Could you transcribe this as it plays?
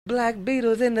Black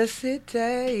Beatles in the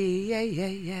city, yeah, yeah,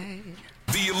 yeah.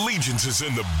 The allegiance is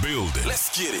in the building.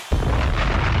 Let's get it.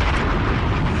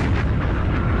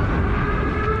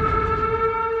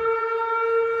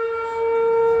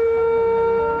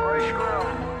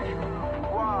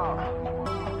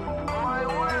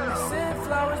 Sent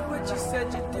flowers, but you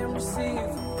said you didn't receive.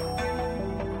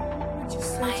 But you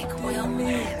said you didn't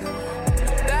need them.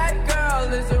 That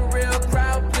girl is a real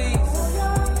crowd,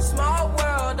 please. Small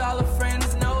world, all her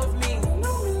friends know of me.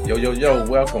 Yo,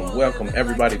 welcome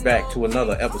everybody back to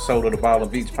another episode of the Ball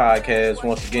and Beats podcast.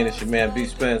 Once again, it's your man, B.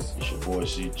 Spence. It's your boy,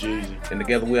 C. Jeezy. And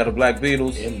together we are the Black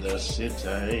Beatles. In the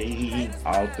city.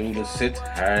 All through the city.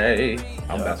 Hey,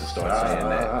 I'm about to start saying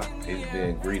that. It's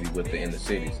being greedy with the inner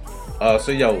cities.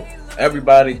 So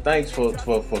everybody, thanks for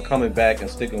coming back and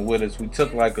sticking with us. We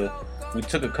took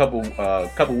a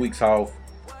couple weeks off,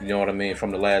 you know what I mean,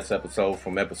 from the last episode,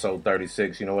 from episode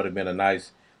 36. You know, it had been a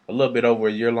little bit over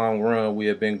a year-long run. We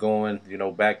have been going,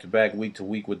 back to back, week to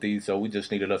week with these, so we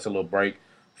just needed us a little break.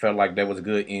 Felt like that was a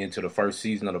good end to the first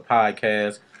season of the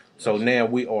podcast. So now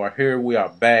we are here. We are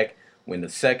back. We're in the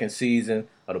second season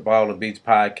of the Ball and Beats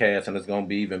podcast, and it's going to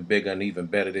be even bigger and even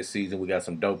better this season. We got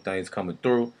some dope things coming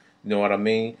through. You know what I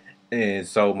mean? And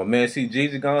so my man C.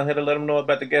 Jeezy, go ahead and let them know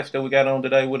about the guest that we got on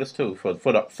today with us too for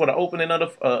the opening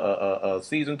of the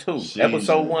season 2,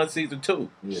 episode 1, season 2.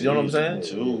 Yeah, you know what I'm saying?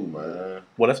 Season 2, man.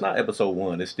 Well, it's not episode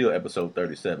 1. It's still episode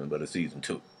 37, but it's season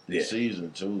 2. Yeah,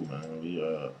 Season 2, man.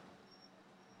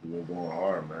 We been going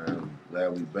hard, man.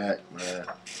 Glad we back, man.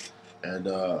 And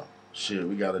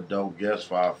we got a dope guest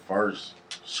for our first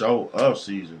show of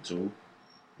season 2.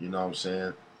 You know what I'm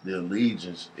saying? The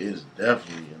allegiance is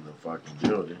definitely in the fucking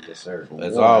building. Yes, sir.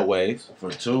 as always.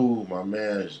 For 2, my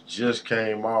man just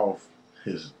came off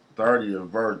his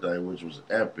 30th birthday, which was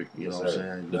epic. You know what I'm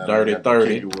saying? The Dirty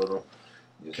 30. With him.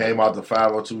 Yes, Came out the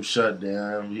 502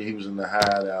 shutdown. He was in the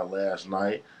hideout last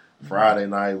night. Friday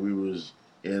night, we was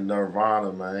in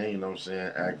Nirvana, man. You know what I'm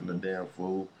saying? Acting a damn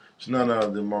fool. It's none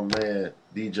other than my man,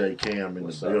 DJ Cam, in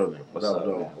the building. What's up,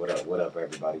 man? What up,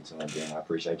 everybody tuned in? I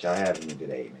appreciate y'all having me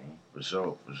today, man. For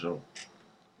sure.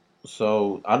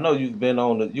 So I know you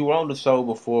were on the show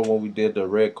before when we did the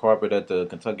red carpet at the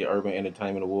Kentucky Urban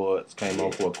Entertainment Awards. Came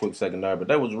on for a quick second there, but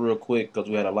that was real quick because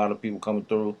we had a lot of people coming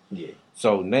through. Yeah.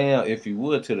 So now, if you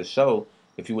would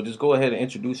just go ahead and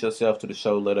introduce yourself to the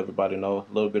show, let everybody know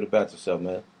a little bit about yourself,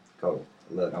 man. Cool.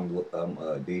 Look, I'm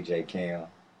DJ Cam,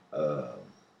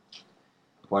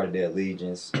 part of the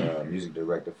Allegiance, music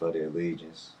director for the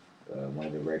Allegiance, one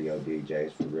of the radio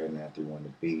DJs for Real 931 The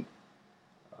Beat.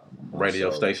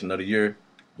 Radio station of the year.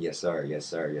 Yes,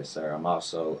 sir. I'm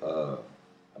also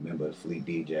a member of Fleet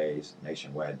DJs,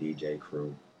 nationwide DJ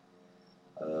crew.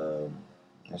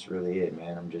 That's really it,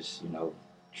 man. I'm just,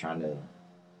 trying to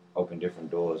open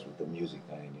different doors with the music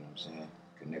thing, you know what I'm saying?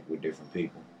 Connect with different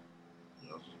people.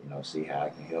 See how I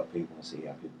can help people and see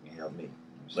how people can help me.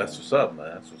 That's what's up,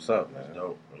 man. That's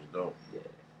dope. Yeah.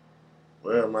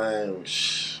 Well, man,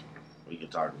 we can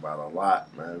talk about a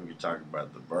lot, man. We can talk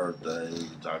about the birthday. We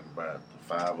can talk about the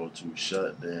 502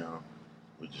 shutdown,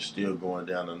 which is still going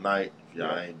down tonight. If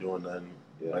y'all ain't doing nothing,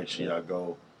 make sure y'all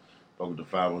go with the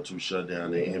 502 shutdown.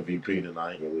 They MVP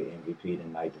tonight. Yeah, we MVP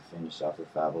tonight to finish off the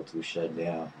 502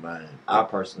 shutdown. Man. I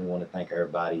personally want to thank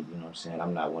everybody, you know what I'm saying?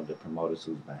 I'm not one of the promoters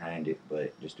who's behind it,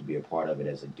 but just to be a part of it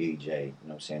as a DJ, you know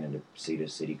what I'm saying, and to see the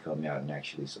city come out and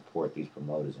actually support these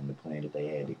promoters and the plan that they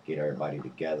had to get everybody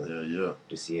together. Yeah.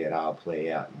 To see it all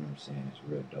play out, you know what I'm saying? It's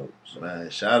real dope. So, Man,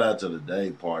 shout out to the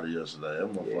day party yesterday.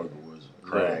 That motherfucker was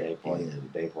crack. The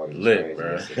day party was lit,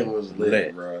 crazy. It was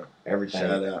lit, bro. Everything,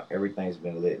 Shout out. Everything's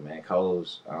been lit, man.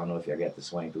 Coles, I don't know if y'all got to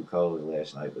swing through Coles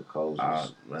last night, but Coles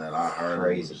was I heard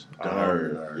crazy. I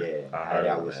heard. Yeah,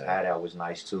 hideout was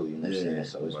nice too. You know what I'm saying?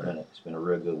 So it's been a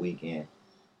real good weekend.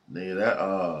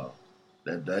 Nigga,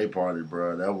 that day party,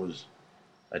 bro.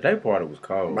 That day party was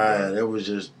cold, man. bro. It was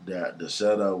just that the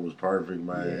setup was perfect,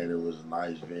 man. Yeah. It was a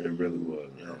nice venue. It really was.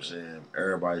 You know what I'm saying?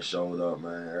 Everybody showed up,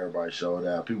 man. Everybody showed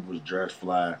out. People was dressed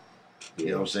fly. You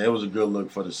know what I'm saying? It was a good look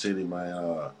for the city,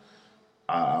 man.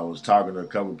 I was talking to a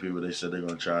couple people. They said they're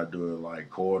gonna try to do it like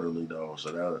quarterly though,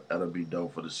 so that'll be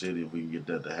dope for the city if we can get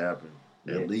that to happen.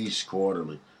 Yeah. At least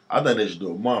quarterly. I think they should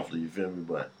do it monthly. You feel me?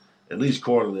 But at least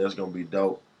quarterly, that's gonna be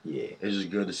dope. Yeah, It's just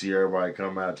good to see everybody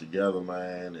come out together,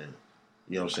 man. And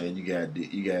you know what I'm saying?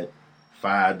 You got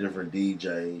 5 different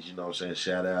DJs. You know what I'm saying?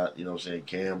 Shout out. You know what I'm saying?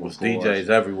 Cam Was of course. DJs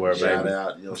everywhere, Shout baby.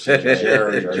 out. You know what I'm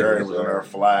saying? Jerry was on our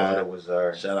fly. Butter was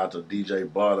there. Shout out to DJ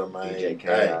Butter, man. DJ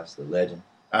Chaos, the legend.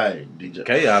 Hey, DJ.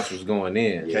 Chaos was going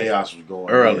in Chaos was going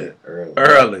early. in.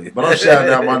 Early. But I'm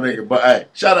shouting out my nigga. But hey,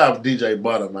 shout out DJ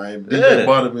Butter, man. DJ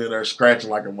Butter be in there scratching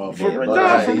like a motherfucker. For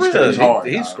real. He's hard.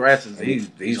 He scratches.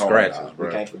 He scratches, bro.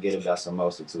 We can't forget about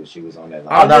Samosa too. She was on that Oh,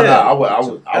 line. no. I was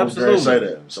going Absolutely. to say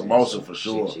that. Samosa for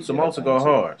sure. Samosa go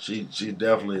hard. She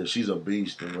definitely, she's a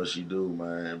beast in what she do,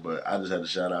 man. But I just had to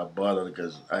shout out Butter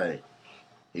because, hey,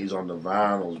 he's on the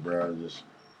vinyls, bro. Just.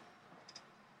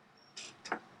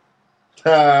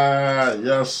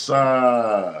 Yes,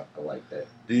 sir. I like that.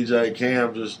 DJ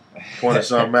Cam just pointed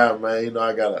something out, man. You know,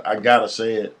 I gotta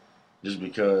say it just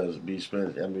because B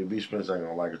Spence ain't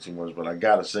gonna like it too much, but I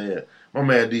gotta say it. My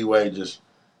man D Wade just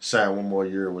signed one more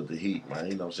year with the Heat, man.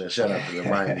 You know what I'm saying? Shout out to the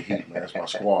Miami Heat, man. That's my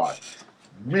squad.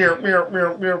 Mirror.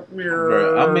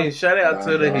 Bro, I mean, shout out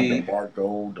to the Heat.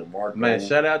 DeMarco. Man,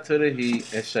 shout out to the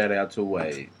Heat and shout out to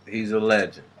Wade. He's a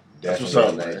legend. That's what's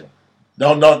Definitely up, a legend. man.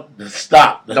 Don't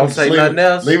stop. Don't say nothing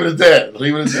else. Leave it at that.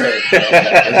 Let's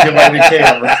get back to the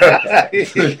camera.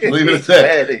 Leave it at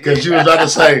that. Because you was about to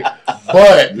say,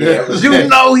 but You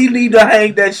know he need to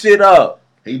hang that shit up.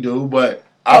 he do, but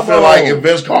I feel like if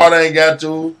Vince Carter ain't got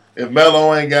to, if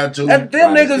Melo ain't got to, And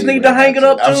them niggas need to hang it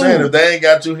up too. I'm saying if they ain't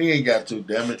got to, he ain't got to.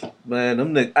 Damn it. Man,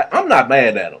 them niggas. I'm not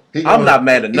mad at them. He I'm not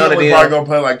mad at none of He them. probably gonna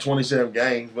play like 27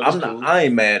 games, but I'm it's not. cool. I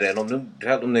ain't mad at them.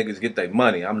 Help them niggas get their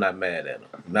money. I'm not mad at them.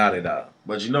 Not at all.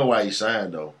 But you know why he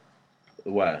signed though?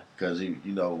 Why? Because he,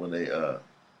 you know, when they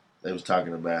was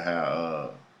talking about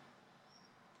how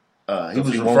he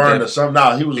was he want referring that- to some.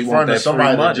 No, he was he referring want to that somebody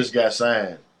free that money. just got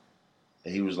signed,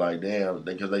 and he was like, "Damn,"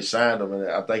 because they signed him, and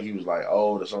I think he was like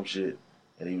old or some shit,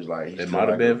 and he was like, It might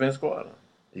have been Vince Carter.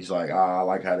 He's like, I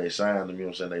like how they signed him. You know what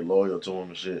I'm saying? They loyal to him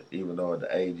and shit, even though at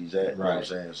the age he's at. You know what I'm Right.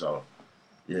 saying? So,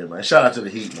 yeah, man. Shout out to the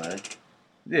Heat, man.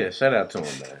 Yeah, shout out to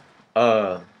him,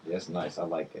 man. That's nice. I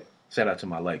like that. Shout out to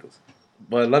my Lakers.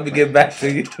 But let me get back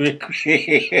to you.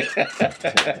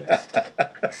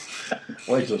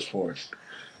 Wait till sports.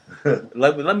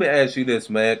 let me ask you this,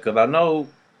 man, because I know,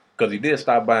 because he did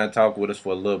stop by and talk with us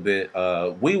for a little bit.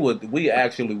 We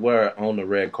actually were on the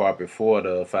red carpet for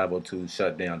the 502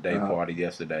 shutdown day party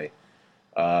yesterday.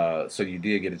 So you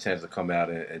did get a chance to come out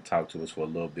and talk to us for a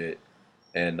little bit,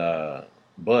 and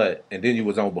then you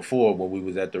was on before when we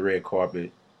was at the red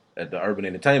carpet at the Urban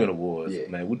Entertainment Awards. Yeah.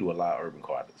 Man, we do a lot of urban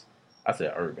carpets. I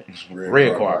said urban Red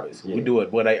red carpet. carpets. Yeah. We do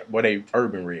it where they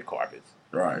urban red carpets.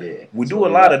 Right. Yeah. We So do a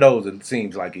lot of those, it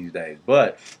seems like, these days,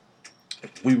 but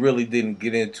we really didn't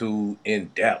get into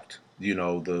in depth, you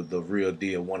know, the real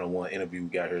deal one-on-one interview we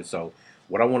got here. So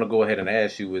what I want to go ahead and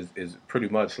ask you is pretty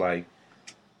much like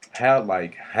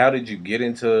how did you get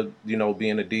into, you know,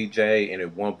 being a DJ, and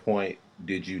at one point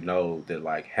did you know that,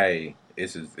 like, hey,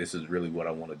 this is really what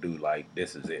I want to do, like,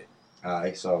 this is it? All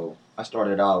right, so I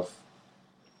started off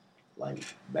like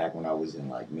back when I was in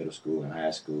like middle school and high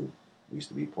school. We used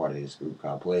to be part of this group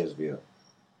called Playersville. You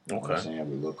know what I'm Okay. saying?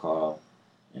 With Lil Carl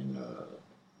and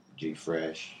G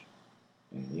Fresh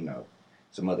and, you know,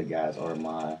 some other guys,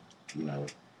 Armand. You know,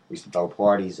 we used to throw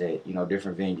parties at, you know,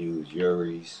 different venues,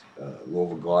 Yuri's,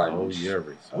 Louisville Oh, Gardens,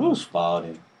 Yuri's.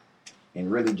 Spalding.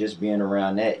 And really just being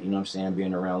around that, you know what I'm saying,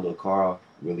 being around Lil Carl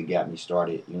really got me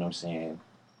started, you know what I'm saying,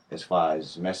 as far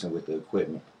as messing with the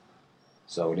equipment.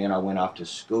 So then I went off to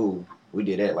school. We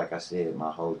did that, like I said, the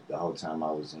whole time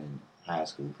I was in high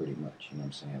school pretty much, you know what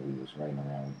I'm saying. We was running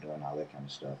around doing all that kind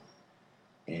of stuff.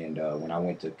 And when I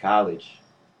went to college,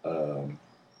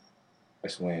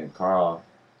 that's when Carl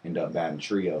ended up buying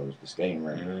Trios, the skating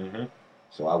rink. Mm-hmm.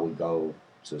 So I would go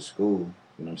to school,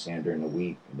 you know what I'm saying, during the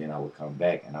week, and then I would come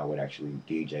back and I would actually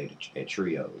DJ at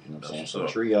Trios, you know what I'm saying. That's So what's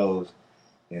up. Trios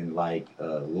and like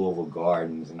Louisville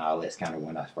Gardens and all that's kind of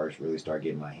when I first really started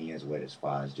getting my hands wet as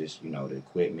far as just, you know, the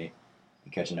equipment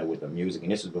and catching up with the music.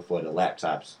 And this was before the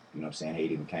laptops, you know what I'm saying, had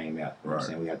even came out. You know what I'm Right.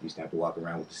 saying? We used to have to walk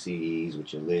around with the CDs,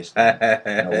 with your list, and,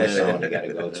 you know, what song they got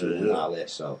to go to and all that.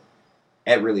 So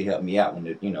that really helped me out when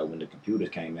the computers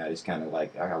came out. It's kind of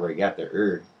like I already got the you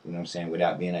know what I'm saying,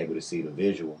 without being able to see the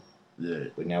visual. Yeah.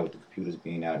 But now with the computers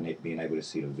being out and it being able to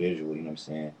see the visual, you know what I'm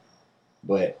saying.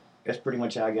 But that's pretty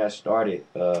much how I got started.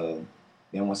 Then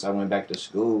once I went back to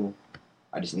school,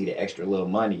 I just needed extra little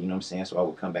money, you know what I'm saying. So I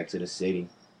would come back to the city,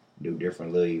 do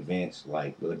different little events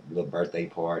like little birthday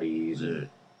parties, and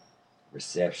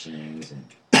receptions, and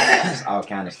just all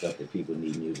kind of stuff that people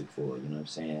need music for, you know what I'm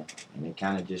saying. And it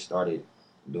kind of just started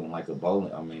doing like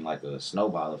a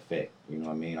snowball effect, you know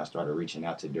what I mean. I started reaching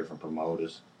out to different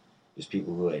promoters, just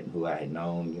people who I had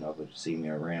known, you know, would see me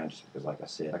around, just because, like I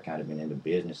said, I kind of been in the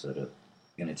business of the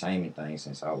entertainment thing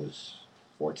since I was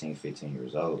 14, 15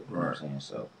 years old, you know what I'm saying.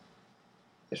 So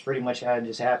that's pretty much how it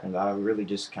just happened. I really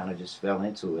just kind of just fell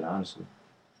into it, honestly.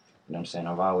 You know what I'm saying?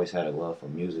 I've always had a love for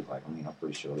music. Like, I mean, I'm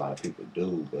pretty sure a lot of people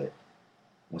do, but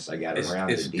once I got around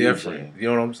it's to different. DJing, You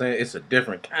know what I'm saying? It's a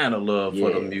different kind of love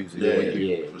for the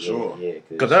music. For sure.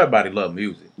 Because everybody love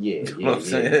music. Yeah, You know what I'm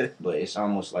saying? But it's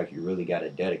almost like you really got to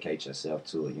dedicate yourself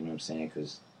to it. You know what I'm saying?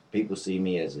 Because people see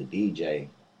me as a DJ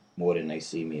more than they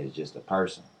see me as just a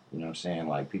person. You know what I'm saying?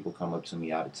 Like, people come up to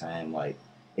me all the time, like,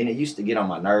 and it used to get on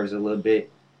my nerves a little bit,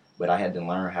 but I had to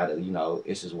learn how to, you know,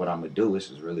 this is what I'm going to do.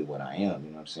 This is really what I am.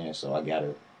 You know what I'm saying? So I got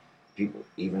to, people,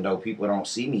 even though people don't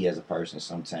see me as a person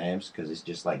sometimes, because it's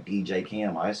just like DJ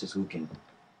Cam, this is who can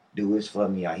do this for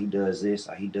me. He does this.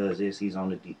 He does this. He's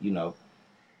on the, you know.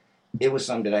 It was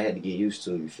something that I had to get used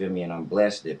to, you feel me? And I'm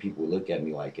blessed that people look at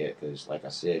me like that because, like I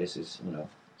said, this is, you know,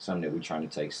 something that we're trying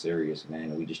to take serious, man.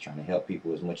 And we're just trying to help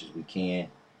people as much as we can.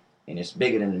 And it's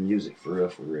bigger than the music, for real,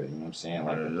 for real. You know what I'm saying?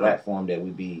 Like, the platform that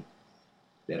we be,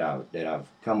 that I've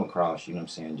come across, you know what I'm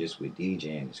saying, just with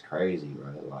DJing is crazy,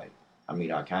 bro. Like, I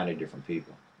meet all kind of different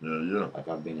people. Yeah. Like,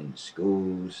 I've been in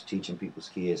schools, teaching people's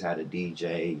kids how to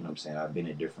DJ, you know what I'm saying? I've been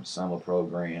in different summer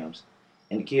programs.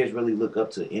 And the kids really look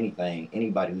up to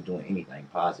anybody who's doing anything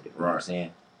positive, you know what I'm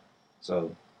saying?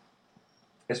 So,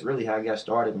 that's really how I got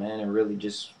started, man, and really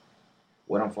just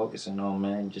what I'm focusing on,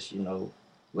 man, just, you know,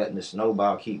 letting the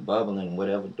snowball keep bubbling.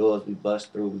 Whatever doors we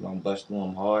bust through, we're going to bust through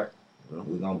them hard.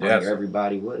 We're going to bring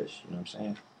everybody with us, you know what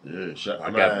I'm saying?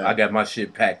 Yeah, I got my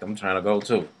shit packed. I'm trying to go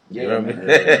too. Yeah, you know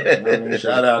what I mean?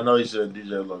 Shout out, I know you said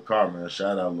DJ Lil Carl, man.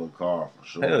 Shout out Lil Carl for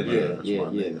sure. Hell man.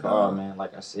 Yeah, Carl, man.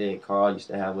 Like I said, Carl used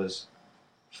to have us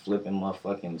flipping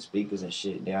motherfucking speakers and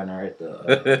shit down there at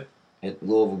the at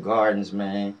Louisville Gardens,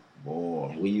 man. Boy.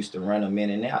 And we used to run them in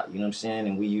and out, you know what I'm saying?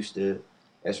 And we used to,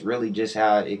 that's really just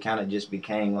how it kind of just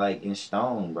became like in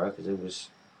stone, bro, because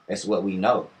that's what we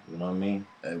know, you know what I mean?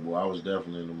 Hey, boy, I was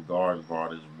definitely in them garden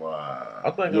parties, boy. I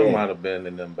think I might have been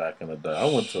in them back in the day. I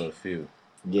went to a few.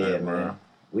 Yeah, man.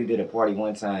 We did a party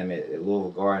one time at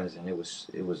Louisville Gardens, and it was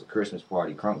a Christmas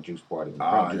party, Crunk Juice party.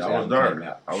 I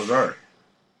was there.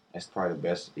 That's probably the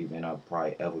best event I've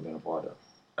probably ever been a part of.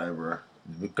 Hey, bro.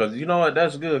 Because, you know what,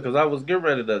 that's good, because I was getting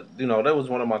ready to, you know, that was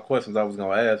one of my questions I was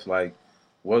going to ask, like,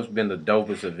 what's been the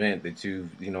dopest event that you've,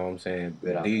 you know what I'm saying,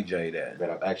 DJ'd at?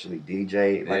 That I've actually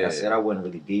DJ'd. Like I said, I wasn't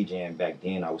really DJing back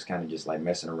then. I was kind of just like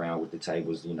messing around with the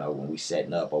tables, you know, when we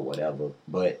setting up or whatever.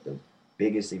 But the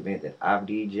biggest event that I've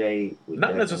DJ'd was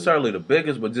not necessarily the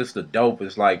biggest, but just the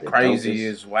dopest, like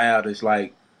craziest, wildest,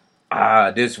 like,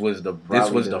 this was the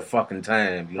fucking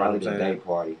time. You know what I'm saying?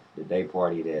 The day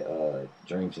party that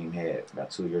Dream Team had about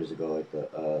 2 years ago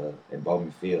at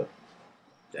Bowman Field.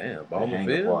 Damn, Bowman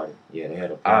Field? Yeah, they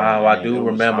had a party. I do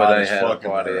remember they had a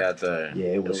party out there. Yeah,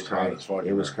 it was crazy.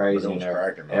 It was crazy in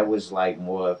there. That was like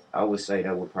more, I would say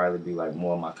that would probably be like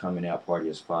more of my coming out party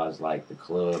as far as like the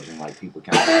clubs and like people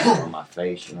kind of on my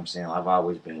face, you know what I'm saying? I've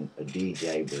always been a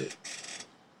DJ, but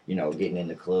you know, getting in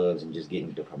the clubs and just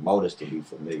getting the promoters to be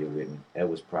familiar with me. That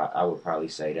was I would probably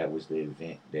say that was the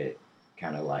event that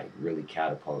kind of like really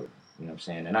catapulted. You know what I'm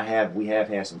saying? And we have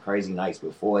had some crazy nights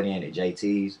before then at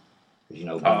JT's. You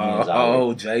know,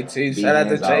 JT, shout out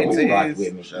to JT.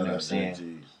 With me, you know what I'm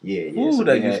saying? Yeah. Ooh,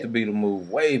 that used to be the move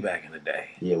way back in the day.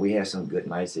 Yeah, we had some good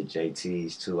nights at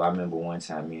JT's too. I remember one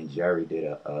time me and Jerry did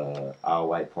a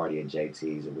all-white party at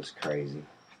JT's. It was crazy.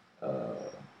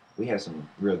 We had some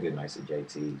real good nights at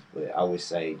JT's, but I would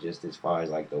say just as far as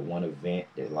like the one event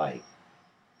that like,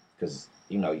 because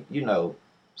you know,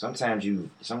 sometimes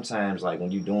like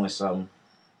when you're doing something,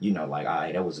 you know, like, all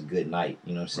right, that was a good night.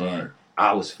 You know what I'm saying? Right.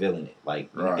 I was feeling it.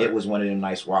 Like, it was one of them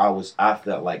nights where I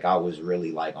felt like I was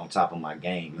really, like, on top of my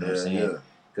game. You know what I'm saying?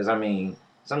 Because, I mean,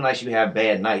 some nights you have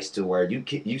bad nights to where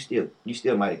you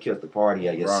still might have killed the party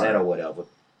or your set or whatever,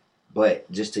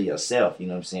 but just to yourself, you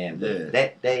know what I'm saying? But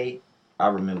that day, I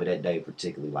remember that day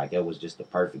particularly. Like, that was just the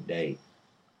perfect day,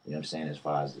 you know what I'm saying, as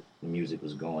far as the music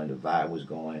was going, the vibe was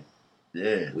going.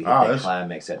 Yeah. We hit that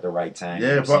climax at the right time.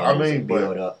 Yeah, but I mean,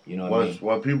 build up, you know what I mean?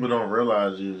 What people don't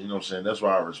realize is, you know what I'm saying, that's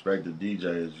why I respect the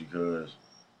DJs because,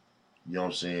 you know what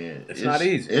I'm saying? It's not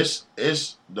easy.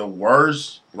 It's the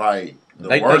worst, like,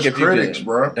 worst critics,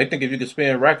 bro. They think if you can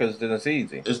spin records, then it's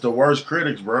easy. It's the worst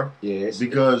critics, bro. Yeah.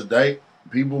 Because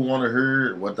people want to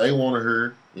hear what they want to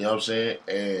hear, you know what I'm saying?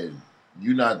 And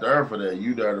you're not there for that.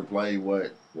 You there to play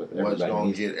what's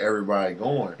going to get everybody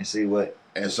going. And see what?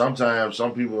 And sometimes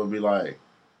some people will be like,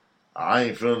 I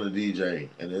ain't feeling the DJ.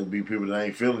 And there'll be people that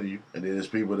ain't feeling you. And then there's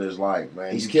people that's like,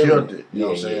 man, you killed it. You know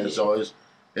what I'm saying? So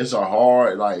it's a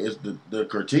hard, like, it's the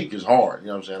critique is hard. You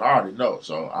know what I'm saying? I already know.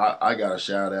 So I got to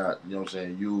shout out, you know what I'm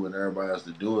saying, you and everybody else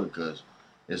to do it because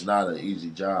it's not an easy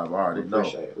job. I already know.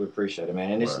 We appreciate it,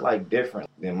 man. And it's like different.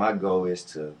 Then my goal is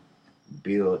to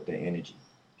build the energy.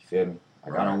 You feel me?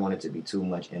 Like I don't want it to be too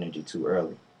much energy too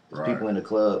early. 'Cause Right. people in the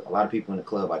club, a lot of people in the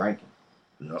club are drinking.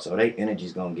 Yep. So their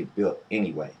energy's gonna get built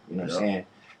anyway. You know what Yep. I'm saying?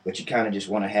 But you kind of just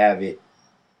want to have it.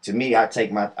 To me, I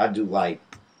do like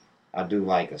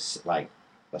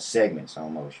a segments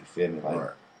almost. You feel me? Like Right.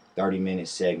 30-minute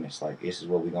segments. Like this is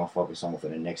what we're gonna focus on for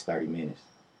the next 30 minutes.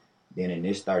 Then in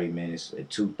this 30 minutes at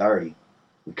 2:30,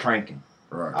 we cranking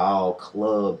Right. all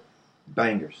club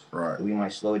bangers. Right. We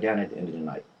might slow it down at the end of the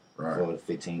night Right. for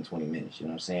 15, 20 minutes. You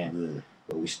know what I'm saying? Yeah.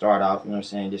 But we start off, you know what I'm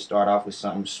saying? Just start off with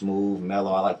something smooth,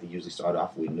 mellow. I like to usually start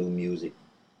off with new music,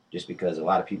 just because a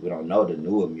lot of people don't know the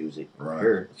newer music. Right.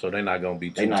 Here, So they're not gonna be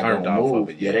they're too not turned gonna off move. of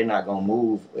it Yeah, yet. they're not gonna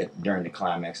move during the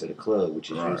climax of the club, which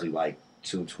is Right. usually like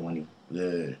 2:20,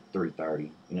 Yeah.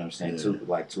 3:30. You know what I'm saying?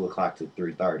 Yeah. 2 o'clock to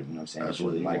 3:30. You know what I'm saying? That's It's what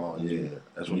really you like want. when Yeah. you,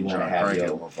 That's when when you you try wanna to have crank your-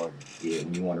 that motherfucker. yeah,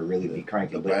 when you want to really be The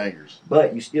cranking. bangers.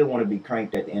 But you still want to be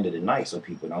cranked at the end of the night so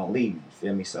people don't leave. You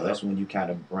feel me? So Yeah. that's when you kind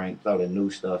of throw the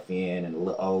new stuff in and the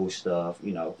little old stuff.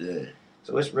 You know. Yeah.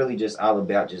 So it's really just all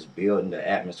about just building the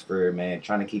atmosphere, man,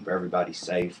 trying to keep everybody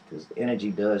safe, because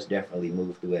energy does definitely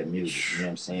move through that music, you know what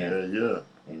I'm saying? Yeah.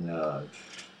 And, Yeah.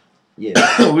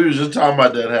 yeah, We was just talking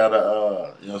about that, how the,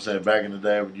 you know what I'm saying, back in the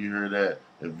day when you hear that,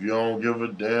 if you don't give a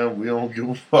damn, we don't give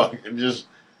a fuck. And just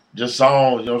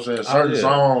songs, you know what I'm saying? Certain yeah.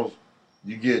 songs,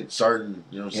 you get certain,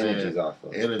 you know what I'm saying, energy's off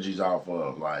of it. energies off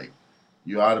of. Like,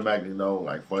 you automatically know,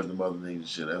 like, fuck them other niggas and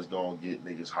shit, that's going to get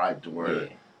niggas hyped to where Yeah.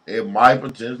 it might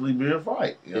potentially be a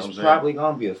fight. You know what I'm It's saying? probably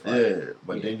going to be a fight. Yeah,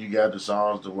 but Yeah. then you got the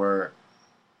songs to where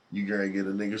you gonna get a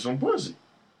nigga some pussy.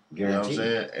 You know what I'm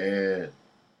Guaranteed. saying? And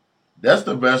that's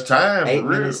the best time. 8 for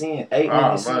real. minutes in, 8 Oh,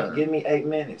 minutes man. in, give me 8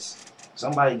 minutes.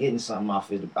 Somebody getting something off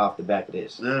the back of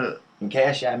this. Yeah, And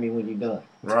cash at me when you're done.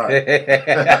 right.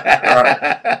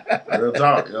 Real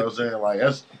talk. You know what I'm saying? Like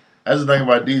that's the thing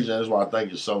about DJing. That's why I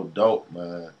think it's so dope,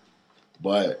 man.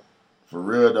 But for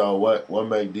real though, what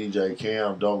make DJ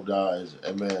Cam dope, dog, is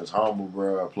that man's humble,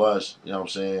 bro. Plus, you know what I'm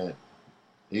saying.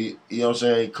 He, you know what I'm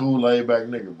saying, he cool, laid back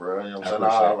nigga, bro. You know what I'm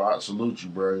saying? I salute you,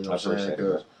 bro. You know what I'm saying?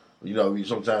 Because, you know,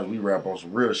 sometimes we rap on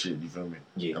some real shit, you feel me?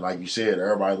 Yeah. And like you said,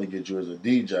 everybody look at you as a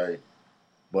DJ.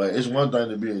 But it's one thing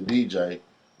to be a DJ.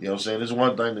 You know what I'm saying? It's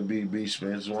one thing to be B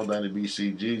Spence. It's one thing to be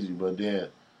C Jeezy. But then,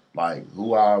 like,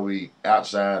 who are we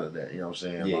outside of that? You know what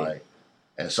I'm saying? Yeah. Like,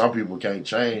 and some people can't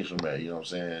change from that. You know what I'm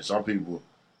saying? Some people,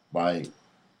 like,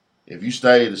 if you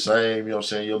stay the same, you know what I'm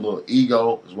saying, your little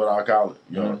ego is what I call it.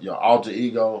 Your alter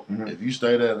ego. Mhm. If you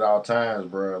stay there at all times,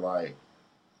 bro, like,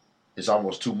 it's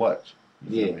almost too much. You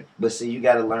feel Yeah, me? but see, you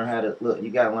got to learn how to look. You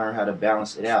got to learn how to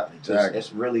balance it out. Exactly.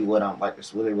 It's really what I'm like.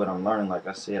 It's really what I'm learning. Like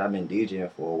I said, I've been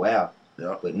DJing for a while,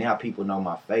 Yep. but now people know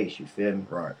my face. You feel me?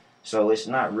 Right. So it's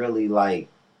not really like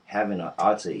having an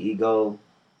alter ego.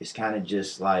 It's kind of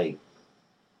just like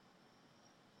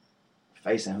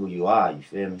facing who you are. You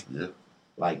feel me? Yeah.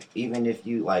 Like even if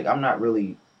you like, I'm not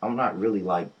really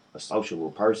like a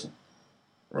sociable person.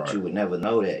 But Right. you would never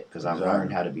know that because I've Exactly.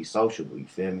 learned how to be sociable. You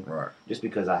feel me? Right. Just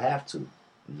because I have to.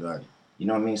 Exactly. You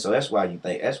know what I mean? So that's why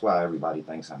that's why everybody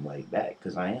thinks I'm laid back,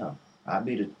 because I am. I'll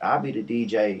be the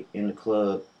DJ in the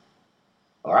club,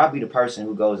 or I'll be the person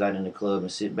who goes out in the club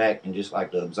and sit back and just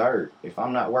like to observe. If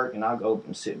I'm not working, I'll go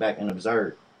and sit back and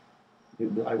observe.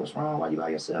 People be like, "What's wrong? Why you by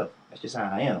yourself?" That's just how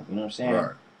I am. You know what I'm saying?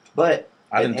 Right. But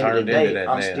I at done the end of turned the day, into that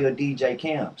I'm now. still DJ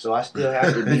Cam, so I still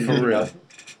have to be For you real. know,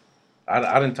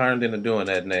 I done turned into doing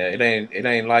that now. It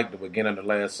ain't like the beginning of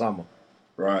last summer.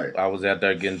 Right. I was out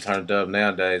there getting turned up.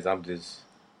 Nowadays, I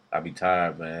be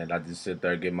tired, man. I just sit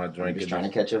there, get my I'm drink. just and trying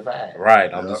to catch a vibe.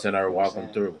 Right, I'm Yep. just sitting there You know what I'm walking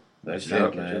saying? through. That's Just trying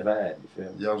it, to catch man. a vibe. You feel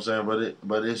me? You know what I'm saying?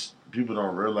 But it's people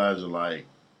don't realize it. Like,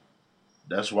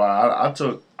 that's why I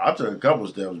took a couple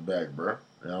steps back, bro.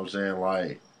 You know what I'm saying?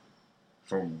 Like,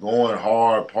 from going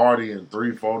hard, partying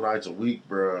 3-4 nights a week,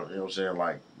 bro. You know what I'm saying?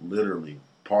 Like, literally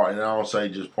party. And I don't say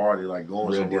just party, like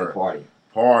going Real somewhere, deal party.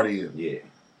 partying, Yeah.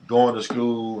 going to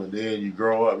school, and then you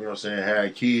grow up. You know what I'm saying? Had a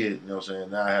kid. You know what I'm saying?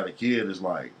 Now I had a kid. It's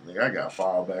like, nigga, I got to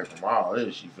fall back from all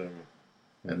this. You feel me?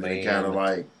 And then it kind of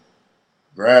like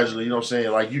gradually, you know what I'm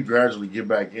saying? Like you gradually get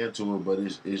back into it, but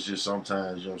it's just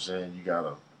sometimes, you know what I'm saying, you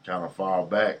gotta kind of fall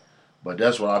back. But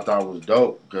that's what I thought was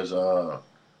dope because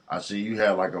I see you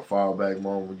had like a fall back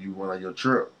moment when you went on your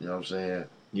trip. You know what I'm saying?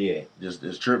 Yeah. Just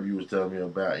this trip you was telling me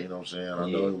about. You know what I'm saying? I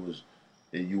know Yeah. it was.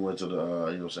 You went to the you know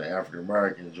what I'm saying, African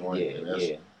American joint. Yeah. And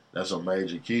Yeah. that's a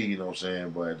major key. You know what I'm saying?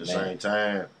 But at the Man. same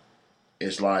time,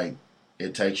 it's like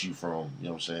it takes you from, you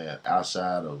know what I'm saying,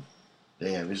 outside of,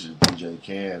 damn, this is DJ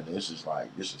Cam. This is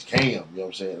Cam. You know what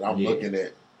I'm saying? I'm Yeah. looking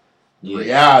at Yeah.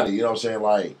 reality. You know what I'm saying?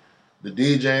 Like the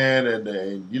DJing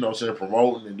and you know what I'm saying,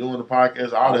 promoting and doing the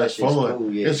podcast. All All that's that shit's fun.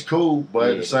 cool, yeah. It's cool, but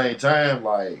at Yeah. the same time,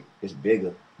 like It's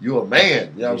bigger. you a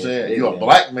man. You know what I'm saying? You a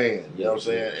black man. You know what I'm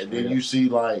saying? And then you see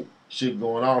like shit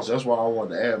going on. So that's why I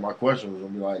wanted to add. My question was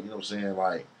gonna be like, you know what I'm saying?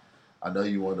 Like, I know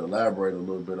you wanted to elaborate a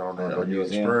little bit on that, on your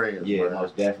experience. Yeah, man.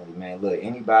 most definitely, man. Look,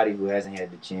 anybody who hasn't had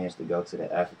the chance to go to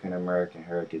the African American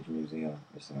Heritage Museum,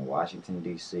 it's in Washington,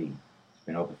 D.C. It's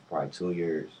been open for probably 2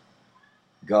 years.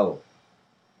 Go.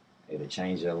 It'll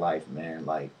change your life, man.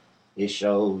 Like, it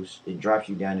drops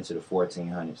you down into the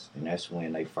 1400s, and that's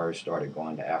when they first started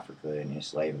going to Africa and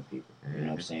enslaving people. You know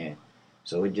what I'm saying?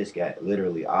 So it just got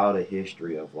literally all the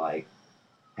history of, like,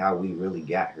 how we really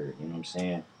got here. You know what I'm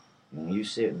saying? When you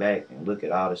sit back and look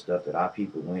at all the stuff that our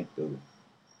people went through,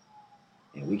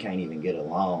 and we can't even get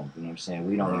along, you know what I'm saying?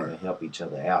 We don't even help each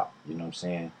other out, you know what I'm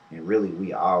saying? And really,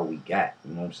 we all we got,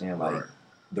 you know what I'm saying? Like,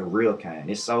 the real kind.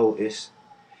 It's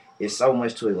so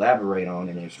much to elaborate on,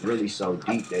 and it's really so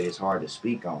deep that it's hard to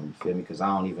speak on, you feel me? Because I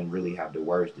don't even really have the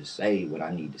words to say what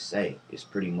I need to say. It's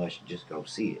pretty much just go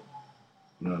see it.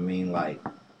 You know what I mean? Like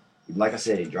I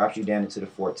said, it drops you down into the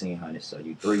 1400s. So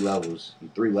you three levels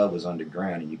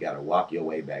underground, and you got to walk your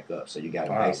way back up. So you got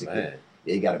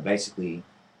to basically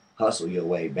hustle your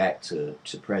way back to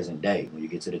present day. When you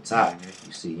get to the top,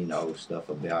 you see, you know, stuff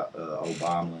about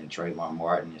Obama and Trayvon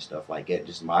Martin and stuff like that,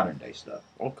 just modern day stuff.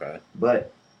 Okay.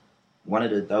 But one of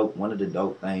the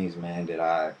dope things, man, that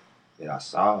I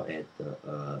saw at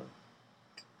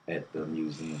the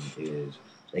museum is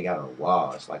they got a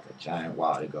wall. It's like a giant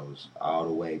wall that goes all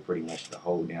the way, pretty much the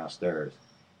whole downstairs,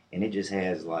 and it just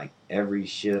has like every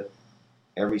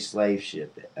slave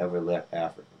ship that ever left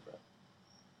Africa, bro.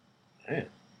 Man.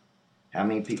 How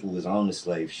many people was on the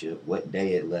slave ship? What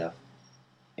day it left?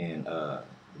 And the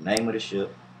name of the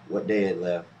ship, what day it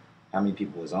left? How many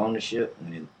people was on the ship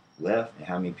when it left? And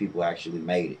how many people actually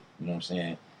made it? You know what I'm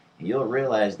saying? And you'll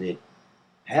realize that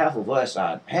half of us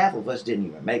didn't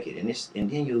even make it, and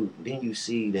then you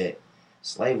see that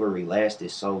slavery lasted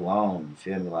so long. You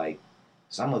feel me? Like,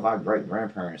 some of our great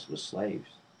grandparents were slaves.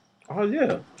 Oh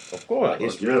yeah, of course.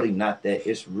 It's really not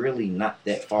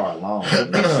that far along.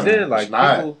 Still, like,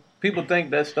 people think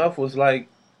that stuff was like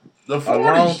the 40s, a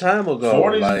long time ago.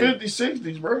 40s, like, 50s,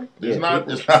 60s, bro. Yeah,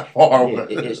 It's not far away.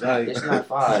 It's not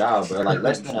far at all, bro. Like,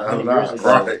 less than 100 years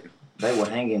ago, they were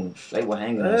hanging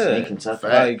us in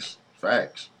Kentucky.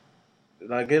 Facts.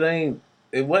 Like,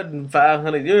 it wasn't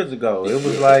 500 years ago. It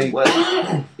was like,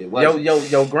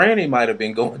 your granny might have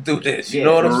been going through this. You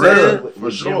know what I'm saying? For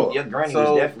sure. Your granny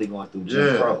was definitely going through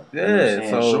Jim Crow. Yeah,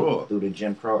 you know so sure. Through the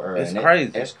Jim Crow era. It's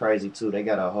crazy. That's crazy too. They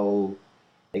got a whole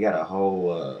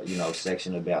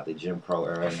section about the Jim Crow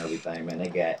era and everything, man.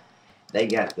 They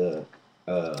got the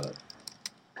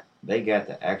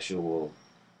actual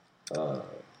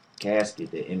casket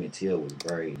that Emmett Till was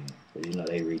buried in. But, you know,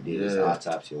 they redid his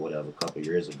autopsy or whatever a couple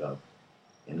years ago,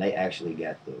 and they actually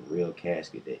got the real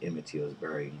casket that Emmett Till was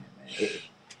buried in, man.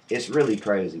 It's really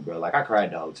crazy, bro. Like, I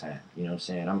cried the whole time. You know what I'm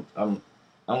saying? I'm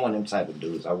one of them type of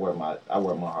dudes. I wear my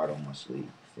heart on my sleeve.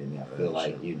 You feel me? I feel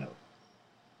like, you know.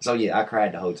 So yeah, I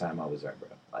cried the whole time I was there, bro.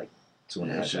 Like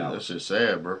 2.5 hours. That's just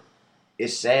sad, bro.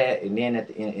 It's sad, and then at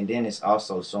the end, and then it's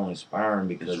also so inspiring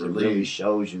because it really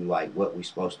shows you like what we're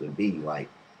supposed to be. Like,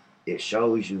 it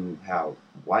shows you how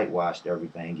whitewashed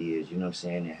everything is, you know what I'm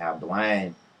saying, and how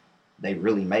blind they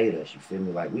really made us, you feel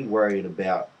me? Like, we worried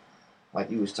about, like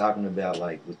you was talking about,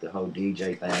 like, with the whole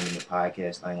DJ thing and the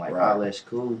podcast thing, like, all that's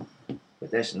cool,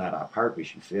 but that's not our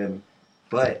purpose, you feel me?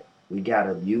 But we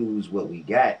gotta use what we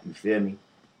got, you feel me?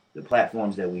 The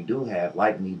platforms that we do have,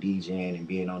 like me DJing and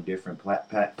being on different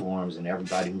platforms, and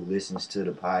everybody who listens to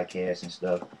the podcast and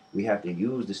stuff, we have to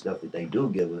use the stuff that they do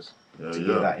give us to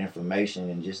give out information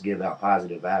and just give out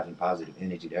positive vibes and positive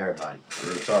energy to everybody.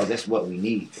 So that's what we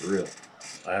need, for real.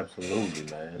 Absolutely,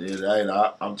 man.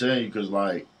 Yeah, I'm telling you, because,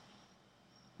 like,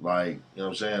 you know what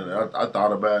I'm saying? I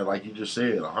thought about it, like you just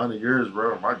said, 100 years,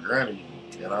 bro. My granny,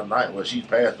 and she's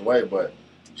passed away, but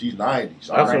she's 90.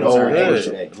 So that's I know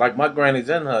today. Like, my granny's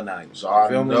in her 90s. So I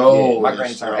know. My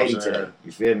granny turned 80 today.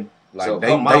 You feel me? Like, so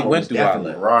they went through all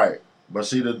that. Right. But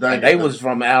see, the thing... And they was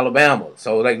from Alabama,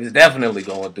 so they was definitely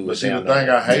going through it. But see, the thing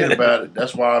I hate about it,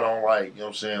 that's why I don't like, you know what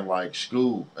I'm saying, like,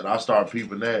 school. And I start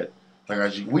peeping that.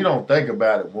 Like, we don't think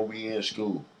about it when we in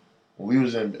school. When we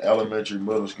was in elementary,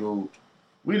 middle school,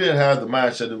 we didn't have the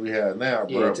mindset that we have now,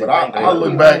 bro. But I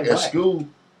look back at school,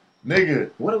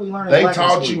 nigga, what are we learning? They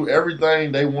taught you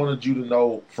everything they wanted you to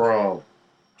know from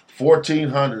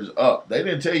 1400s up. They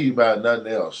didn't tell you about nothing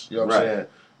else. You know what I'm saying?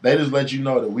 They just let you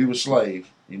know that we were slaves.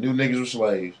 You knew niggas were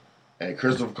slaves. And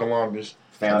Christopher Columbus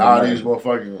and all these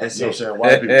motherfucking, you know what I'm saying,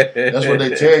 white people. That's what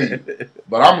they tell you.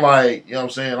 But I'm like, you know what I'm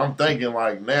saying? I'm thinking,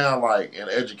 like, now, like, in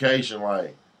education,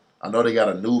 like, I know they got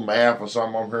a new math or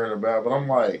something I'm hearing about, but I'm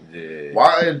like, Yeah.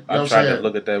 why? You know I what tried I'm saying? to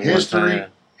look at that History, one time.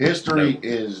 history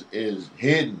is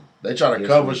hidden. They try to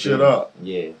cover shit up.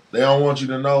 Yeah. They don't want you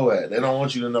to know that. They don't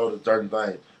want you to know the certain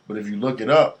things. But if you look it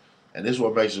up, and this is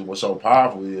what makes it what's so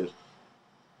powerful is,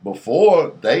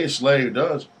 before they enslaved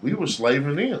us, we were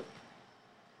slaving them.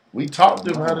 We taught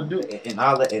them how to do it. And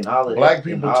all of Black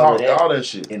people taught all that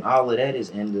shit. And all of that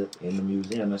is in the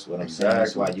museum. That's what I'm saying.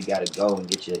 That's why you got to go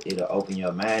and it'll open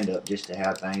your mind up just to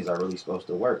how things are really supposed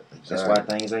to work. That's why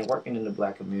things ain't working in the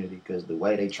black community, because the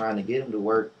way they trying to get them to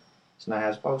work, it's not how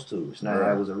it's supposed to. It's not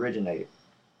how it was originated.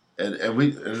 And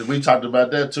we talked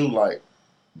about that too, like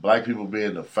black people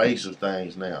being the face of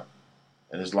things now.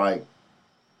 And it's like,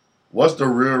 what's the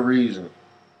real reason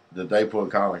that they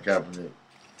put Colin Kaepernick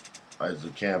as a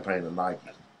campaign of Nike?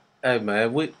 Hey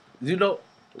man, we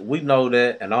know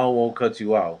that, and I don't want to cut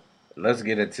you off. Let's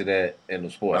get into that in the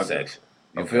sports section.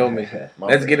 You feel me?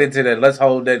 Let's get into that. Let's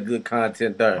hold that good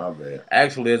content there. My bad.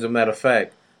 Actually, as a matter of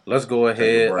fact, let's go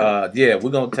ahead. We're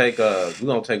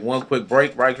gonna take one quick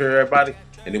break right here, everybody,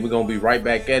 and then we're gonna be right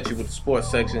back at you with the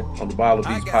sports section on the Ball of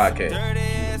Beats podcast.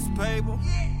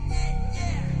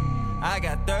 I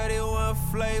got 31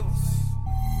 flavors.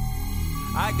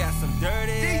 I got some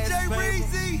dirty DJ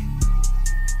Reezy.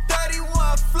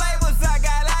 31 flavors, I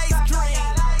got ice cream.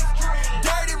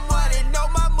 Dirty money, know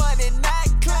my money not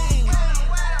clean.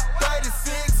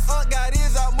 36, got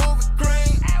his, I'm moving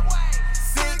green.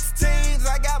 16s,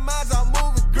 I got mine, I'm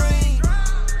moving green.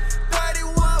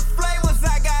 31 flavors,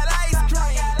 I got ice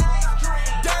cream.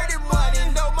 Dirty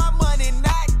money, know my money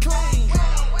not clean.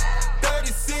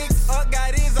 36,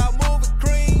 got his, I'm moving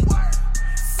green.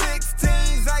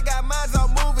 16s, I got mine, I'm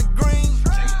moving green.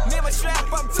 Me and my strap,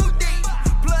 I'm too deep.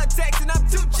 Blood text and I'm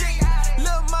too cheap.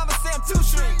 Little mama say I'm too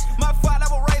street. My father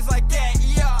was raised like that,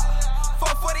 yeah.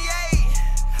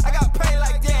 448, I got paid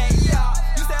like that, yeah.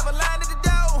 Used to have a line at the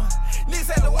door, niggas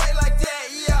had to wait like that,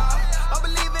 yeah. I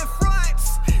believe in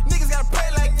fronts, niggas gotta pay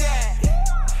like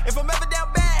that. If I'm ever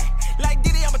down bad, like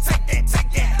Diddy, I'ma take that.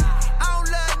 I don't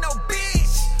love no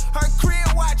bitch, her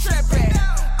crib, why trappin'?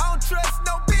 I don't trust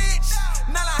no bitch,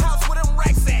 not a house with them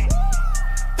racks at.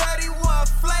 31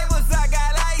 flavors, I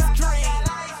got ice cream.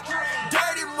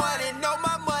 Dirty money, know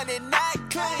my money not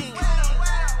clean.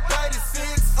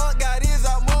 36, got his,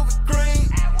 I'm moving green.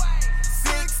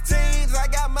 16s, I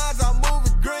got mine, I'm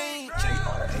moving green.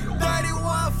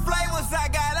 31 flavors, I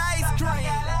got ice cream.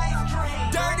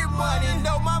 Dirty money,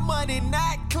 know my money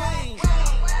not clean.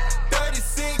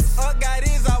 36, got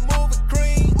his, I'm moving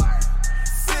green.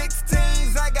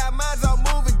 16s, I got mine, I'm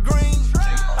moving green.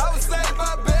 I was saved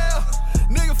by Bell,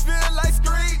 nigga feel like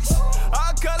Screech.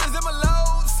 All colors in my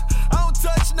lows, I don't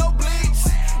touch no bleach.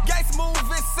 Gates move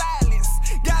in silence,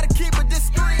 gotta keep it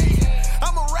discreet.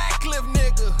 I'm a Ratcliffe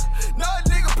nigga, no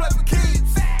nigga play for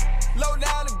keeps. Low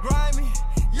down and grimy,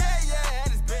 yeah,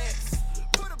 at his best.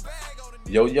 Put a bag on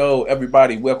the Yo,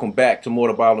 everybody, welcome back to more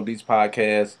of the Ball of Beats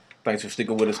podcast. Thanks for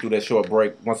sticking with us through that short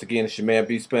break. Once again, it's your man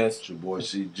B Spence, It's your boy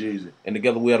C Jeezy and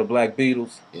together we are the Black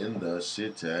Beatles. in the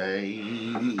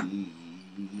city.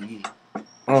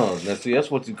 Now see, that's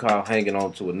what you call hanging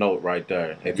on to a note right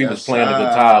there. If he was playing the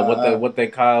guitar, what they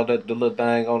call the little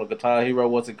thing on the Guitar Hero,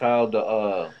 what's it called?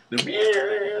 What's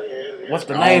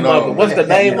the name of it? What's the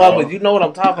name of it? You know what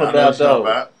I'm talking about,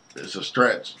 though. It's a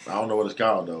stretch. I don't know what it's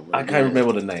called though. I can't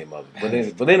remember the name of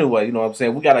it. But anyway, you know what I'm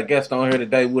saying? We got a guest on here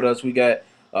today with us. We got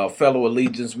fellow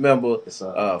Allegiance member,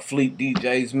 Fleet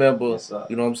DJs member.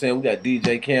 You know what I'm saying? We got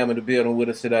DJ Cam in the building with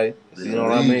us today. The You know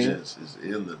what I mean? Allegiance is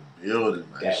in the building,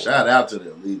 man. That Shout out to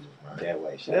the Allegiance, man. That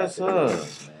way, shout Yes, out to the sir.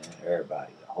 Lions, man.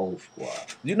 Everybody, the whole squad.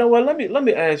 You know what? Let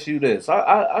me ask you this.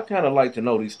 I kind of like to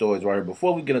know these stories right here.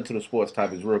 Before we get into the sports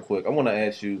topics, real quick, I want to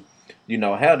ask you. You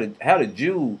know, how did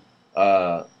you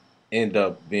end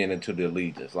up being into the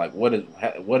Allegiance? Like, what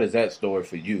is that story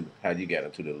for you? How you got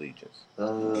into the Allegiance?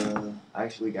 I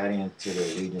actually got into the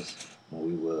Allegiance when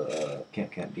we were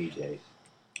Camp DJs.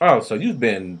 Oh, so you've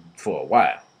been for a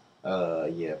while.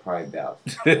 Yeah, probably about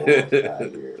 4 or 5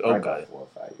 years. Probably Okay. about 4 or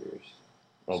 5 years.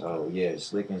 Okay. So yeah,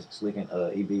 Slickin'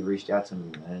 EB reached out to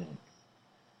me, man.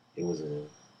 It was a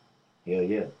hell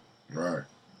yeah. Right.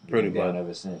 Pretty Been down much.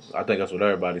 ever since. I think that's what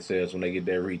everybody says when they get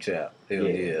that reach out. Hell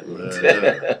yeah.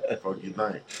 Yeah. Fuck you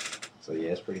think? So yeah,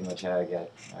 that's pretty much how I got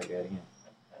in.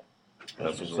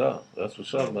 That's what's up. That's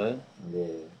what's up, man. Yeah.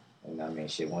 And I mean,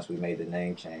 shit, once we made the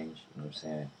name change, you know what I'm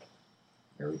saying?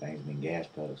 Everything's been gas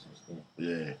pedal since then.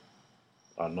 Yeah.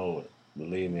 I know it.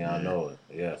 Believe me, I know it.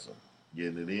 Yes. Sir.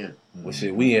 Getting it in. Well,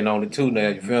 shit, we in on it too now.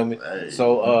 You feel me? Hey.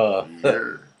 So,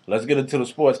 Yeah. let's get into the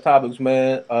sports topics,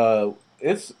 man.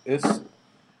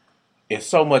 It's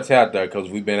so much out there because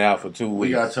we've been out for 2 weeks.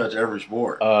 We gotta touch every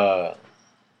sport. We gotta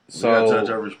touch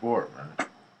every sport, man.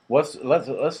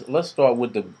 Let's start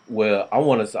with the I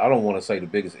don't want to say the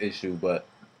biggest issue, but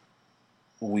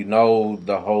we know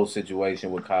the whole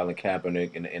situation with Colin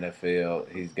Kaepernick in the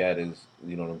NFL. He's got his,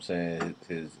 you know what I'm saying?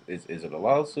 Is it a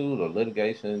lawsuit or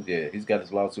litigation? Yeah, he's got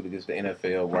his lawsuit against the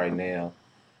NFL right now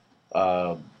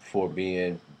for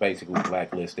being basically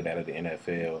blacklisted out of the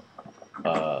NFL.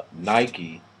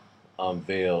 Nike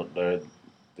unveiled their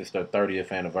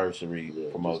 30th anniversary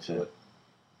promotion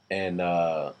and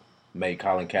made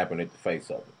Colin Kaepernick the face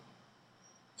of it.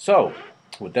 So,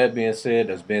 with that being said,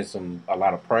 there's been a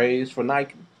lot of praise for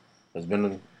Nike. There's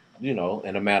been,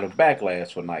 an amount of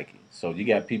backlash for Nike. So you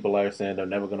got people there saying they're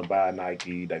never going to buy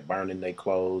Nike. They burning their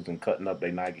clothes and cutting up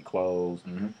their Nike clothes.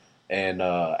 Mm-hmm. And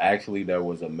actually, there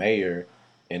was a mayor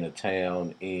in a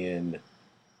town in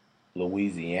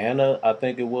Louisiana, I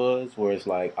think it was, where it's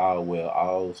like,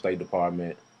 all State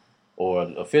Department or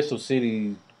official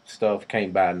city stuff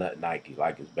can't buy Nike,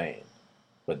 like it's banned.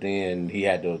 But then he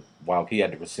had to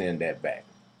rescind that back.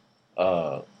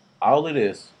 All of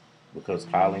this because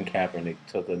Colin Kaepernick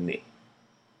took a knee.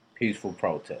 Peaceful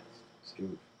protest.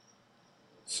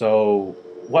 So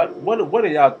what are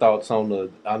y'all thoughts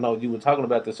on I know you were talking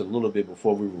about this a little bit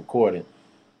before we were recording.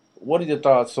 What are your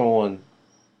thoughts on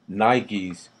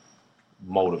Nike's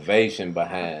motivation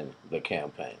behind the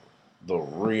campaign? The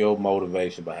real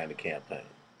motivation behind the campaign.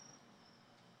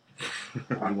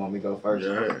 You want me to go first?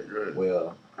 Yeah, good.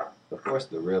 Well, of course,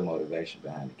 the real motivation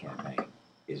behind the campaign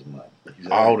is money.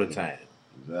 Exactly. All the time.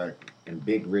 Exactly. And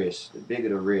big risks. The bigger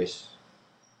the risk,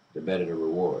 the better the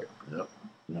reward. Yep. You know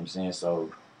what I'm saying?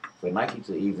 So, for Nike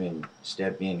to even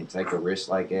step in and take a risk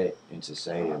like that and to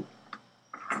say,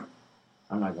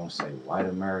 I'm not going to say white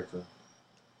America.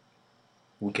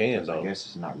 We can, though. I guess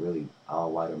it's not really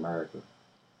all white America.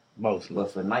 Mostly.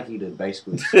 But for Nike to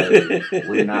basically say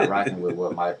we're not rocking with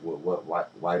what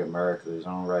white America is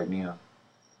on right now,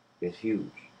 it's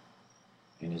huge.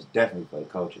 And it's definitely for the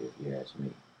culture, if you ask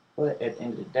me. But at the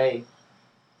end of the day,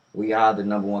 we are the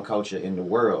number one culture in the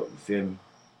world, you feel me?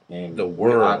 And the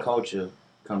world. With our culture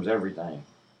comes everything.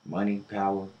 Money,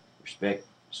 power, respect.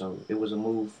 So it was a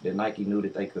move that Nike knew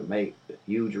that they could make, a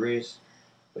huge risk,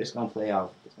 but it's gonna pay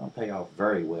off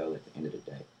very well at the end of the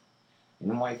day. And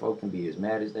them white folk can be as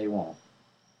mad as they want.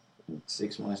 In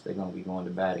 6 months, they're going to be going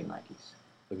to batting Nikes.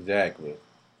 Exactly.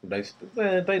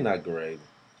 They not great.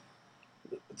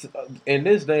 In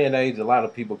this day and age, a lot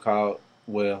of people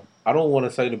I don't want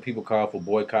to say that people call for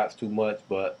boycotts too much,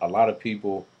 but a lot of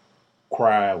people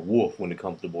cry wolf when it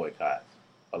comes to boycotts.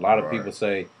 A lot of people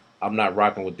say, I'm not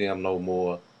rocking with them no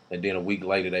more, and then a week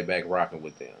later, they back rocking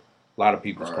with them. A lot of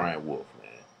people's crying wolf,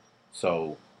 man.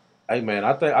 So, hey man,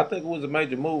 I think it was a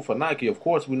major move for Nike. Of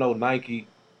course, we know Nike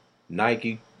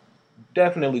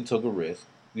definitely took a risk.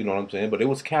 You know what I'm saying? But it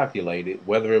was calculated.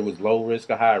 Whether it was low risk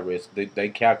or high risk, they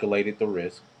calculated the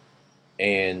risk,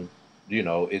 and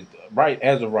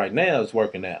as of right now, it's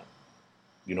working out.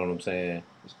 You know what I'm saying?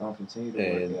 It's gonna continue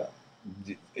to work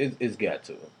out. It's got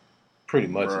to. Pretty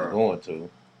much, it's going to.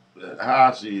 How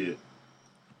I see it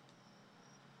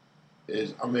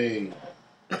is, I mean,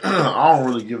 I don't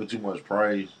really give it too much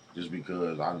praise. Just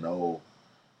because I know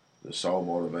the sole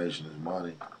motivation is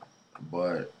money.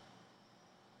 But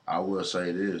I will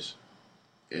say this.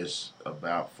 It's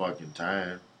about fucking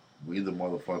time. We the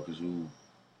motherfuckers who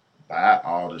buy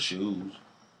all the shoes.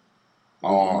 We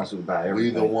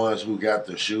the ones who got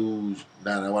the shoes.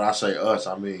 Now, when I say us,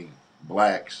 I mean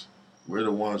blacks. We're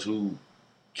the ones who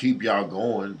keep y'all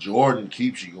going. Jordan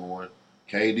keeps you going.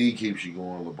 KD keeps you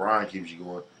going. LeBron keeps you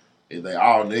going. They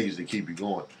all niggas that keep you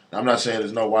going. Now, I'm not saying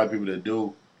there's no white people that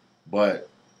do, but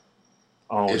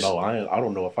I don't know. I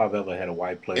don't know if I've ever had a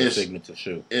white player signature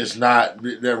shoe. It's not.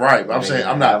 They're right. But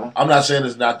I'm not saying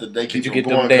it's not that they keep you get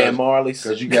going. Them Dan Marleys?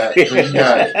 Because you got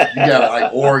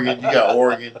like Oregon. You got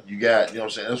Oregon. You got, you know what I'm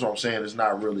saying. That's what I'm saying. It's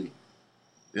not really, you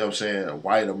know what I'm saying.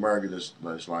 White America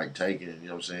that's like taking. You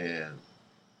know what I'm saying.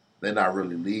 They're not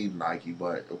really leading Nike,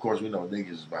 but of course we know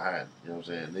niggas is behind. You know what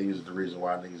I'm saying? Niggas is the reason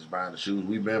why niggas is buying the shoes.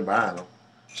 We've been buying them.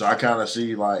 So I kind of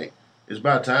see like it's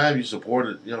about time you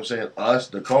supported, you know what I'm saying, us,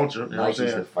 the culture. You know what I'm saying?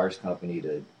 Nike's the first company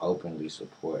to openly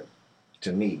support,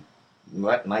 to me,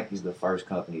 Nike's the first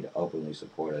company to openly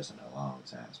support us in a long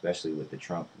time, especially with the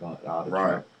Trump, all the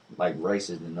Trump, like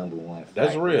race is the number one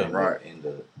That's real. in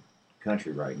the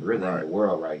country in the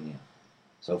world right now.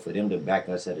 So for them to back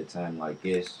us at a time like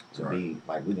this, to be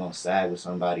like, we're going to side with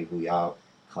somebody who y'all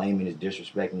claiming is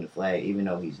disrespecting the flag, even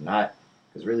though he's not,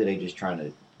 because really they just trying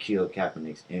to kill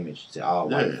Kaepernick's image to all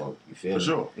white folk. You feel For me?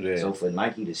 sure. Yeah. So for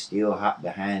Nike to still hop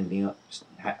behind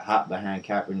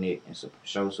Kaepernick and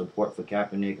show support for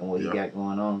Kaepernick and what he got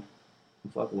going on,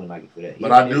 I'm fucking with Nike for that.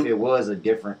 But Even if it was a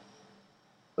different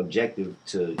objective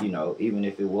to, even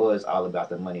if it was all about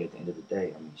the money at the end of the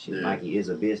day, I mean, shit, Nike is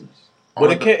a business.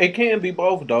 But it can be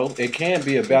both though. It can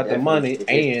be about the money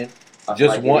and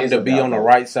just like wanting to be on the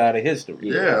right side of history.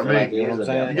 Yeah, I mean, you know what I'm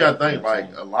saying? You gotta think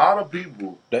like a lot of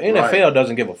people. The NFL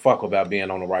doesn't give a fuck about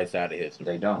being on the right side of history.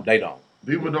 They don't.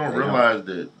 People don't realize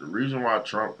that the reason why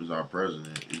Trump is our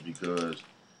president is because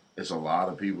it's a lot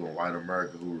of people in white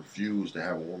America who refuse to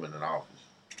have a woman in office.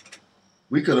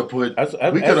 We could have put.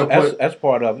 That's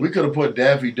part of it. We could have put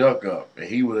Daffy Duck up, and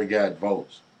he would have got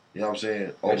votes. You know what I'm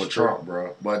saying? Over Trump,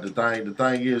 bro. But the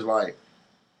thing is like,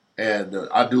 and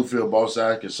I do feel both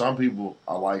sides because some people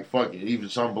are like, fuck it. Even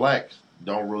some blacks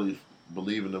don't really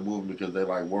believe in the movement because they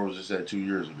like, where was this at 2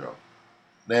 years ago?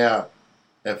 Now,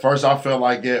 at first I felt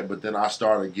like that, but then I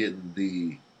started getting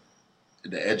the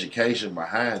education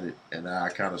behind it, and I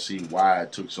kind of see why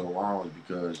it took so long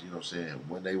because, you know what I'm saying,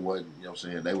 when they wasn't, you know what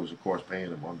I'm saying, they was, of course,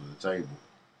 paying them under the table.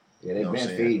 Yeah, they've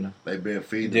been feeding them. They've been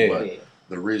feeding them, but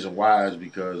the reason why is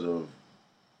because of,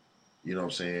 you know what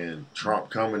I'm saying, Trump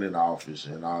coming in office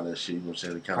and all that shit, you know what I'm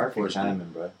saying, they kind of pushed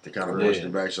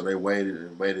it back, so they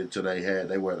waited till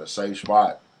they were at a safe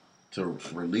spot to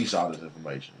release all this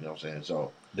information, you know what I'm saying,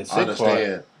 so I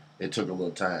understand it took a little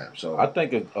time. So I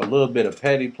think a little bit of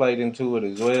petty played into it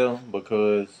as well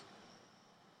because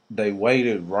they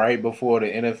waited right before the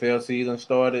NFL season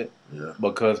started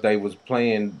because they was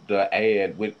playing the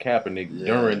ad with Kaepernick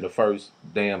during the first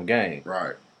damn game.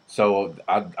 Right. So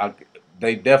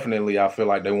they definitely, I feel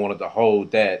like they wanted to hold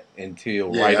that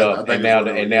until and now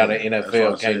the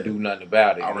NFL can't do nothing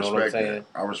about it. You know what I'm saying?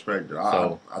 I respect it.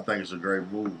 I think it's a great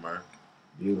move, man.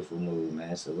 Beautiful move,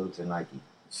 man. Salute to Nike.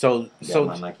 So my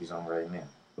Nikes on right now.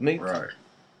 Right.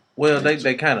 Well,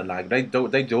 they kind of Nike.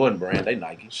 They Jordan brand. They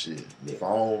Nike. Shit. Yeah.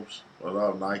 Foams. What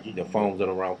up, Nike? The foams are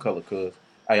the wrong color, cuz.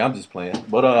 Hey, I'm just playing.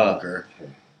 But okay.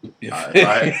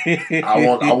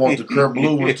 I want the Crip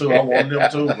blue ones too. I want them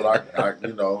too. But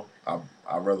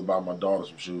I'd rather buy my daughter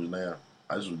some shoes now.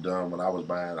 I just was done when I was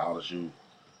buying all the shoes.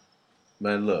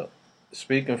 Man, look.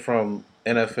 Speaking from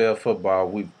NFL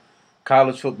football,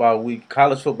 college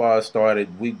football started.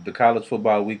 The college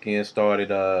football weekend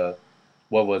started.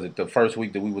 What was it? The first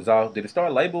week that we was off. Did it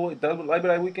start Labor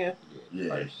Day weekend?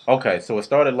 Yeah. Okay, so it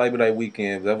started Labor Day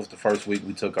weekend. That was the first week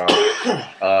we took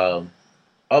off.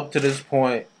 Up to this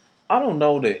point, I don't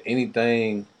know that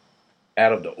anything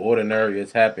out of the ordinary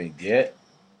has happened yet.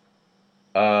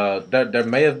 There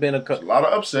may have been a lot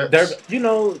of upsets.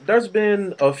 There's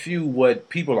been a few what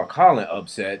people are calling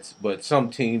upsets, but some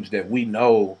teams that we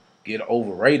know get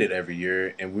overrated every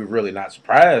year, and we're really not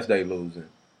surprised they losing.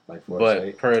 Like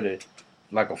Florida State.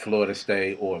 Like a Florida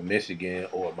State or Michigan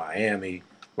or Miami,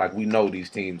 like we know these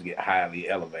teams get highly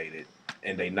elevated,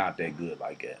 and they not that good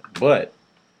like that. But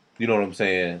you know what I'm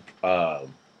saying?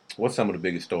 What's some of the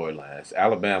biggest storylines?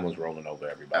 Alabama's rolling over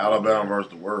everybody. Alabama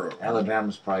versus the world.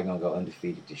 Alabama's probably gonna go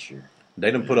undefeated this year. They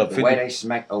done put up 50. The way they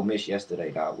smacked Ole Miss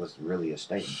yesterday, dog, was really a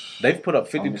statement. They've put up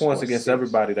 50 points against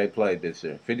everybody they played this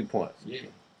year. 50 points. Yeah.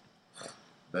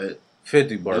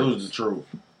 50 It was birds. the truth.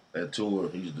 That Tua,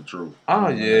 he's the truth. Oh yeah. I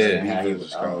understand how he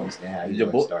was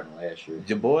starting last year.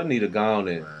 Your boy need to go on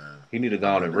and he need to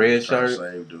go on a red shirt.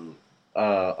 Save dude.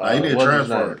 He need to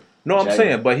transfer. No, I'm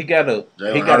saying, but he got a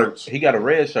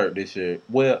red shirt this year.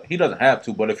 Well, he doesn't have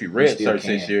to, but if he red shirts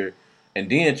this year and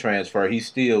then transfer, he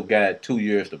still got 2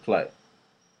 years to play.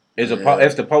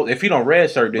 If he don't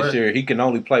red shirt this year, he can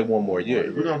only play one more year.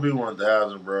 If we're gonna be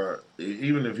 1,000, bro,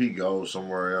 even if he goes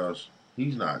somewhere else,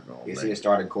 he's not going. Is he a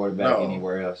starting quarterback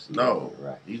anywhere else? No,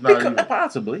 right. He's not even,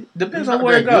 possibly. Depends on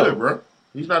where it goes, bro.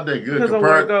 He's not that good. Depends on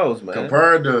where it goes, man.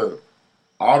 Compared to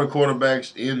all the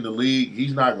quarterbacks in the league,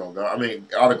 he's not gonna go. I mean,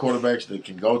 all the quarterbacks that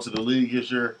can go to the league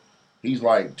this year, he's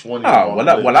like 20. Oh,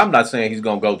 well, I'm not saying he's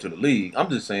gonna go to the league. I'm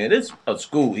just saying it's a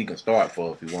school he can start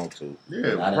for if he wants to.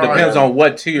 Yeah, depends on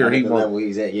what tier he wants.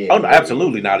 He's at. Yeah, no,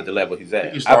 absolutely not at the level he's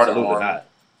at. Absolutely not.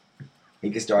 He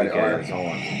can start at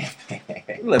Army.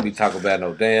 Let me talk about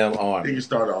no damn Army. He can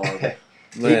start at Army.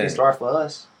 He can start for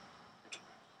us.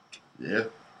 Yeah.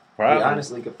 Probably. He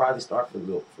honestly could probably start for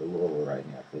Louisville right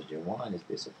now because Juwan is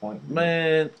disappointing.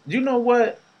 Man, you know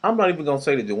what? I'm not even gonna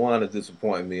say that Juwan is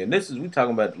disappointing me. And we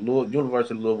talking about the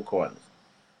University of Louisville Cardinals.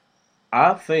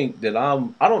 I think that I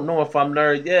don't know if I'm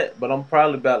there yet, but I'm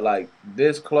probably about like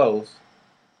this close.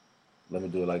 Let me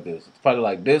do it like this. It's probably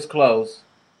like this close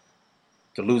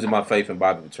to losing my faith in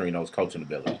Bobby Petrino's coaching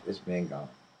ability. It's been gone.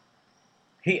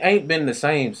 He ain't been the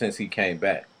same since he came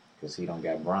back. because he don't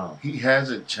got Brown. He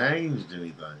hasn't changed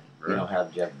anything, bro. He don't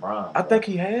have Jeff Brown. I bro. think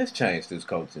he has changed his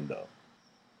coaching though.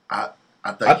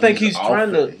 I think he's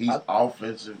trying to. He's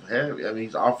offensive heavy. I mean,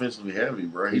 he's offensively heavy,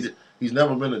 bro. He's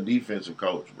never been a defensive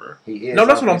coach, bro. He is No,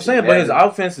 that's what I'm saying. But his heavy.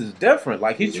 offense is different.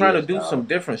 Like he's He trying to is, do dog. some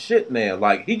different shit now.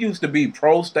 Like he used to be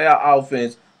pro style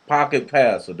offense, pocket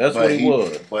passer. That's what he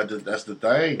was. But that's the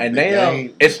thing. And the now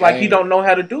game, it's the like he game- don't know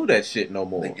how to do that shit no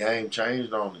more. The game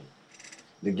changed on him.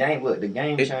 The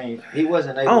game changed. He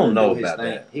wasn't able I don't to know do his about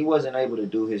thing. that. He wasn't able to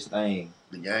do his thing.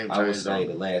 The game I would changed on say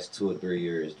the him. last 2 or 3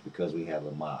 years because we have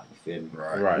Lamar. You feel me?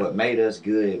 Right. What made us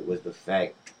good was the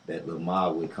fact that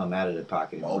Lamar would come out of the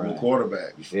pocket and Mobile run.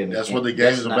 quarterback. You feel me? That's And what the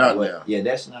that's game's not about what- now. Yeah,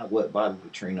 that's not what Bobby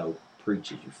Petrino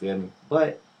preaches. You feel me?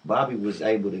 But Bobby was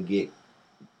able to get,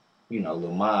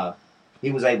 Lamar.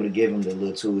 He was able to give him the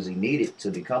little tools he needed to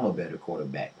become a better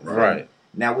quarterback. Right.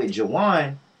 Now with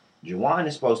Juwan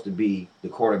is supposed to be the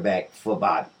quarterback for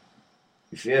Bobby.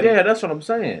 You feel me? Yeah, that's what I'm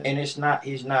saying. And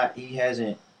he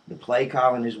hasn't, the play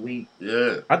calling is weak.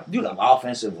 Yeah. The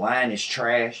offensive line is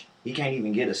trash. He can't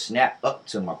even get a snap up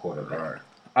to my quarterback. Right.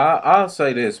 I'll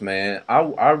say this, man.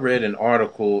 I read an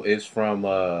article. It's from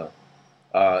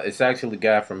it's actually a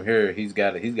guy from here. He's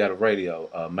got a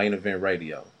radio, Main Event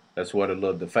Radio. That's what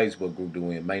the Facebook group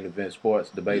doing, Main Event Sports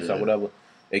Debates or whatever.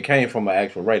 It came from an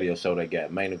actual radio show they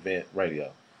got, Main Event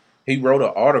Radio. He wrote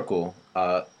an article.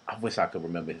 I wish I could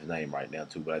remember his name right now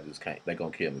too, but I just can't. They're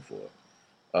gonna kill me for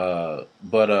it.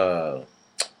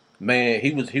 Man,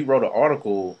 he wrote an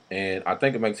article, and I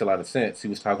think it makes a lot of sense. He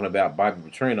was talking about Bobby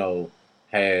Petrino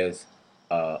has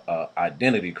a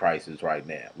identity crisis right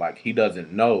now. Like he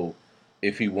doesn't know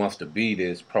if he wants to be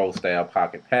this pro style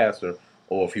pocket passer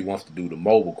or if he wants to do the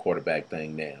mobile quarterback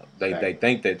thing now. They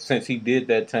think that since he did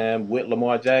that time with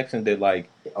Lamar Jackson, that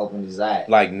It opened his eyes.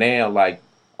 like now, like,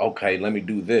 okay, let me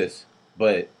do this.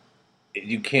 But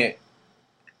you can't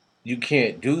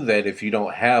do that if you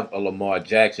don't have a Lamar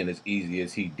Jackson as easy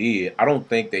as he did. I don't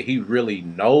think that he really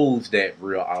knows that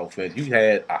real offense. You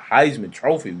had a Heisman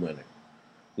Trophy winner.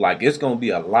 Like, it's going to be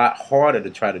a lot harder to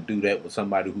try to do that with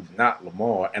somebody who's not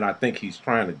Lamar, and I think he's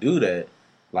trying to do that.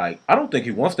 Like, I don't think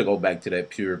he wants to go back to that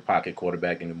pure pocket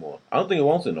quarterback anymore. I don't think he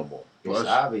wants it no more. It's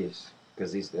obvious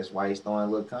because that's why he's throwing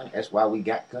a little Cunningham. That's why we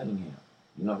got Cunningham.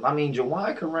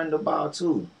 Juwan can run the ball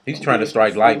too. He's trying to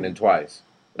strike lightning twice.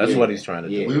 That's Yeah. what he's trying to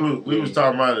Yeah. do. We was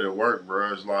talking about it at work,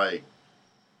 bro. It's like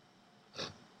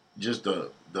just the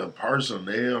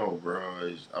personnel, bro.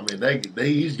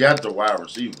 He's got the wide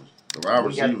receivers. The wide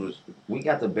receivers. We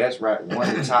got the best one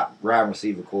of the top wide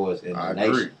receiver cores in the I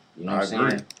nation. agree. You know what I'm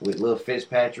saying? With Lil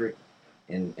Fitzpatrick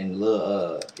and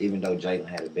Lil even though Jalen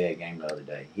had a bad game the other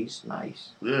day, he's nice.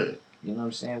 Yeah. You know what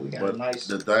I'm saying? We got But a nice.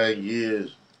 the thing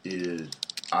is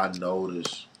I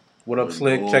noticed. What up, with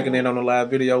Slick? Louisville- Checking in on the live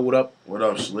video. What up? What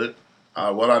up, Slick?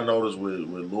 What I noticed with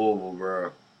Louisville,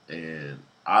 bro, and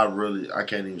I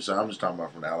can't even say. I'm just talking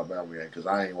about from the Alabama game because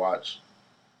I ain't watched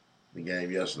the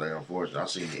game yesterday. Unfortunately, I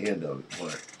seen the end of it,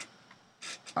 but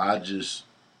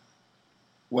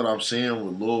what I'm seeing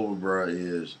with Louisville, bro,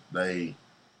 is they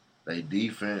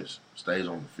defense stays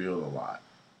on the field a lot,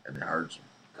 and it hurts them.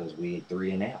 Because we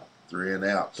 3 and out. 3 and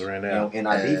outs. And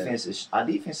our defense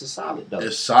is solid though.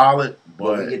 It's solid,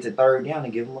 but we but get to third down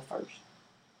and give them a first.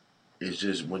 it's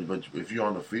just but if you're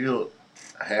on the field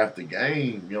half the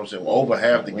game, you know what I'm saying? Well, over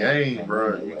half the game,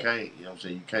 bro, you can't, you know what I'm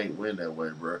saying? You can't win that way,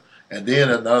 bro. And then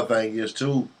another thing is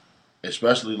too,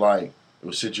 especially like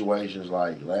with situations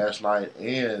like last night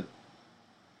and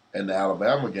in the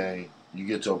Alabama game, you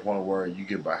get to a point where you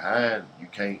get behind, you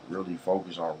can't really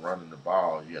focus on running the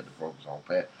ball. You have to focus on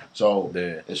pass. So,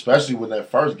 especially with that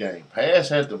first game, pass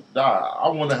had to die. I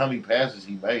wonder how many passes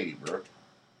he made, bro.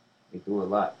 He threw a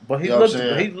lot, but he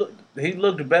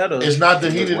looked better. It's not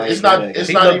that he didn't. It's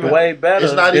he not looked even way better.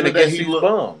 It's not than even that against he these looked.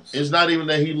 bums. It's not even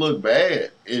that he looked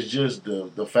bad. It's just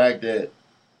the fact that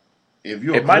if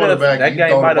you're a It might have- quarterback, that you game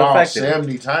throw the might have ball affected him.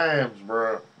 70 times,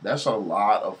 bro. That's a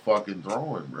lot of fucking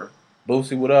throwing, bro.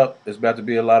 Boosie, what up? It's about to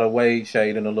be a lot of Wade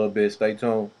shade in a little bit. Stay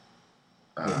tuned.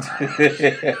 We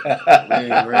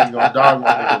ain't gonna dog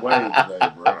one nigga Wade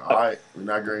today, bro. All right, we're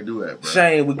not gonna do that, bro.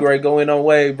 Shane, we great going on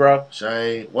Wade, bro.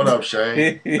 Shane, what up,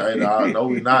 Shane? Hey, dog, no,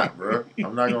 we not, bro.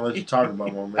 I'm not gonna let you talk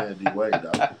about my man D Wade,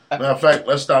 dog. Matter of fact,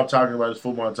 let's stop talking about this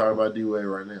football and talk about D Wade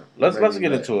right now. Let's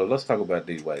get into it. Let's talk about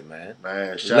D Wade, man.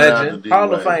 Man, shout out to Legend, D Hall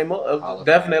Wade. of Famer,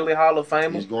 definitely Hall of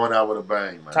Famer. He's going out with a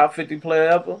bang, man. Top 50 player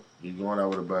ever. He's going out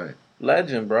with a bang.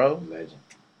 Legend, bro. Legend.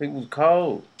 He was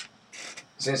cold.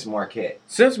 Since Marquette.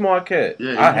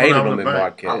 Yeah, I hated him in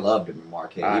Marquette. I loved him in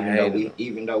Marquette.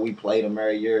 Even though we played him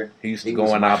every year, he used to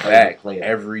go in our back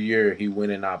every year. He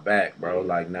went in our back, bro.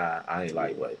 Like, nah, I ain't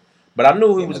like Wade. But I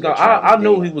knew he Him was and gonna. the Travis I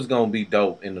knew Dean. he was gonna be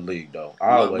dope in the league, though.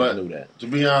 I Look, always but- knew that. To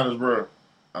be honest, bro,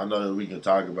 I know that we can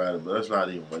talk about it, but let's not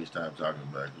even waste time talking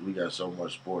about it because we got so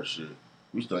much sports shit.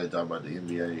 We still ain't talking about the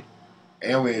NBA,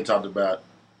 and we ain't talked about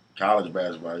college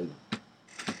basketball either.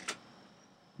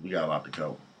 We got a lot to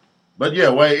cover. But yeah,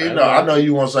 Wade, you know, I know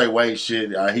you want to say Wade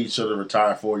shit. He should have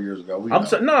retired 4 years ago. We I'm know.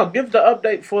 so, no. Give the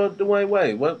update for Dwayne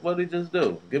Wade. What did he just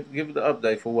do? Give the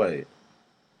update for Wade.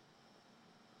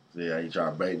 See how you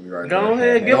trying to bait me right Go now.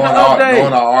 ahead, give Knowing the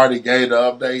knowing I update. already gave the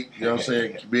update, you know what I'm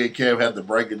saying? Me and Kev had the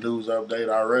breaking news update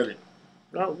already.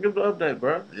 No, give the update,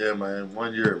 bro. Yeah, man.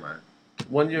 1 year, man.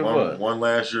 1 year what? One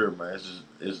last year, man.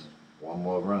 It's One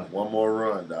more run. one more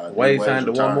run, dog. Wade Wade's signed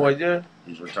to one retiring. more year.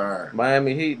 He's retiring.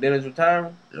 Miami Heat. Then it's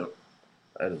retiring. Yep.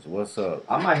 That is what's up.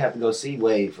 I might have to go see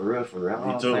Wade for real. I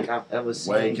Me don't too. think I've ever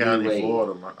seen Wayne County, Wade.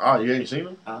 Florida, man. Oh, you ain't seen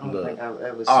him? I don't Look. think I've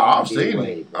ever seen Oh, I've D. seen him.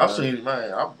 Wade, bro. I've seen him,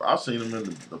 man. I've seen him in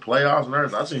the playoffs and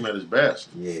everything. I've seen him at his best.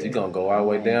 Yeah. You gonna go all the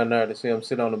way down there to see him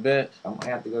sit on the bench? I'm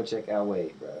gonna have to go check out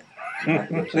Wade, bro. I'm gonna have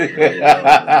to go check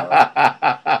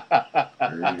out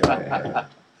There you go.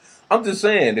 I'm just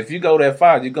saying, if you go that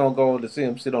far, you're gonna go to see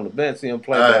him sit on the bench, see him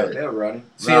play, Hey. Wade. They're running.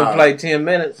 see him play 10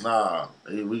 minutes. Nah,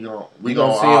 we gonna You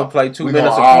gonna see him play 2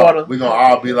 minutes a all, quarter. We gonna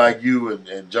all be like you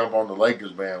and jump on the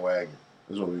Lakers bandwagon.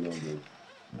 That's what we gonna do.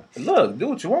 Look, do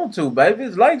what you want to, baby.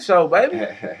 It's Lake Show, baby.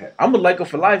 I'm a Laker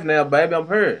for life now, baby. I'm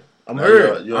here. I'm Now,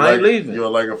 here. you're I ain't Laker- leaving. You're a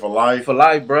Laker for life. For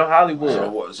life, bro.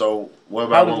 Hollywood. So what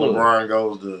about Hollywood. when LeBron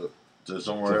goes to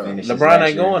somewhere To else? finish. His LeBron last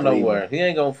ain't year in going nowhere. Cleveland. He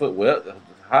ain't going foot. Well,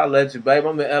 holla at you, baby.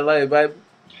 I'm in LA, baby.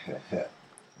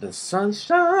 The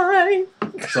sunshine.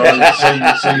 So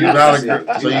you're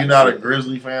not a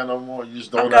Grizzly fan no more. You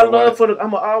just I don't got know. love for the.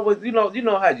 I'm always, you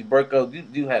know how you break up.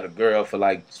 You had a girl for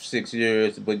like 6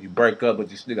 years, but you break up, but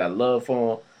you still got love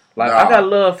for them. Like Nah. I got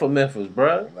love for Memphis,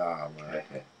 bro. Nah, man.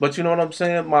 But you know what I'm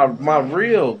saying? My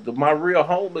real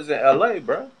home is in LA,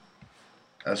 bro.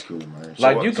 That's cool, man.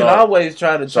 Like you can always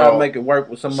try to make it work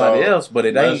with somebody so else, but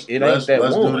it ain't that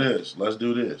Let's one. do this. Let's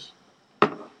do this.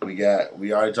 We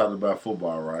already talked about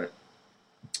football, right?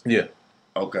 Yeah.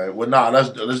 Okay. Well, nah.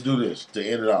 Let's do this to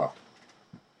end it off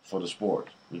for the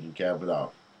sports. We can cap it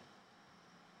off.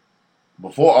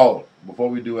 Before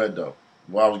we do that though,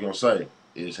 what I was gonna say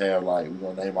is have like we're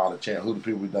gonna name all the who the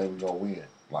people we think we're gonna win,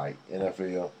 like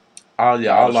NFL, Oh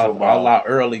yeah, College all football. our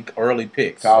early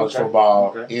picks. college Okay.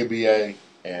 football, Okay. NBA,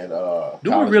 and Do we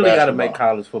college really got to basketball. make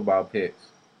college football picks?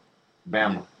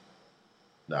 Bama.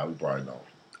 Nah, we probably don't.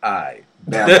 Alright.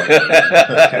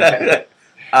 Bama.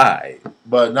 Alright.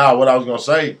 But now, what I was gonna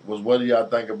say was, what do y'all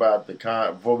think about the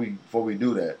before we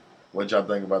do that? What y'all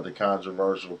think about the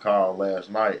controversial call last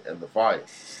night and the fight?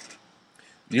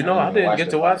 You know, I didn't get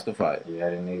to watch the fight. Yeah, I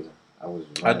didn't either.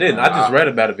 I didn't. I just read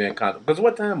about it being controversial. Because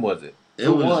what time was it? It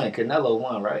Who was won? Canelo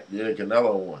won, right? yeah,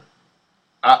 Canelo won.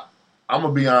 I'm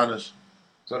gonna be honest.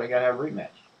 So they gotta have a rematch.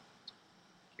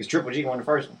 Because Triple G won the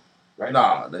first one, right?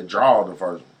 Nah, they draw the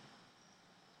first one.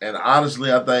 And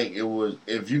honestly, I think it was,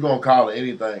 if you're gonna call it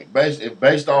anything,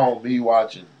 based on me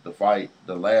watching the fight,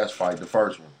 the last fight, the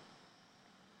first one,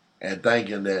 and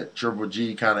thinking that Triple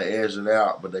G kind of edged it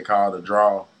out, but they called it a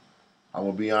draw. I'm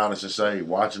gonna be honest and say,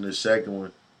 watching this second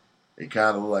one, it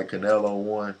kind of looked like Canelo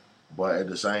won, but at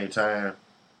the same time,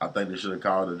 I think they should have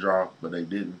called it a draw, but they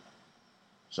didn't.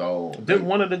 So Didn't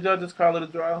one of the judges call it a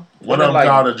draw? one of them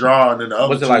called a draw, and then the other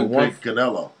was it two like one- picked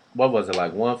Canelo. What was it,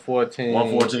 like 114?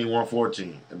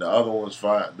 114, and the other one's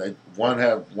five. One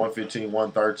had 115,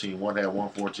 113. One had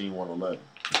 114, 111.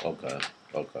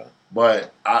 Okay.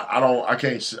 But I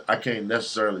can't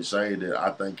necessarily say that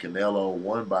I think Canelo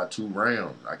won by 2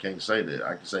 rounds. I can't say that.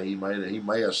 I can say he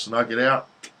may have snuck it out,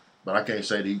 but I can't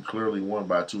say that he clearly won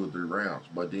by 2 or 3 rounds.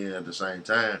 But then at the same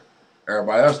time,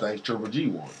 everybody else thinks Triple G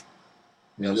won.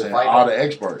 You know what I'm saying? Fight, All though. the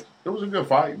experts. It was a good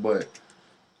fight, but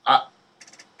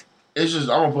it's just,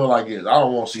 I'm gonna put it like this. I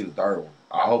don't want to see the third one.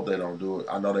 I hope they don't do it.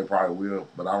 I know they probably will,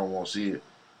 but I don't want to see it.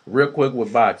 Real quick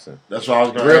with boxing. That's what I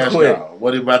was gonna Real ask quick. y'all.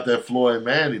 What about that Floyd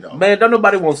Manny though? Man, don't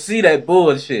nobody want to see that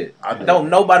bullshit. I do. Don't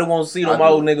nobody want to see them I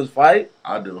do. old niggas fight.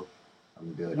 I do.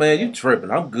 I'm good. Man, you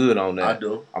tripping. I'm good on that. I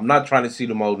do. I'm not trying to see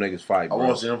them old niggas fight, I bro.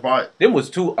 want to see him fight. Them was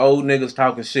 2 old niggas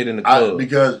talking shit in the club.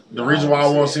 Because the No, reason why I I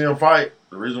want wanna to see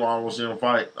him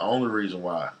fight, the only reason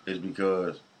why is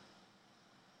because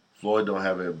Floyd don't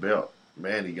have a belt.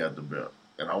 Manny got the belt,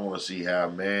 and I want to see how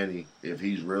Manny, if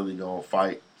he's really gonna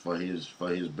fight for his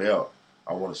belt,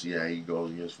 I want to see how he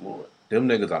goes against Floyd. Them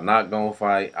niggas are not gonna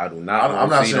fight. I do not I'm want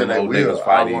not to see saying them they old will. niggas I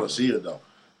fight want either. to see it though.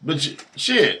 But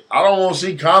shit, I don't want to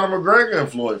see Conor McGregor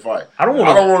and Floyd fight. I don't I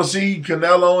don't want want to see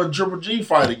Canelo and Triple G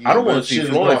fight again. to But see shit is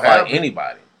Floyd gonna fight happen.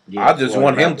 anybody. Yeah, I just Floyd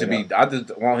want him wrapped to it be. up. I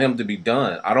just want him to be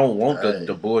done. I don't want Hey.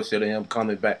 the bullshit of him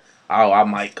coming back. Oh, I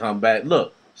might come back.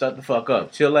 Look, shut the fuck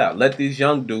up. Chill out. Let these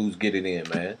young dudes get it in,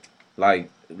 man. Like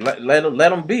let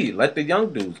them be. Let the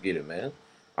young dudes get it, man.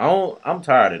 I'm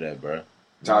tired of that, bro.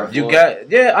 Tired of You Floyd?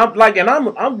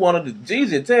 I'm one of the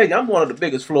Jeezy tell you I'm one of the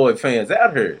biggest Floyd fans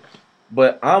out here,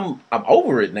 but I'm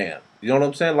over it now. You know what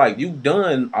I'm saying? Like you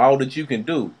done all that you can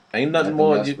do. Ain't nothing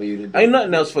more. else for you to do. Ain't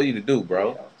nothing else for you to do,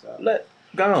 bro. Yeah,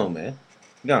 Go on, man.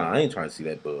 Go on. I ain't trying to see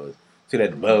that buzz. See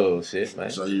that bullshit, man.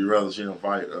 So you rather see him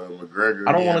fight McGregor?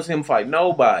 I don't want to see him fight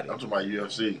nobody. I'm talking about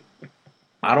UFC.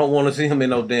 I don't want to see him in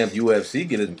no damn UFC.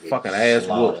 Get his fucking ass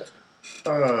whooped.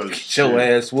 Oh, Get your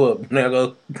ass whooped,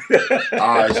 nigga. All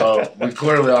right, so we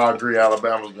clearly all agree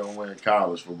Alabama's gonna win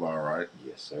college football, right?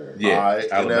 Yes, sir. Yeah, All right,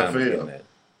 Alabama's NFL. getting that.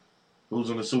 Who's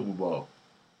in the Super Bowl?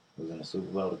 Who's in the Super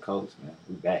Bowl? The Colts, man.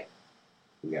 We back.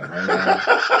 We got run game.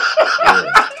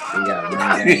 We got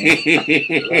run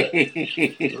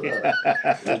game.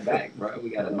 We back, bro. We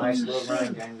got a nice little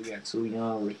run game. We got two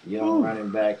young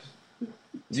running backs.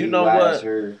 You T. know Wise what?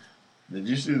 hurt. Did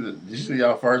you see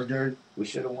y'all first game? We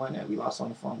should have won that. We lost on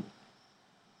the fumble.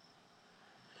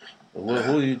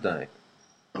 Who do you think?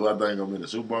 Who I think gonna be in the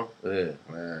Super Bowl? Yeah.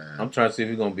 Man, I'm trying to see if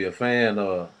you're gonna be a fan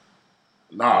or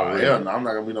nah, really? hell no, I'm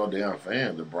not gonna be no damn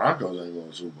fan. The Broncos ain't going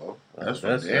to the Super Bowl. That's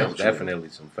for damn sure. definitely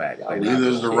some fact. Yeah, Neither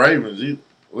is the Ravens.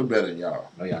 We're better than y'all.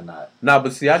 No, y'all not. Nah,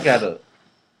 but see, I gotta.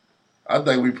 I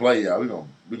think we play y'all. We gonna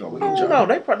beat y'all. No,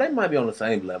 they might be on the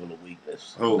same level of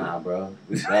weakness. Who? Nah, bro.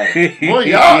 We back. Boy,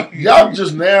 y'all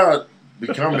just now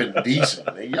becoming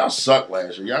decent. Man. Y'all suck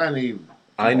last year. Y'all ain't even.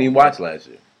 I ain't even watch last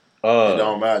year. It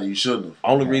don't matter. You shouldn't have.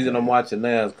 Only reason I'm watching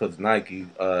now is because Nike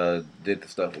did the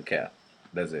stuff with Cap.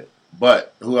 That's it.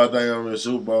 But who I think I'm in the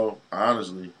Super Bowl,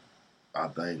 honestly, I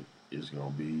think it's gonna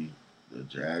be the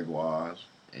Jaguars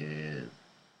and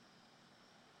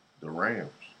the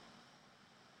Rams.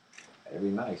 That'd be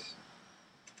nice.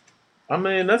 I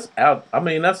mean, that's out. I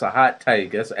mean, that's a hot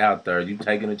take. That's out there. You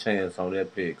taking a chance on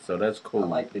that pick, so that's cool. I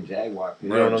like the Jaguar pick. You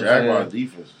know Bro, what I'm Jaguar saying?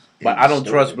 defense is But I don't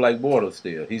stupid. trust Blake Bortles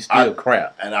still. He's still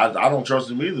crap. And I don't trust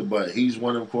him either, but he's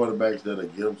one of them quarterbacks that'll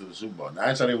get him to the Super Bowl. Now, I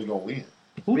ain't saying he was going to win.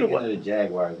 Who the Speaking what? of the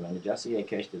Jaguars, man, did y'all see that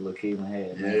catch that Lil Keelan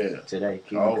had man, Yeah. today?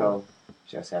 Keelan Oh. Cole.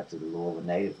 Shouts out to the Louisville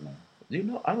native, man. You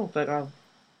know, I don't think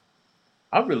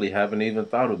I really haven't even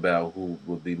thought about who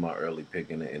would be my early pick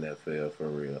in the NFL for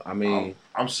real. I mean,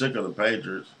 I'm sick of the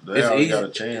Patriots. They it's already easy. got a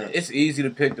chance. It's easy to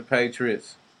pick the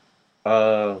Patriots.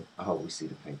 I hope we see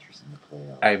the Patriots in the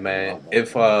playoffs. Hey man,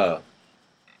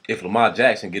 if Lamar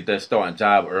Jackson get that starting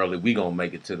job early, we gonna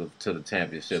make it to the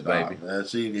championship, Stop, baby. man.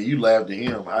 See, you laugh at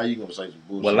him. How you going to say some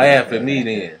bullshit? Well, laugh at me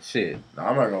then. Shit. No,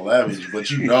 I'm not going to laugh at you, but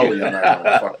you know you're not going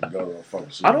to fucking go to a fucking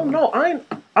Super I don't Bowl. know.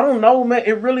 I don't know, man.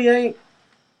 It really ain't.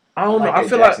 I don't know. like I that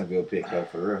feel like Jacksonville pick though,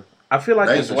 for real.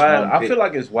 They it's just wide. strong I pick. feel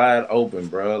like it's wide open,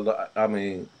 bro. I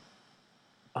mean,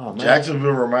 oh man.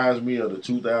 Jacksonville reminds me of the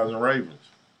 2000 Ravens.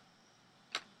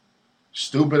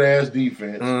 Stupid ass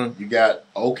defense. Mm. You got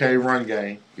okay run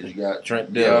game because you got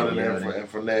Trent Dillon Dillon,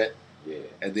 and Fournette, Yeah,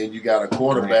 and then you got a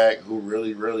quarterback who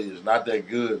really is not that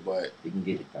good, but he can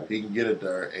get it though. he can get it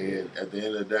there. And at the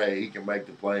end of the day, he can make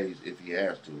the plays if he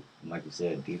has to. Like you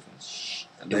said, defense.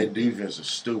 And their defense is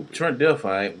stupid. Trent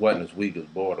Dilfer wasn't as weak as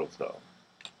Bortles though.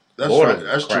 That's Bortles right. is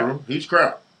That's crap. true. He's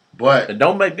crap. But And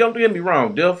don't get me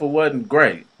wrong. Dilfer wasn't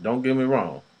great. Don't get me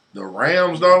wrong. the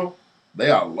Rams, though, they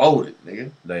are loaded, nigga.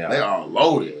 They are. They are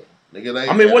loaded, nigga. They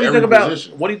I mean, at what do you every think about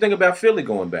position. what do you think about Philly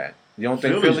going back? You don't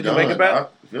think Philly can make it back?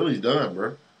 Philly's done,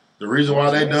 bro. The reason why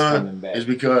they Philly's done coming back. is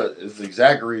because it's the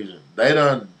exact reason. They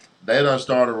done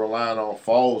started relying on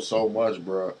Foles so much,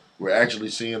 bro. We're actually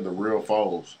seeing the real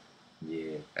Foles.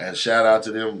 Yeah, And shout out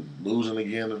to them losing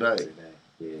again today.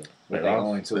 yeah. They But they lost.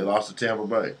 going to They lost to Tampa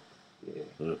Bay. Yeah.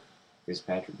 Ugh.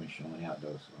 Fitzpatrick been showing out though,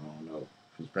 so I don't know.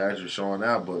 Fitzpatrick showing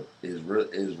out, but is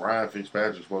Ryan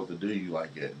Fitzpatrick supposed to do you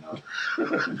like that? No.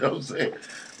 You know what I'm saying?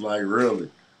 Like, really.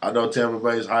 I know Tampa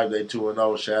Bay's hype, they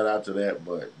 2-0, shout out to that,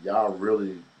 but y'all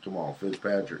really, come on,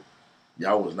 Fitzpatrick.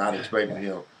 Y'all was not expecting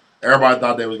him. Everybody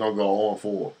thought they was going to go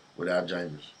 0-4 without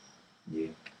Jameis. Yeah.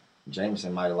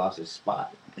 Jameson might have lost his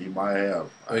spot. He might have.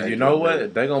 But you know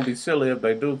what? They're going to be silly if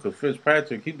they do because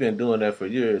Fitzpatrick, he been doing that for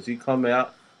years. He come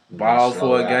out, ball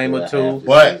for a game or two.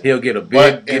 But He'll get a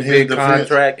But big, in his big defense-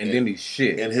 contract, and then he's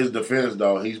shit. in his defense,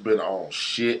 though, he's been on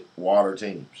shit water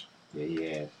teams. Yeah, he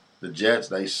has. The Jets,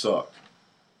 they sucked.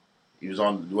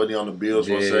 Wasn't he on the Bills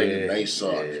for a second? They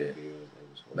sucked. yeah.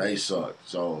 They sucked.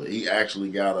 So he actually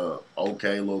got a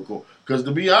okay local. Because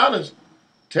to be honest,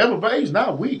 Tampa Bay's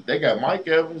not weak. They got Mike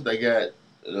Evans. They got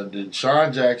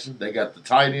Deshaun Jackson. They got the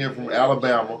tight end from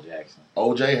Alabama, Jackson.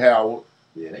 O.J. Howard.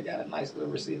 Yeah, they got a nice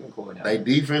little receiving core now. They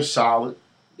defense solid.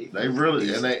 Defense They really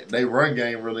decent. and they run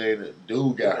game really ain't.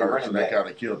 Dude got They hurt, running so that back. kind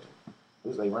of killed him.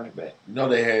 Who's they running back? You know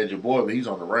they had your boy, but he's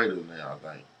on the Raiders now.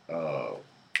 I think.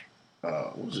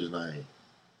 What's his name?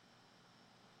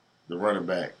 The running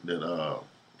back that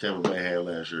Tampa Bay had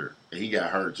last year. He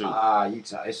got hurt too.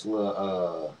 It's a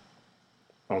little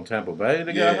On Tampa Bay,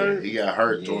 they yeah, got hurt. he got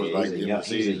hurt towards yeah, like he's the a end young, of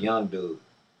the he's a season. young dude.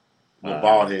 The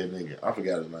bald head nigga. I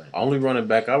forgot his name. Only running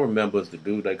back I remember is the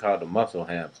dude they called the muscle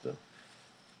hamster.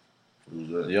 Who's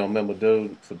You that? don't remember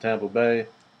dude from Tampa Bay?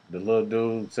 The little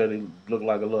dude said he looked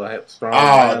like a little strong.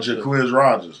 Ah, hamster. Jaquiz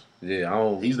Rogers. Yeah, I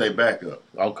don't. He's their backup.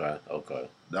 Okay.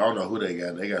 I don't know who they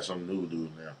got. They got some new dude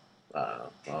now. I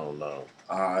don't know.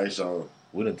 All right, so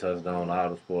We done touched on all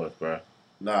the sports, bro.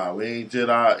 nah, we ain't did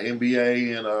our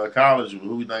NBA and college.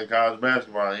 Who we think college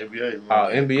basketball, NBA?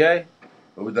 NBA?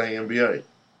 Who we think NBA?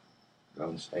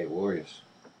 Golden State Warriors.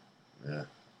 Yeah.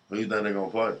 Who you think they're gonna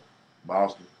play?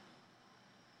 Boston.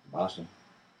 Boston.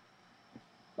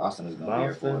 Boston is gonna be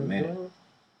here for a minute.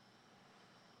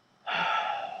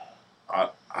 I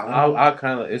don't know. I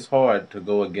kind of. It's hard to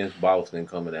go against Boston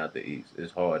coming out the East.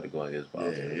 It's hard to go against Yeah,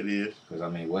 Boston. it is. Because I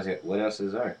mean, what else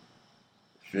is there?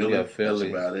 Philly. Yeah,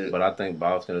 Philly. That's about it. But I think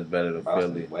Boston is better than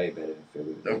Boston Philly. is way better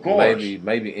than Philly. Of course.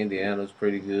 Maybe Indiana's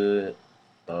pretty good.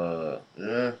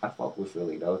 Yeah. I fuck with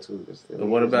Philly though too. 'Cause Philly But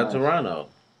what is about nice. Toronto?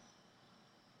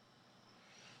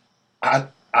 I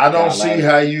don't Nah, see like-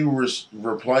 how you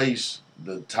replace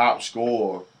the top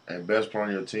scorer and best player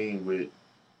on your team with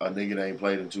a nigga that ain't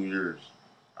played in 2 years.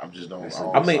 I just don't. That's I a-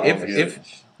 don't- I mean, I don't get it.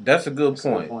 That's a good That's a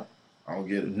good point. point. I don't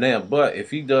get it. Now, but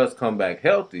if he does come back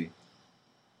healthy,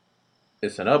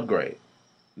 it's an upgrade.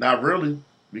 Not really,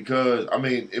 because I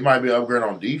mean, it might be an upgrade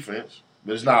on defense,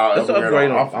 but it's not an It's an upgrade,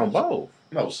 upgrade on on offense. both.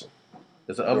 No, sir.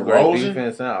 It's an upgrade DeRozan?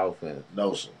 defense and offense.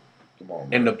 No, sir. Come on,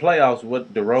 In man. the playoffs,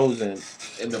 with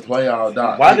DeRozan, In the playoff,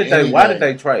 dog. why did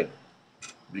they trade him?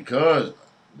 Because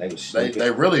They was stupid. they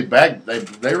really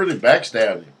really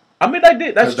backstabbed him. I mean, they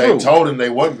did. That's Because true. they told him they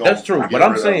wasn't going. That's true. But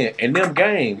I'm saying in them You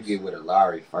games, get rid of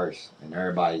Lowry first, and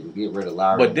everybody you get rid of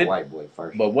Lowry But and did- the white boy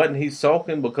first. but wasn't he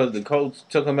sulking because the coach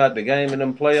took him out the game in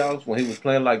them playoffs when he was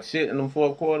playing like shit in them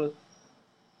fourth quarters?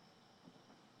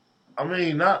 I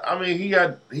mean, not. I mean, he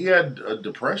had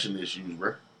depression issues,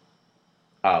 bro.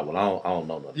 Ah, well, I don't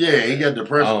know nothing. Yeah, he got I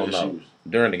depression don't know. issues.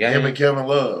 During the game. Him and Kevin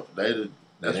Love, that's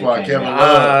They why can't Kevin win.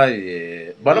 Love.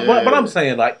 Yeah. But Yeah. I'm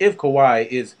saying, like, if Kawhi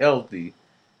is healthy,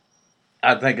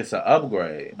 I think it's an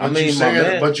upgrade. But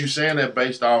you saying that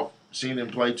based off seeing him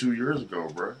play 2 years ago,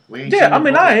 bro. We ain't yeah, seen I him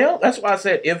mean, play. I am. That's why I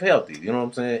said if healthy. You know what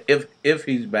I'm saying? If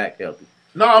he's back healthy.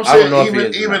 No, I'm I don't know if saying he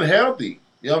even is even not. healthy.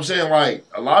 You know what I'm saying? Like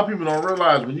a lot of people don't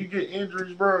realize when you get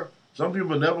injuries, bro. Some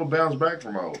people never bounce back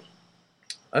from those.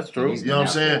 That's true. He's You know what I'm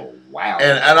been saying? out for a while.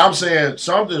 And I'm saying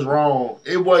something's wrong.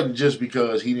 It wasn't just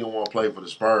because he didn't want to play for the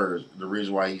Spurs. The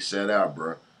reason why he sat out,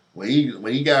 bro. When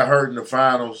he got hurt in the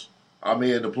finals, I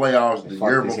mean in the playoffs the Fucked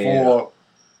year his head before,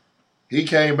 he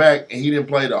came back and he didn't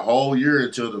play the whole year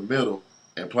until the middle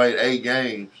and played 8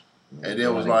 games. And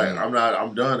then was like,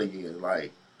 I'm done again.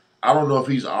 Like, I don't know if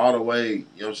he's all the way, you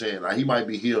know what I'm saying? Like, he might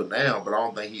be healed now, but I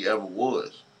don't think he ever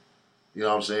was. You know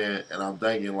what I'm saying? And I'm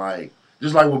thinking, like,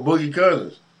 just like with Boogie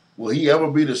Cousins, will he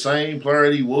ever be the same player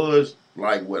that he was,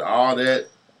 like, with all that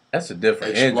That's a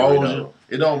different injury, explosion? though.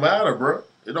 It don't matter, bro.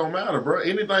 It don't matter, bro.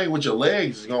 Anything with your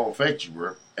legs is going to affect you,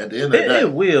 bro, at the end of the day.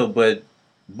 It will, but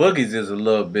Boogie's is a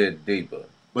little bit deeper.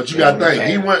 But you got to Yeah,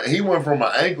 think, he went from an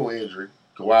ankle injury,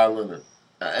 Kawhi Leonard,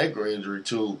 an ankle injury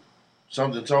to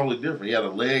something totally different. He had a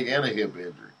leg and a hip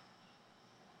injury.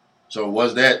 So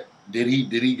was that, did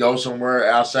he go somewhere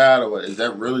outside, or is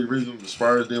that really the reason the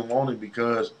Spurs didn't want him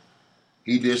because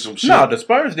he did some shit? No, the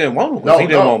Spurs didn't want him because he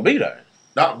didn't want to be there.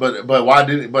 No, but why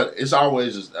didn't? But it's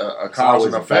always a cause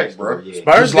and effect, bro. Yeah.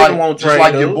 Spurs Just like, didn't want to just trade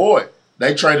like your dude. boy.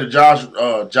 They traded Josh.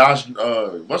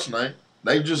 What's his name?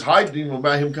 They just hyped him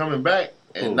about him coming back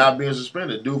and Who? not being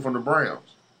suspended. Dude from the Browns,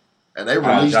 and they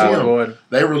released Josh him. Gordon.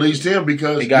 They released him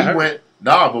because He he, got hurt? went.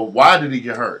 Nah, but why did he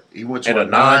get hurt? He went to At a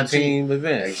 9-team. 9-team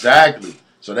event. Exactly.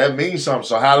 So that means something.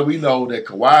 So how do we know that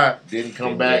Kawhi didn't come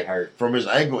Didn't back get hurt. from his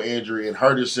ankle injury and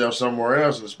hurt himself somewhere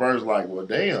else? And the Spurs like, well,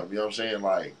 damn. You know what I'm saying?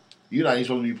 Like, you're not even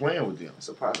supposed to be playing with them. It's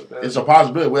a possibility. It's a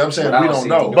possibility. Well, I'm saying But I we don't don't see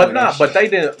know. him But doing nah, that but shit. they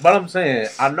didn't. But I'm saying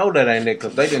I know that ain't it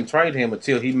because they didn't trade him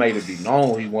until he made it be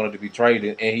known he wanted to be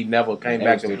traded, and he never came They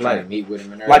back was and still trying to played. meet with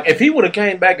him and Like if everything. he would have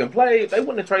came back and played, they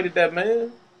wouldn't have traded that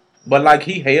man. But like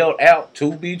he held out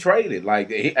to be traded. Like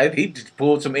he just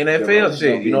pulled some The NFL Rosen's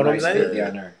shit. gonna You know be what I'm nice fit saying?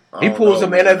 down there. I He don't pulled know, some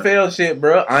man. NFL shit,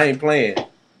 bro. I ain't playing.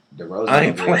 The Rosen I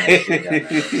ain't gonna be nice fit playing. down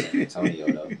there in San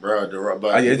Antonio though. Bro, Oh, but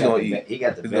yeah, He it's got gonna the eat. be- He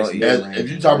got the It's best gonna eat. mid-range if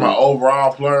you in talking the about league.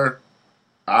 overall player,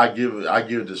 I give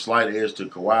it the slight edge to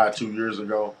Kawhi 2 years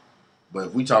ago. But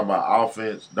if we talk about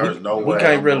offense, there's no way we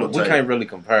can't really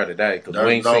compare today because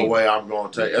we ain't there's no seen. way I'm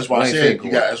going to take. That's why I said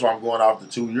that's why I'm going off the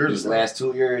 2 years. These ago. last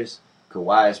 2 years,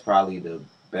 Kawhi is probably the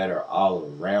better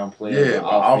all-around player. Yeah, but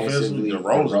offensively,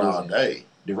 DeRozan all day.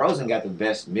 DeRozan got the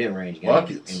best mid-range game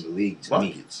Buckets. in the league.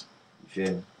 Buckets. You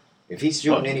feel me? If he's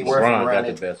shooting anywhere LeBron from around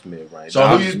got the best mid range.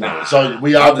 So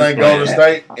we all think Golden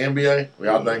State, NBA? We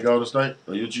all think Golden State?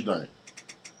 Or what you think?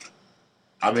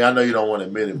 I mean, I know you don't want to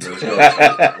admit it, but it's Golden State.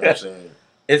 You know what I'm saying?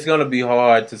 It's gonna be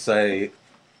hard to say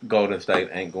Golden State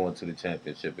ain't going to the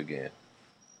championship again.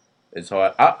 It's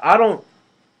hard. I don't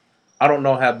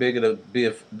know how big it'll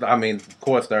be. I mean, of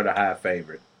course they're the high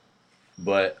favorite,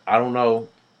 but I don't know.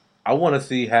 I want to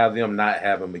see how them not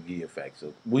have a McGee effect.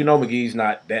 So we know McGee's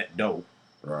not that dope.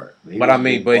 Right. He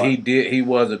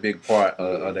was a big part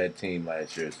of that team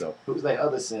last year. So who's that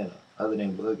other center other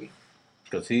than Boogie?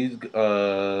 Because he's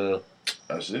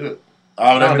that's it.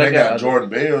 Oh, they got Jordan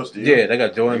Bell still. Yeah, they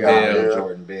got Jordan Bell.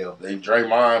 Jordan Bell.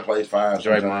 Draymond plays 5.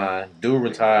 Draymond. Dude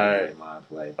retired. Draymond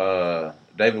played.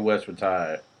 David West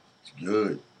retired. It's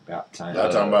good. About time.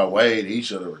 Y'all talking about Wade? He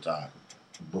should have retired.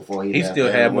 Before he left,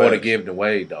 still had more to give than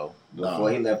Wade though.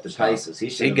 Before he left the Pacers,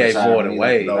 he gave more than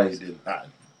Wade. No, he did not.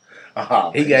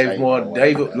 He gave more.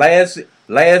 David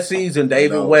last season,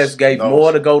 David West gave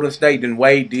more to Golden State than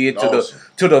Wade did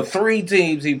to the 3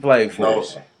 teams he played for.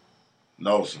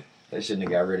 No, sir. They shouldn't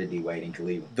have got rid of D Wade in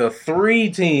Cleveland. The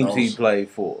 3 teams he played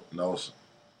for. No, sir.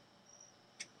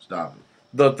 Stop it.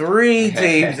 The 3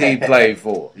 teams he played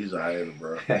for. He's a hater,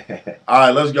 bro. All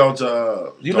right, let's go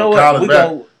to you know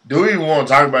what? Do we even want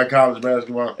to talk about college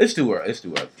basketball? It's too early. It's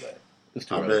too early for that. It's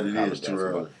too I early. bet it is too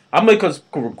early. I mean, because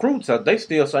recruits, they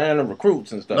still signing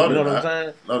recruits and stuff. No, you know they're what not. I'm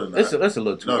saying? No, they're not. It's a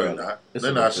little too early. No, they're not.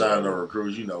 They're not signing no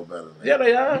recruits. You know better than that. Yeah,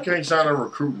 they are. You can't sign a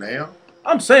recruit now.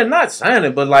 I'm saying not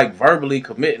signing, but like verbally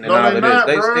committing and all of this.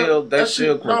 They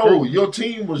still recruit. No, your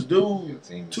team was due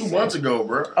 2 months ago,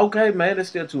 bro. Okay, man, it's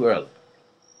still too early.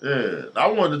 Yeah, I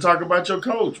wanted to talk about your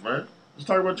coach, man. Let's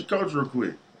talk about your coach real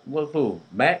quick. What, who?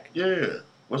 Mac? Yeah.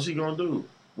 What's he gonna do?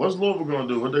 What's Louisville gonna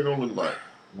do? What they gonna look like?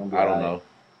 I don't know.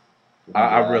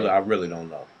 I really don't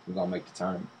know. We're gonna make the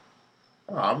tournament.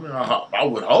 I mean, I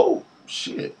would hope.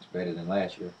 Shit, it's better than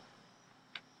last year.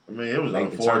 I mean, it was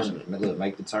unfortunate.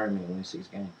 Make the tournament and win 6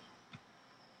 games.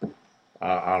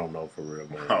 I don't know for real,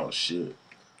 man. Oh shit!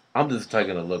 I'm just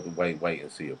taking a look, wait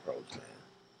and see approach, man.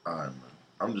 All right, man.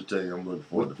 I'm just telling you, I'm looking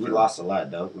forward to. We lost a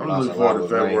lot, though. I'm looking forward to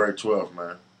February 12th,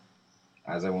 man.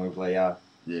 How's that when we play y'all?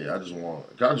 Yeah, I just want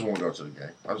to go to the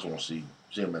game. I just want to see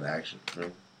him in action. You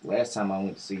know? Last time I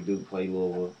went to see Duke play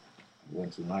Louisville, it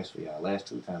wasn't too nice for y'all. Last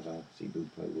 2 times I went to see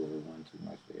Duke play Louisville, it wasn't too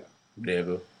nice for y'all.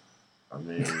 Never. I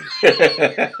mean,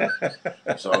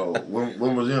 so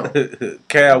when was him?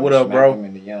 Cal, what up, bro? Him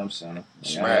in the Yum Center.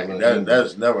 Smack.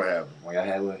 That's never happened. When y'all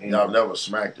had y'all never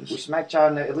smacked us. We smacked y'all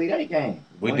in the Elite 8 game.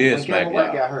 We did smack y'all.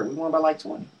 When got hurt, we won by like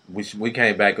 20. We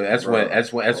came back. That's when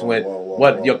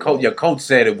your coach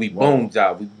said it. We boomed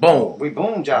y'all. We boomed. We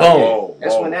boomed y'all. Boom.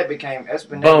 That's when that became.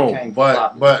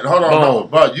 But hold on.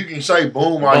 But you can say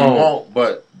boom all you want,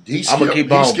 but. He skipped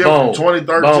from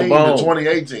 2013 to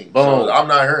 2018. So I'm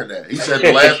not hearing that. He said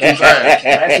the last 2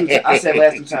 times. I said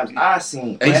last 2 times I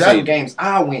seen. Last 2 games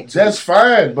I went to. That's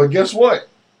fine, but guess what?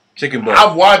 Chicken butt.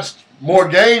 I've watched more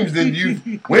games than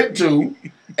you went to,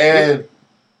 and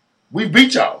we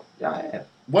beat y'all. Y'all have.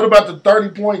 What about the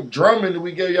 30-point drumming that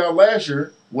we gave y'all last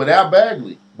year without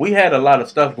Bagley? We had a lot of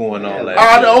stuff going on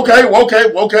last year.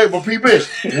 Okay. But peep this.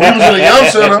 We was in the Young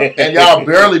Center, and y'all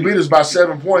barely beat us by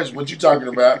 7 points. What you talking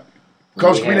about? We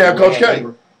didn't have Coach K.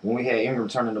 When we had Ingram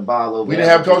turning the ball over. We didn't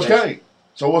have Coach K.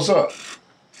 So what's up?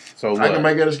 So I can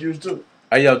make that excuse too.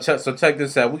 Hey, yo, so check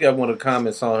this out. We got one of the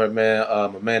comments on her, man.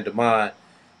 Amanda Mine.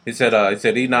 He said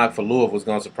Enoch for Louisville was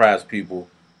going to surprise people.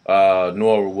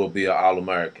 Nora will be an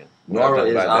All-American. Nora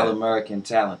is All-American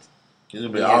talent. He'll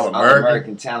be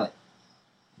All-American talent.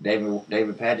 David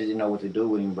Padgett didn't know what to do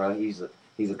with him, bro. He's a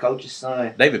coach's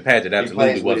son. David Padgett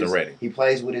absolutely wasn't ready. He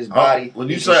plays with his body. When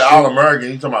you say All-American,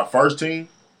 you talking about first team?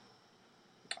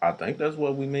 I think that's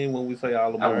what we mean when we say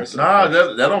All-American. Nah,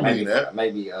 that don't mean that.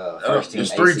 Maybe first team.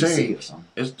 It's 3 ACC teams. Or something.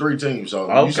 It's 3 teams. So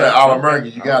when you say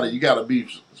All-American, you gotta be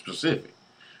specific,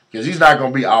 because he's not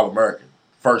gonna be All-American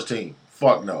first team.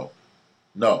 Fuck no.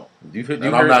 No. And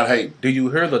I'm not hating. Do you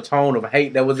hear the tone of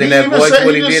hate that was in that voice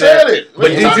when he did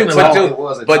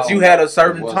that? But you had a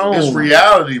certain tone. It's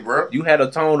reality, bro. You had a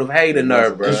tone of hate in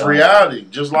there, bro. It's reality.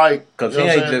 Just like, because he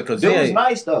ain't just. It was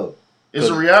nice though. It's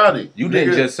a reality. You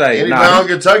didn't just say. Anybody in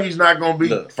Kentucky's not gonna be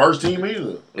first team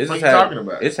either. What are you talking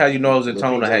about? It's how you know it's a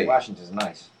tone of hate. Washington's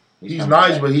nice. He's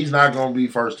nice, but he's not gonna be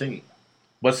first team.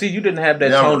 But see, you didn't have that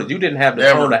Never. tone. You didn't have the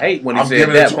Never. tone of hate when he I'm said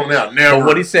giving that. it to him now. Never. But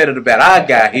when he said it about our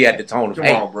guy, he had the tone of Come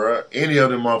hate. on, bro. Any of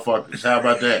them motherfuckers. How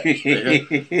about that?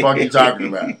 Nigga? Fuck you talking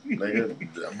about?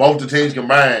 Nigga. Both the teams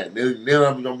combined. None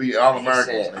of them gonna be all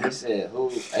Americans. He said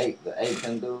who ate the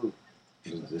Aiken dude?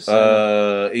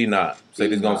 Enoch. So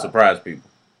he's gonna surprise people.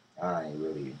 I ain't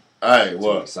really Hey, too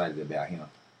what? excited about him.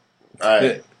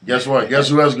 Hey, guess what? Guess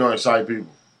who else gonna excite people?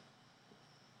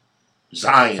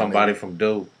 Zion. Somebody nigga. from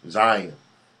Duke. Zion.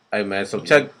 Hey man, so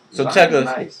check us.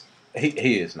 Nice.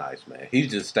 He is nice, man.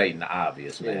 He's just stating the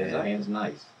obvious, Yeah, man. Zion's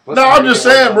nice. No, I'm just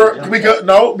saying, bro.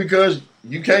 Because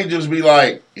you can't just be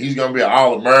like he's gonna be an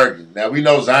All-American. Now we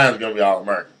know Zion's gonna be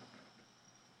All-American.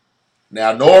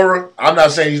 Now Nora, I'm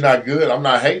not saying he's not good. I'm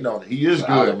not hating on it. He is good.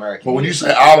 All-American. But when you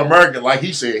say All-American, like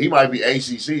he said, he might be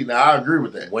ACC. Now I agree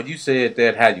with that. When you said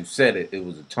that, how you said it, it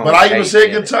was a tone. But of I even hate said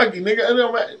in it. Kentucky,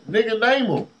 nigga, name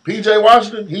him. PJ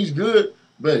Washington, he's good,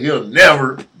 but he'll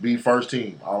never be first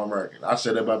team All-American. I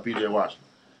said that about PJ Washington.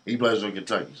 He plays for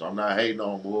Kentucky, so I'm not hating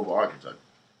on Louisville or Kentucky.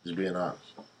 Just being honest.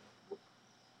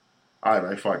 All right,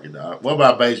 man, fuck it, dog. What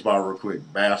about baseball, real quick,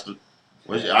 bastard?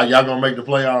 Are y'all gonna make the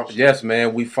playoffs? Yes,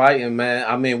 man. We fighting, man.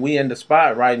 I mean, we in the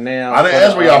spot right now. I didn't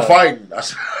ask where y'all fighting. I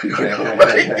said,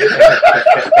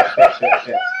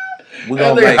 We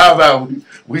gonna make how it. about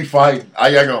we fighting? How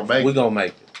y'all gonna make We it? gonna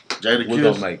make it. Jada We Kiss?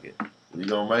 gonna make it. We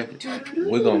gonna make it?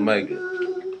 We gonna make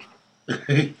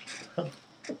it.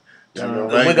 Y'all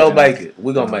We gonna make it.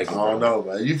 We gonna make I it. don't bro. know,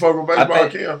 man. You fuck with baseball,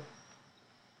 think- Kim?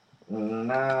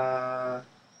 Nah.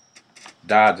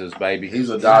 Dodgers, baby. He's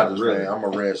a Dodgers Really? fan. I'm a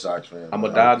Red Sox fan. I'm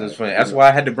a Dodgers fan. That's why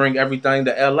I had to bring everything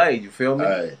to LA. You feel me?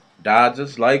 Hey,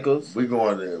 Dodgers, Lakers. we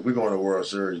going to World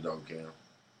Series though, Cam.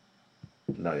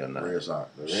 No, you're not. Red Sox.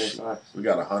 The Red Sox. We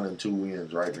got 102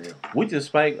 wins right now. We just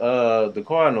spanked the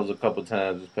Cardinals a couple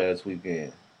times this past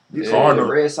weekend. You Yeah. said Cardinal-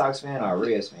 a Red Sox fan or a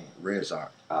Reds fan? Red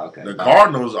Sox. Oh, okay. The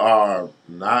Cardinals are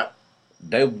not.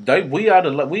 We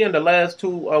in the last two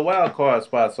wild card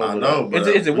spots over I know, there. but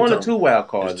Is it we one or talking- two wild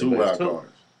cards? It's two wild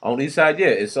cards. On the east side, yeah,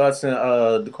 it's us and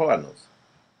the Cardinals.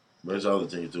 But it's other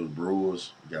teams too.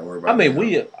 Brewers. You got to worry about. I mean,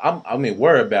 them.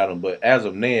 worry about them, but as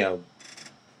of now,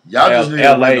 Y'all just need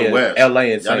to win the West. LA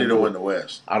and Y'all St. need to Louis. win the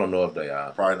West. I don't know if they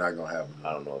are. Probably not gonna happen.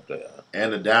 I don't know if they are.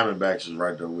 And the Diamondbacks is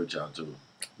right there with y'all too.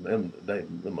 Them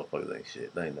motherfuckers ain't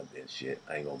shit. They ain't never been shit.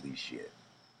 They ain't gonna be shit.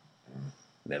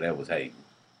 Now that was hating.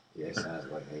 Yeah, it sounds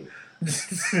like hate.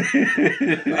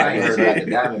 But I ain't heard about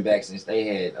the Diamondbacks since they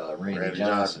had Randy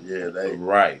Johnson. Yeah,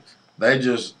 Right. they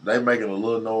making a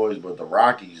little noise, but the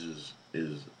Rockies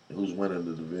is who's winning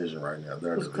the division right now.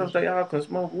 Their It's because division. they all can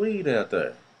smoke weed out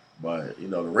there. But,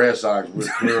 the Red Sox, we're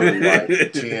clearly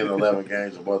like 10, 11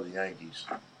 games above the Yankees.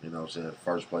 You know what I'm saying?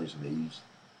 First place in the East.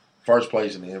 First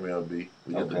place in the MLB.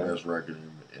 We got the Okay. best record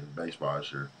in baseball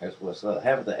this year. That's what's up.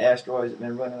 Haven't the Asteroids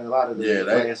been running a lot of the Yeah,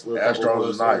 last little couple Astros World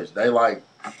is nice. Series? They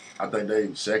I think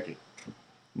they second.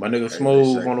 My nigga Hey,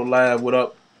 Smooth they say- on the live, what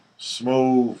up?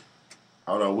 Smooth.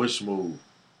 I don't know which Smooth.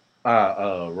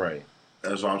 Ray.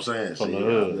 That's what I'm saying. From See, the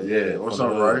hood, yeah, What's from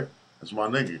up, the hood. Ray? That's my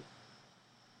nigga.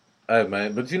 Hey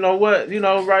man, but you know what?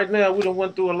 Right now we done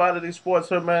went through a lot of these sports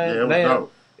here, man. Yeah, it was Now,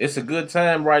 dope. it's a good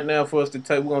time right now for us to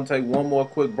take. We're gonna take one more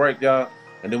quick break, y'all,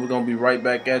 and then we're gonna be right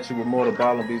back at you with more of the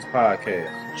Ball and Beats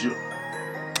podcast. Ju-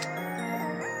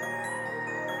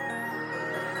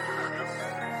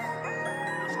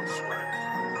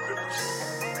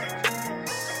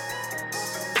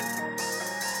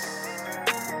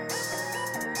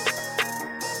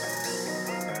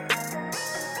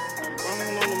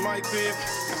 Ballin' on the mic, baby.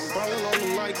 I'm ballin' on the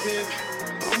mic, baby.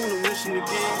 I'm on a mission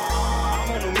again.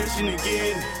 I'm on a mission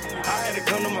again. I had to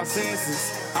come to my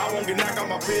senses. I won't get knocked out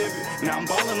my pivot. Now I'm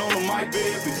ballin' on the mic,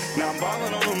 baby. Now I'm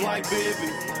ballin' on them like baby.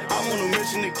 I'm on a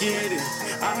mission to get it.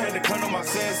 I had to come to my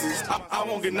senses. I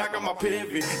won't get knocked out my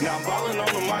pivot. Now I'm ballin'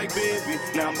 on the mic, baby.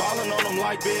 Now I'm ballin' on them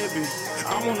like baby.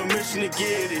 I'm on a mission to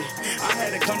get it. I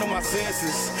had to come to my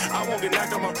senses. I won't get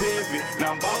knocked out my pivot.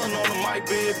 Now I'm ballin' on the mic,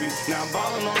 baby. Now I'm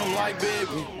ballin' on them like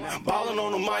baby. Ballin'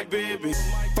 on the mic, baby.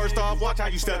 First off, watch how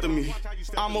you step to me.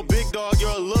 I'm a big dog,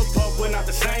 you're a little pup, we're not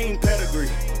the same pedigree.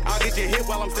 I'll get you hit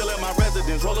while I'm still at my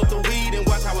residence. Roll up the weed and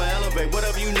watch how I elevate.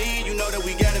 Whatever you need, you know that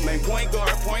we get it, man. Point guard,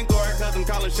 cause I'm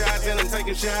calling shots and I'm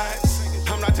taking shots.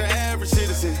 I'm not your average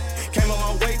citizen. Came a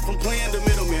long way from playing the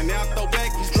middleman. Now I throw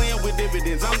back, he's playing with dividends.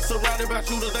 evidence. I'm surrounded by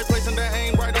shooters, they placing their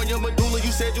aim right on your medulla.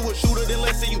 You said you a shooter, then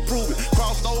let's see you prove it.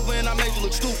 Crossed over and I made you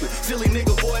look stupid. Silly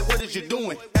nigga boy, what is you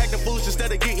doing? Acting foolish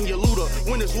instead of getting your loot up.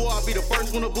 When it's war, I'll be the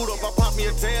first one to boot up. I pop me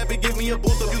a tab and give me a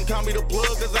boost up. You can call me the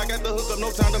plug, cause I got the hook up.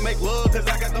 No time to make love, cause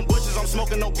I got them bushes. I'm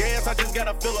smoking no gas, I just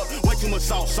gotta fill up. Way too much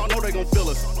sauce, so I know they gon' fill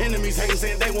us. Enemies hating,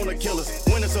 saying they wanna kill us.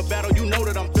 When it's a battle, you know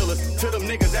that I'm fearless. To them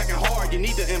niggas acting hard, you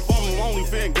need to inform them. Only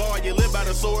fear God, you live by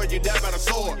the sword, you die by the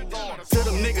sword. To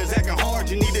them niggas acting hard,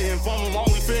 you need to inform them.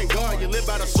 Only fear God, you live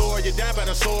by the sword, you die by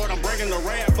the sword. I'm breaking the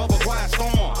wrath of a quiet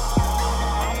storm.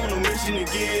 I'm on a mission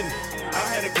again. I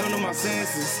had to come to my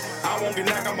senses. I won't get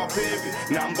knocked on my pivot.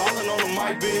 Now I'm ballin' on them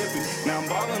like baby. Now I'm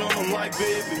ballin' on them like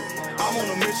baby. I'm on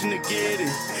a mission to get it.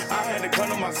 I had to come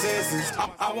to my senses.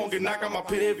 I won't get knocked on my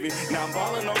pivot. Now I'm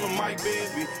ballin' on them like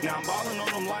baby. Now I'm ballin'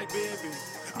 on them like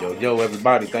baby. Yo,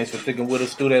 everybody, thanks for sticking with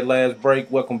us through that last break.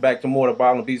 Welcome back to more of the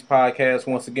Ballin' Beats podcast.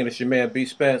 Once again, it's your man, B.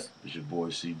 Spence. It's your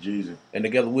boy, C. Jeezy. And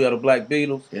together we are the Black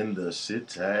Beatles. In the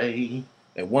city.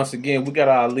 And once again, we got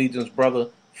our allegiance brother,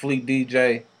 Fleet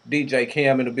DJ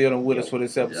Cam in the building with us for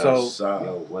this episode. Yes, sir.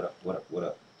 Yo, what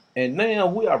up? And now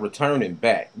we are returning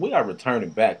back. We are returning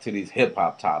back to these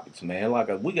hip-hop topics, man.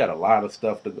 We got a lot of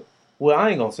stuff to go. Well, I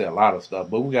ain't going to say a lot of stuff,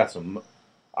 but we got some,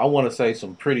 I want to say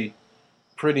some pretty,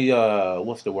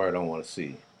 what's the word I want to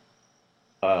see?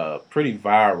 Pretty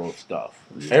viral stuff.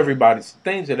 Yeah.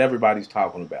 Things that everybody's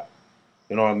talking about.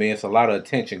 You know what I mean? It's a lot of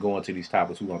attention going to these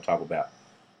topics we're going to talk about.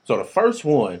 So the first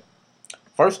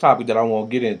topic that I want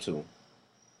to get into,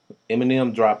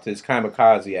 Eminem dropped his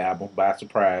Kamikaze album by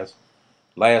surprise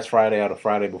last Friday or the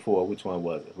Friday before. Which one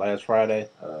was it? Last Friday?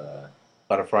 Or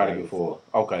the Friday before?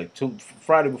 Okay,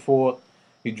 Friday before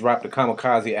he dropped the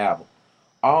Kamikaze album.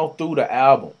 All through the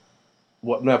album.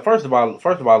 Now, first of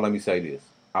all, let me say this.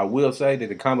 I will say that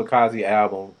the Kamikaze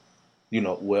album, you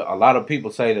know, well, a lot of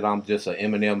people say that I'm just an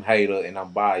Eminem hater and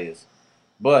I'm biased.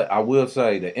 But I will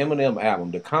say the Eminem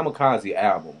album, the Kamikaze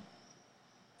album,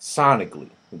 sonically,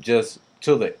 just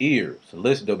to the ears,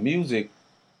 listen, the music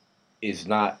is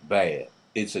not bad.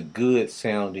 It's a good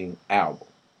sounding album.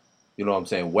 You know what I'm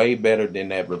saying? Way better than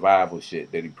that Revival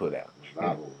shit that he put out.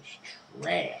 Revival was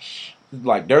trash.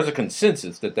 Like, there's a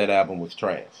consensus that album was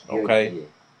trash. Okay? Yeah.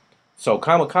 So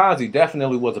Kamikaze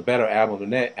definitely was a better album than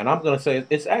that. And I'm going to say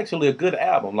it's actually a good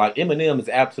album. Like, Eminem is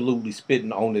absolutely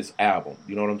spitting on this album.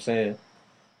 You know what I'm saying?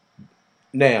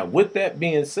 Now, with that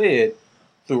being said,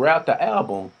 throughout the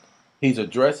album, he's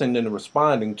addressing and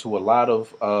responding to a lot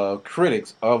of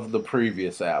critics of the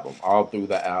previous album. All through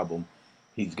the album,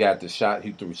 he's got the shot.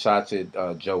 He threw shots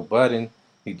at Joe Budden.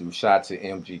 He threw shots at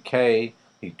MGK.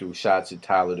 He threw shots at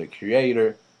Tyler, the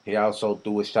Creator. He also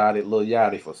threw a shot at Lil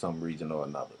Yachty for some reason or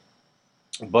another.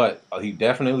 But he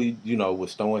definitely, you know,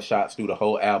 was throwing shots through the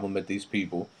whole album at these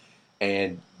people.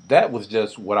 And that was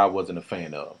just what I wasn't a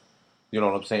fan of. You know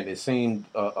what I'm saying? It seemed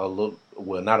a little,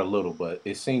 well, not a little, but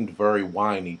it seemed very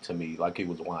whiny to me, like he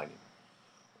was whining.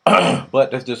 But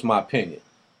that's just my opinion.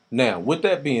 Now, with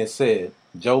that being said,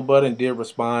 Joe Budden did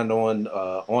respond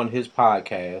on his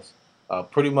podcast,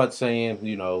 pretty much saying,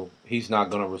 you know, he's not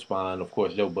going to respond. Of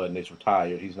course, Joe Budden is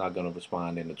retired. He's not going to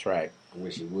respond in the track. I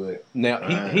wish he would. Now,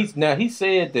 he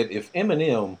said that if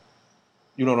Eminem,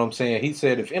 you know what I'm saying? He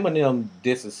said if Eminem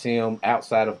disses him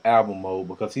outside of album mode,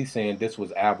 because he's saying this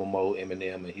was album mode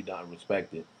Eminem and he doesn't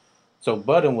respect it. So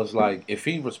Budden was like, if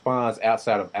he responds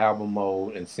outside of album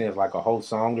mode and sends like a whole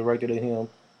song directed at him,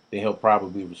 then he'll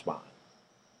probably respond.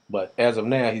 But as of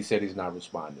now, he said he's not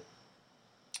responding.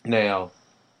 Now,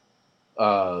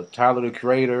 Tyler, the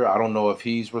Creator, I don't know if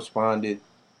he's responded.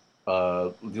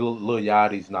 Lil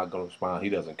Yachty's not going to respond. He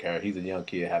doesn't care. He's a young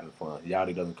kid having fun.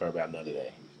 Yachty doesn't care about none of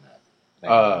that.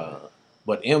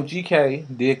 But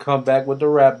MGK did come back with the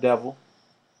Rap Devil.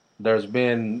 There's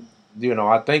been, you know,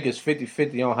 I think it's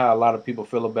 50-50 on how a lot of people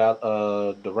feel about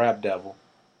the Rap Devil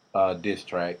diss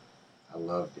track. I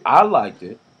loved it. I liked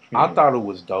it. I thought it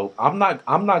was dope. I'm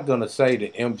not gonna say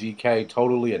that MGK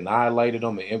totally annihilated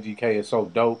him and MGK is so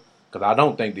dope, because I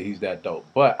don't think that he's that dope.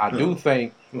 But I do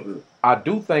think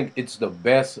it's the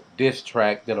best diss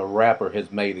track that a rapper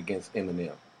has made against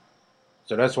Eminem.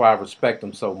 So that's why I respect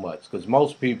him so much. Because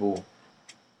most people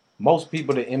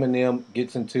that Eminem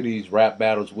gets into these rap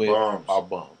battles with are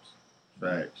bums.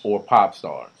 Facts. Or pop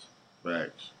stars.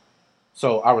 Facts.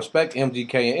 So I respect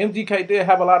MGK, and MGK did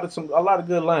have a lot of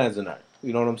good lines in there.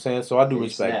 You know what I'm saying? So I do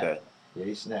respect that. Yeah,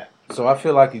 he snapped. So I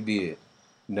feel like he did.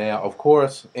 Now, of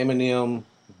course, Eminem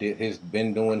has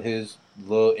been doing his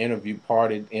little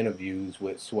interviews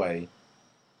with Sway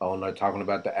on there talking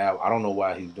about the album. I don't know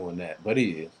why he's doing that, but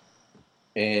he is.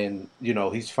 And, you know,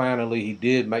 he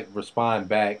did respond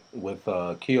back with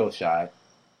Kill Shot.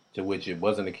 to which it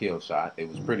wasn't a kill shot. It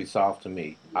was pretty soft to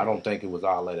me. I don't think it was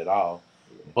all that at all.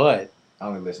 But I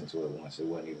only listened to it once. It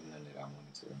wasn't even nothing that I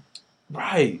wanted to.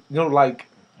 right, like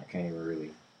I can't even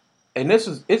really. and this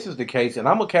is the case, and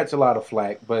I'm gonna catch a lot of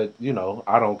flack, but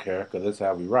I don't care because that's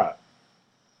how we rock.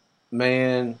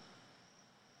 Man,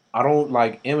 I don't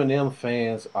like Eminem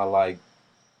fans are like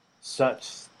such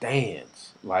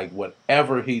stans. Like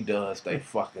whatever he does, they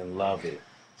fucking love it.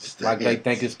 Like they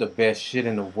think it's the best shit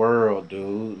in the world,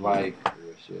 dude. Like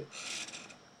Real shit.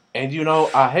 and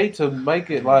I hate to make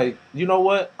it like, you know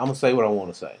what? I'm gonna say what I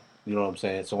want to say. You know what I'm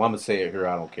saying? So I'm gonna say it here.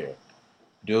 I don't care,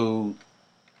 dude.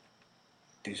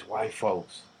 These white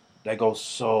folks, they go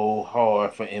so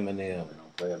hard for Eminem. They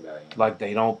don't play about it. Like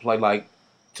they don't play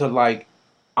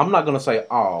I'm not gonna say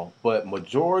all, but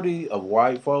majority of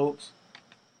white folks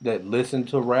that listen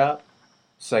to rap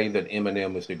say that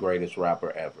Eminem is the greatest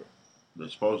rapper ever. They're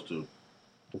supposed to,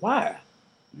 Why?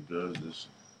 because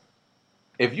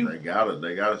If you they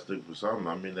gotta stick with something.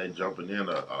 I mean, they jumping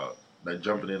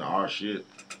in our shit.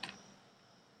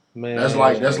 man,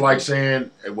 That's like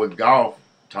saying with golf,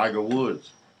 Tiger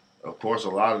Woods. Of course, a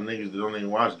lot of niggas that don't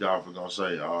even watch golf are gonna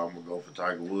say, "Oh, I'm gonna go for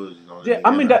Tiger Woods." Yeah, I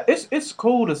mean that it's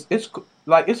cool. It's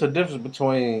like it's a difference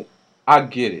between. I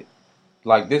get it.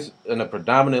 Like this in a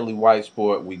predominantly white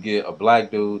sport, we get a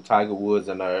black dude, Tiger Woods,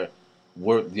 and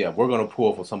we're gonna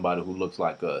pull for somebody who looks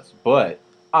like us. But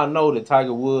I know that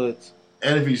Tiger Woods,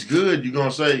 and if he's good, you're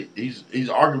gonna say he's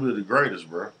arguably the greatest,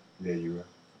 bro. Yeah, you're right.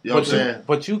 You know what I'm saying?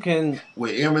 But you can.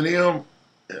 With Eminem,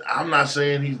 I'm not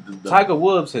saying he's the Tiger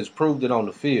Woods has proved it on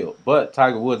the field, but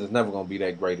Tiger Woods is never gonna be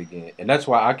that great again, and that's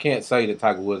why I can't say that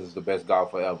Tiger Woods is the best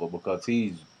golfer ever because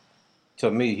to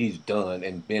me, he's done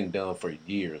and been done for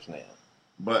years now.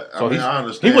 But So I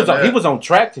understand. he was on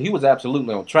track. He was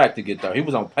absolutely on track to get there. He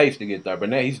was on pace to get there, but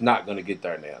now he's not going to get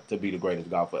there now to be the greatest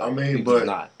golfer ever. I mean, He's but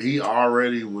not. he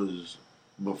already was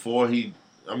before he.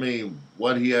 I mean,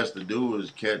 what he has to do is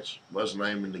catch what's his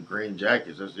name in the green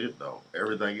jackets. That's it, though.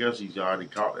 Everything else, he's already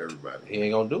caught everybody. He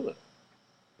ain't gonna do it.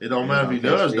 It don't matter if he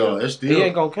does, though. It's still He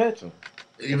ain't gonna catch him.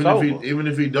 even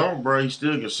if he don't, bro. He's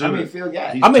still considered. I mean, Phil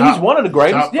got it. He's one of the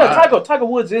greatest. top Yeah, five. Tiger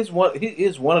Woods is one. He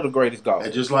is one of the greatest golfers.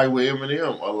 And just like with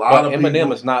Eminem, a lot of Eminem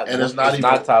people, is not. and it's not even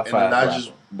top and five. not rapper.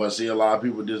 just. But see, a lot of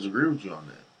people disagree with you on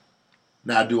that.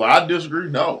 Now, do I disagree?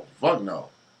 No, fuck no.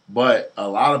 But a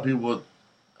lot of people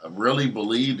really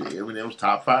believe that Eminem's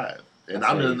top five, and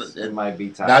I'm just, it might be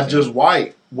top not 10. just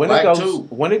white, black too.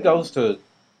 When it goes to,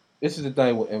 this is the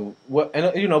thing,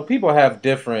 and people have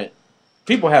different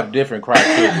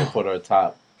criteria for their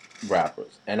top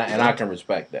rappers, and I can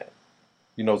respect that.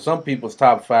 Some people's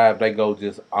top five, they go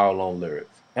just all on lyrics,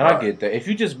 and I get that. If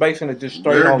you're just basing it just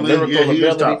straight on Lyrically, lyrical he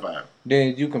is top ability, five.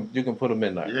 then you can put them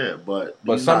in there. Yeah, but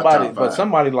he's somebody not top five.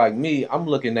 somebody like me, I'm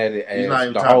looking at it He's not as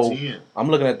even the top whole. 10. I'm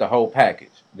looking at the whole package.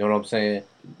 You know what I'm saying?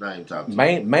 He's not even top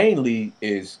 10. Mainly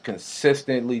is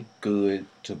consistently good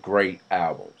to great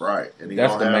albums. Right, and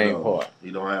That's don't the have main those. part.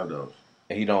 He don't have those.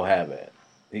 And he don't have that.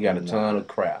 He got a ton of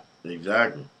crap.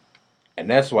 Exactly. And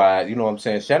that's why, you know what I'm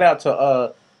saying? Shout out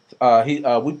to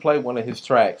we played one of his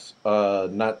tracks.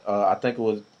 I think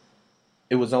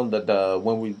it was on the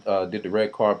when we did the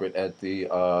red carpet at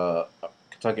the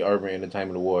Kentucky Urban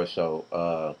Entertainment Awards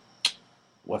show.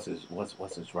 What's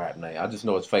his rap name? I just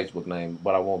know his Facebook name,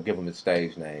 but I won't give him his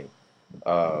stage name.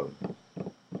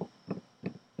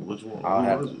 Which one?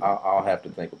 I'll have to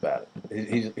think about it.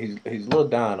 He's Lil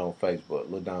Don on Facebook.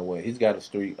 Lil Don Wayne. He's got a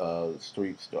street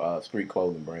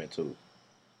clothing brand too.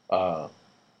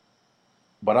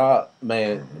 But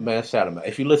man, shout him out.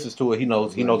 If he listens to it, he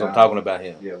knows I'm talking about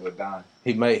him. Yeah, with Don.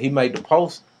 He made the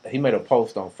post. He made a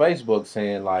post on Facebook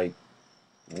saying like,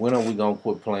 when are we gonna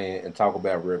quit playing and talk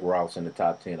about Rick Ross in the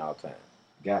top 10 all time?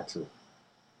 Got to.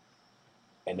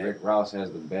 And Rick Ross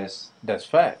has the best. That's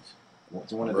facts.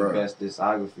 It's one of the best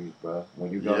discographies, bro.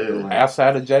 When you go through it,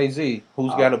 Outside of Jay-Z,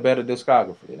 who's got a better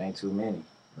discography? it ain't too many.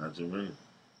 Not too many.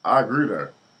 I agree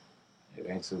there. It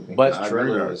ain't too many. But-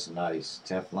 Triller was nice.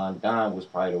 Teflon Don was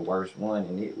probably the worst one,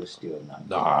 and it was still nice.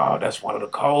 No, that's one of the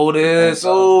coldest.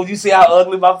 Oh, you see how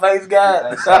ugly my face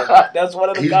got? That's one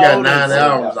of the He's coldest. got 9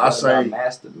 albums. I say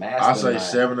Master I say 9.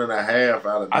 7.5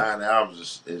 out of 9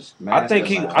 albums is I think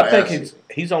Mastermind.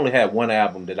 he's only had one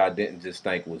album that I didn't just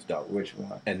think was dope, Which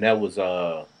one? and that was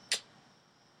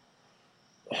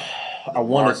I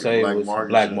want to say it was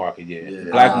Black Market.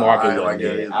 Yeah. Black Market I wasn't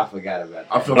get it. it. I forgot about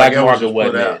that. I feel Black like it was Market just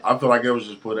wasn't put out. it. I feel like it was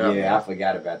just put out. Yeah, I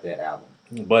forgot about that album.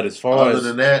 But as far Other as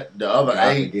than that, the other God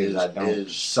 8 forgives, I don't.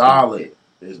 is solid.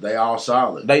 They all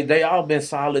solid. they all been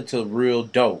solid to real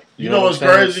dope. You know what what's I'm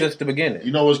saying? crazy? Since the beginning.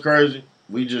 You know what's crazy?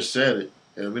 We just said it,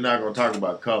 and we're not gonna talk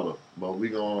about color, but we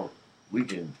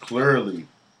can clearly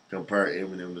compare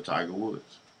Eminem to Tiger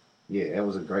Woods. Yeah, that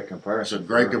was a great It's comparison. a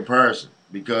great comparison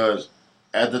because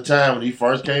at the time when he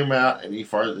first came out and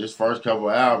his first couple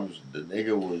of albums, the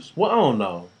nigga was Well, I don't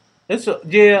know. I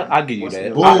give you What's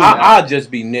that. the- I'll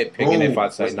just be nitpicking if I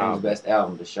say What's nah. M's best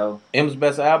album? The Show. M's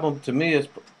best album to me is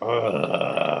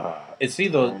it's I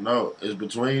either don't know. It's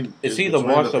between It's it's either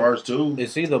between Marshall- the first two.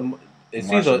 it's either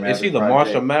Marshall Mathers Marshall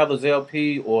Project. Mathers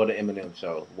LP or the Eminem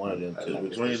Show. One of them It's two.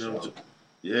 between them two.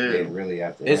 Yeah, Yeah. really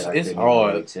after It's- that, I it's couldn't even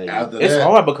hard. really tell you. After It's that,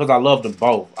 hard because I love them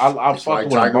both. I it's fuck like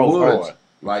with them Tiger both Woods. hard.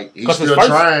 Like he's 'Cause his still first-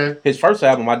 trying. His first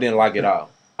album, I didn't like it all.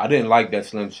 I didn't like that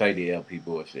Slim Shady LP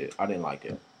bullshit. I didn't like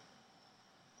it.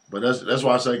 But that's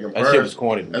why I say That shit compare. was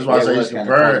corny to me. That's why I It say was he's kinda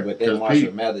comparing corny, but then because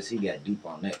Marshall Mathers, he got deep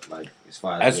on that, like as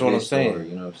far as That's with what his I'm saying. story,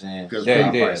 you know what I'm saying? 'Cause Yeah, I'll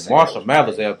yeah. probably say Marshall that was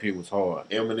Mathers right. LP was hard.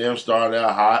 Eminem started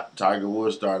out hot, Tiger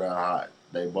Woods started out hot.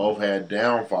 They both had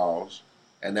downfalls,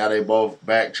 and now they both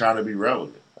back trying to be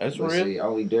relevant. That's But real. see,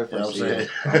 only difference, You know what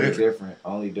I'm saying?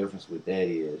 only difference with that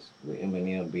is with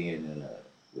Eminem being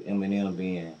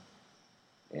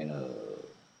in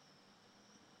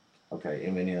okay,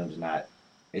 Eminem's not.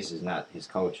 This is not his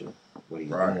culture, what he's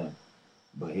Right. doing,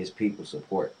 but his people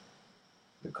support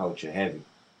the culture heavy.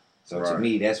 So to Right.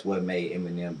 me, that's what made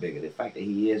Eminem bigger. The fact that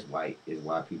he is white is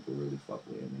why people really fuck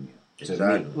with Eminem. To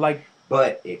Exactly. me, Like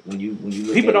but when you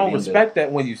look people at don't it in respect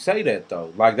that when you say that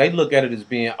though. Like they look at it as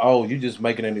being, oh, you just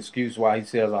making an excuse why he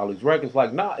sells all these records.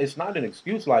 Like, nah, it's not an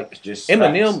excuse. Like it's just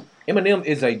Eminem, facts. Eminem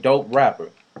is a dope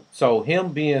rapper. So him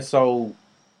being so,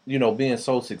 being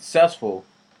so successful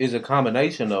is a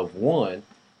combination of one,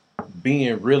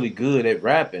 being really good at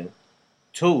rapping,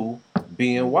 two,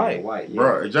 being white. yeah.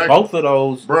 Bro, exactly. Both of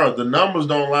those Bro, the numbers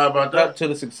don't lie about up that. to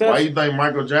the Why success. you think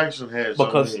Michael Jackson had so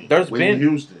Because many? there's Whitney been-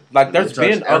 Houston. Like there's It touched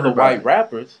been other everybody. white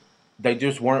rappers, they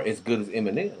just weren't as good as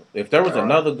Eminem. If there was Right.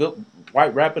 another good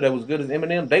white rapper that was good as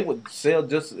Eminem, they would sell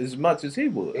just as much as he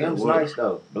would. M's would. nice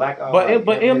though. Black all But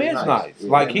white. M is nice.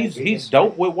 Yeah, Like M he's is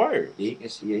dope with words. He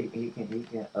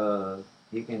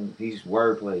can he's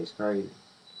wordplay is crazy.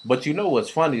 But you know what's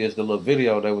funny is the little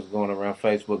video that was going around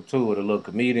Facebook too, with a little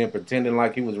comedian pretending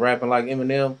like he was rapping like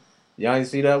Eminem. Y'all ain't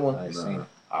see that one? I ain't Nah. seen it.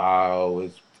 Oh,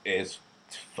 it's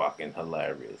fucking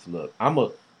hilarious. Look,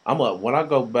 when I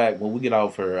go back, when we get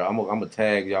off here, I'm a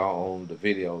tag y'all on the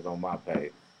videos on my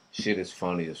page. Shit is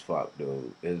funny as fuck,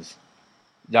 dude.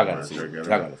 Y'all gotta see it. Y'all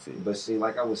gotta see it. But see,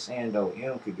 like I was saying though,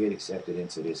 M could get accepted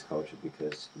into this culture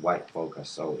because white folk are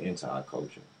so into our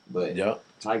culture. But Yep.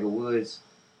 Tiger Woods,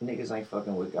 niggas ain't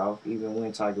fucking with golf. Even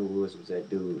when Tiger Woods was that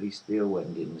dude, he still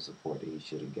wasn't getting the support that he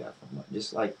should have got from us.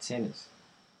 Just like tennis.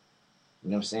 You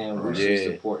know what I'm saying? We should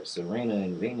Yeah. support Serena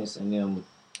and Venus and them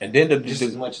And then just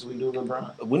as much as we do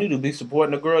LeBron. we need to be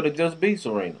supporting the girl that just beat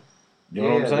Serena. You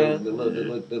know what I'm saying? The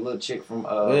little chick from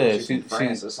Yeah, she's from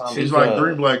France or something. She's she's, like uh,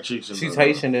 three black chicks in She's the,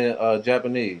 Haitian and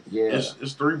Japanese. yeah,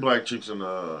 It's three black chicks in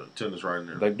tennis right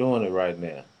now. They're doing it right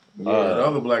now. yeah. The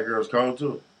other black girl's cold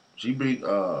too. She beat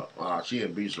she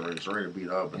didn't beat Serena. Serena beat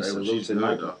her, but And she's good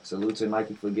though. salute to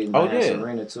Nike for getting Oh, behind yeah.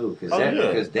 Serena too, Oh, yeah.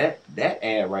 because that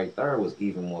ad right there was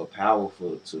even more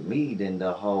powerful to me than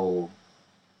the whole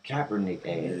Kaepernick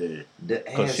ad. Yeah. The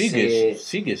ad Cause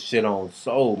she gets shit on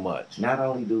so much. not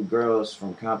only do girls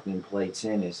from Compton play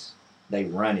tennis, they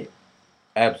run it.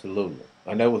 Absolutely.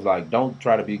 And that was like, don't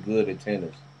try to be good at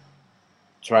tennis.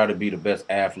 Try to be the best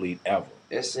athlete ever.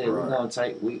 It said Right.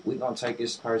 we're gonna take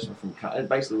this person from that's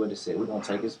basically what it said. We're gonna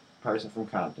take this person from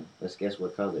Compton. Let's guess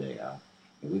what color they are,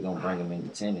 and we're gonna bring them into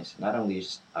tennis. Not only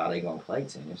are they gonna play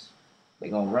tennis, they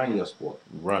gonna run your sport.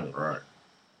 Run it. Right.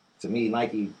 To me,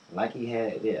 Nike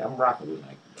had I'm rocking with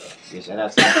Nike. Bro. Yeah, shout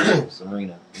out to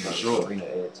Serena. Sure. Serena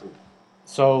ad too.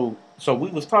 So we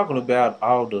was talking about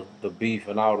all the beef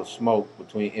and all the smoke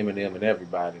between Eminem and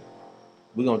everybody.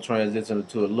 We're gonna transition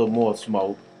into a little more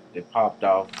smoke that popped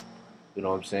off. You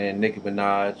know what I'm saying? Nicki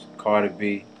Minaj, Cardi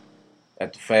B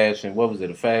at the fashion. What was it?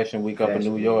 A fashion week up in Fashion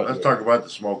New Week. York. Let's talk about the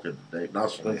smoke of the day.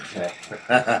 Not smoke.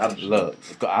 Look,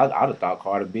 I'd have thought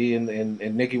Cardi B and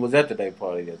Nicki was at the day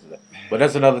party yesterday. But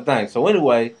that's another thing. So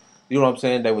anyway, you know what I'm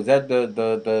saying? They was at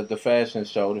the fashion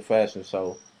show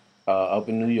up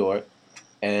in New York.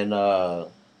 And,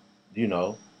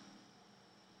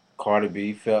 Cardi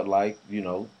B felt like,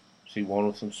 she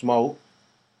wanted some smoke.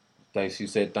 She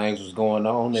said things was going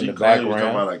on in She the claimed she was talking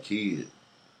background. about a kid.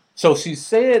 So she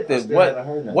said that still haven't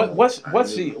heard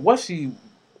nothing.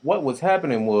 what was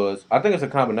happening was, I think it's a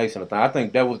combination of things. I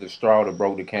think that was the straw that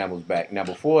broke the camel's back. Now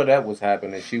before that was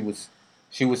happening, she was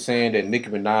saying that Nicki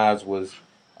Minaj was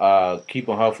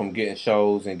keeping her from getting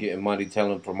shows and getting money,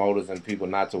 telling promoters and people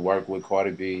not to work with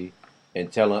Cardi B,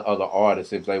 and telling other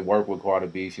artists if they work with Cardi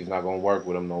B, she's not gonna work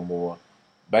with them no more.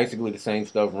 basically the same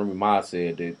stuff Remy Ma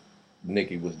said that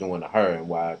Nicki was doing to her, and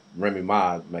why Remy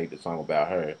Ma made the song about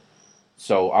her.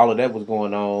 So all of that was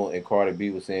going on, and Cardi B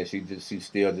was saying she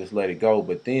still just let it go.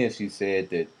 But then she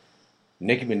said that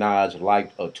Nicki Minaj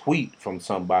liked a tweet from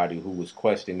somebody who was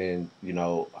questioning,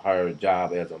 her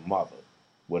job as a mother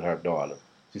with her daughter.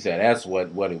 She said that's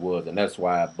what it was, and that's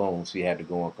why, boom, she had to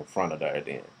go and confront her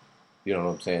then. You know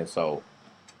what I'm saying? So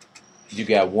you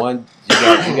got one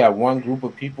group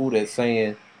of people that's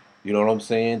saying, you know what I'm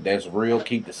saying, that's real,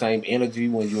 keep the same energy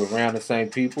when you're around the same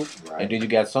people. Right. And then you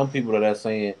got some people that are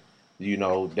saying,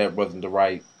 that wasn't the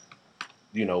right,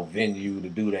 venue to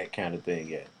do that kind of thing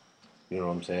yet. You know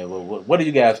what I'm saying? Well, what do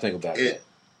you guys think about that?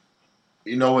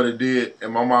 You know what it did?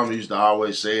 And my mom used to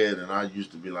always say it, and I used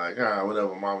to be like,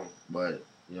 whatever, mama. But,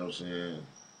 you know what I'm saying?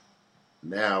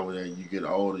 Now, when you get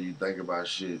older, you think about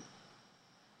shit.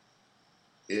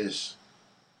 It's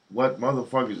what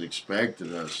motherfuckers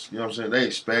expected us. You know what I'm saying? They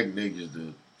expect niggas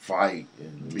to fight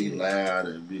and be loud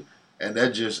and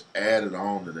that just added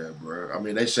on to that, bro. I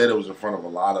mean, they said it was in front of a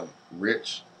lot of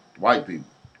rich white people.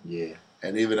 Yeah.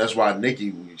 And even that's why Nicki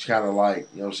was kind of like,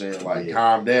 you know what I'm saying, like,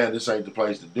 calm down, this ain't the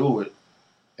place to do it.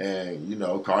 And,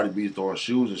 Cardi B throwing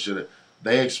shoes and shit.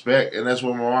 They expect, and that's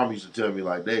what my mom used to tell me,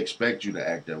 like, they expect you to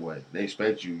act that way. They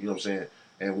expect you know what I'm saying?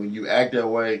 And when you act that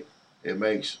way, it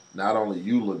makes not only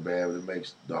you look bad, but it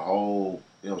makes the whole,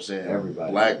 you know what I'm saying,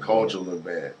 everybody black culture look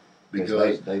bad.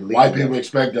 Because white people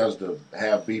expect us to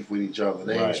have beef with each other.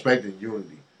 They ain't expecting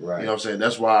unity. Right. You know what I'm saying?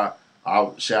 That's why I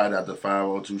shout out the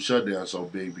 502 shutdown so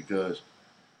big, because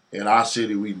in our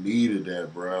city we needed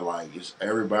that, bro. Like, it's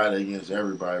everybody against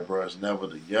everybody, bro. It's never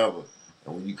together.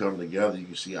 And when you come together, you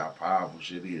can see how powerful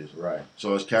shit is. Right.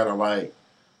 So it's kind of like,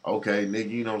 okay, nigga,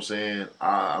 you know what I'm saying?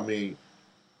 I mean,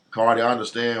 Cardi, I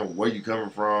understand where you coming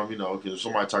from, because if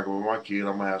somebody talking about my kid,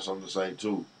 I'm going to have something to say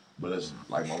too. But it's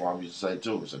like my mom used to say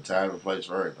too, it's a time and place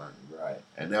for everything. Right.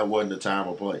 And that wasn't the time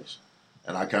or place.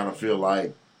 And I kind of feel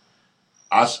like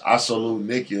I salute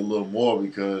Nicki a little more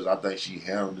because I think she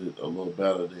handled it a little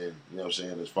better than, you know what I'm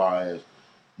saying, as far as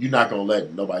you're not going to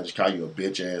let nobody just call you a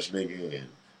bitch-ass nigga and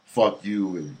fuck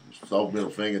you and throw middle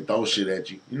finger and throw shit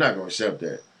at you. You're not going to accept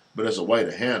that. But it's a way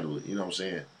to handle it, you know what I'm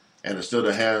saying? And instead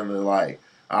of handling it like,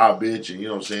 bitch, and, you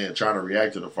know what I'm saying, trying to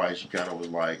react to the fight, she kind of was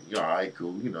like, all right,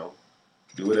 cool,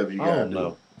 do whatever you got to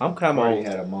do. I'm kind of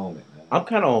had a moment, man. I'm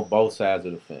kind of on both sides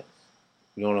of the fence.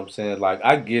 You know what I'm saying? Like,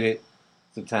 I get it.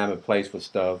 It's a time and place for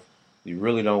stuff. You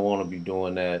really don't want to be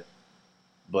doing that.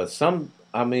 But I'm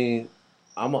going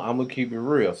to keep it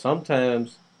real.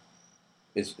 Sometimes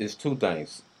it's two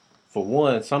things. For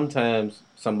one, sometimes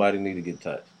somebody need to get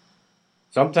touched.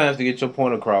 Sometimes to get your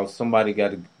point across, somebody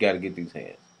got to get these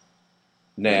hands.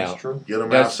 Now, that's true. Get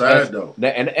them outside, though.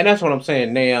 And that's what I'm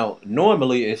saying. Now,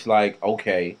 normally it's like,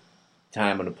 okay,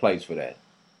 time and a place for that.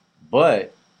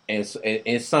 But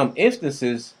in some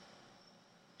instances,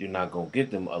 you're not going to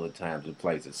get them other times and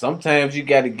places. Sometimes you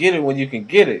got to get it when you can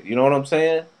get it. You know what I'm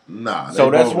saying? Nah. So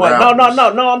that's what.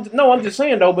 No. I'm just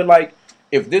saying, though, but like,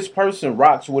 if this person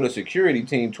rocks with a security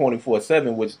team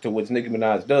 24/7, which Nicki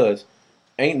Minaj does,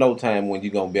 ain't no time when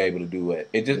you're going to be able to do it.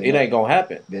 It ain't going to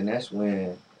happen. Then that's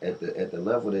when, at the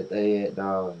level that they at,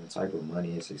 dog, and the type of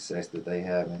money and success that they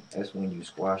having, that's when you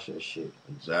squash that shit.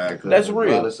 Exactly. That's real.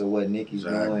 Regardless of what Nicki's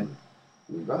doing,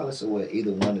 regardless of what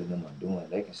either one of them are doing,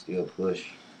 they can still push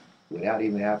without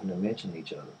even having to mention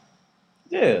each other.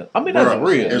 Yeah, I mean, that's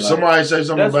real. If somebody say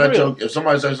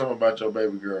something about your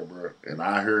baby girl, bro, and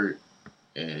I heard,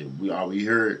 and we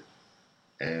heard,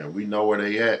 and we know where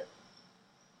they at,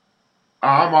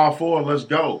 I'm all for it. Let's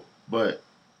go. But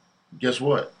guess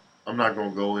what? I'm not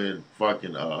gonna go in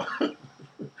fucking. But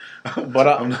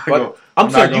I'm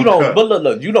saying you don't. But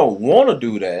look, you don't want to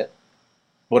do that.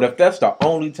 But if that's the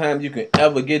only time you can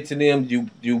ever get to them,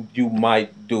 you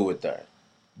might do it there.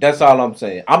 That's all I'm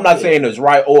saying. I'm not saying it's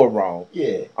right or wrong.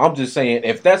 Yeah. I'm just saying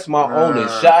if that's my only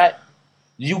shot,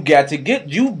 you got to get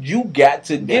this, bro. You got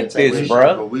to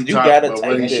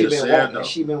take this.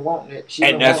 She been wanting it.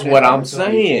 And that's what I'm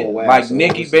saying. Like,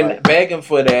 Nicki been begging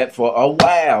for that for a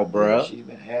while, bro. She's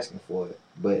been asking for it.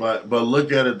 But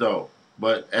look at it though.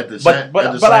 But at the same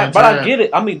time, I get it.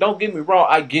 I mean, don't get me wrong.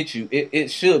 I get you. It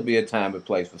should be a time and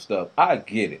place for stuff. I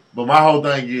get it. But my whole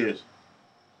thing is,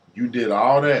 you did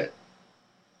all that,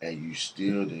 and you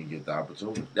still didn't get the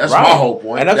opportunity. That's my whole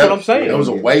point. And that's what I'm saying. It was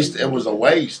a waste. It was a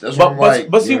waste. That's what I'm like.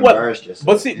 But see what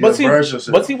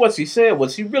she said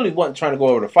was she really wasn't trying to go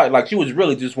over the fight. Like, she was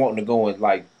really just wanting to go and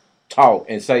like talk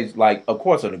and say, like, of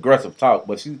course, an aggressive talk.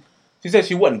 But she said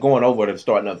she wasn't going over to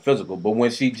start nothing physical. But when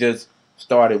she just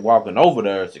started walking over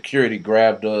there, security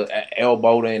grabbed her,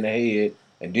 elbowed her in the head,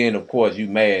 and then of course you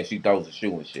mad, she throws a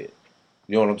shoe and shit.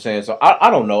 You know what I'm saying? So I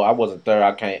don't know. I wasn't there.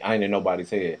 I ain't in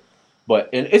nobody's head. But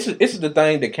and this is the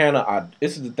thing that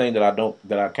this is the thing that I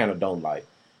kind of don't like.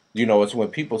 You know, it's when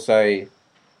people say,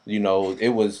 you know, it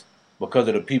was because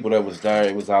of the people that was there.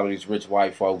 It was all of these rich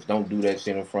white folks. Don't do that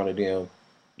shit in front of them.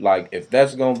 Like, if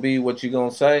that's gonna be what you're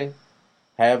gonna say,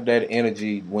 have that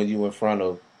energy when you in front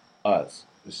of us.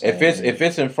 If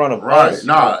it's in front of us,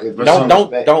 don't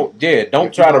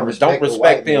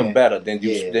respect them better than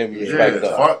respect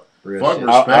us.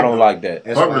 I don't like that.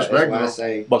 That's why I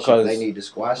say because they need to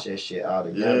squash that shit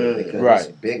altogether because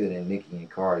it's bigger than Nicki and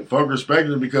Cardi. Fuck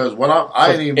respecting because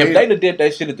I ain't even. If they'd have did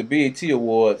that shit at the BET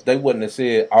Awards, they wouldn't have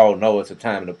said, "Oh no, it's a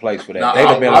time and a place for that." They'd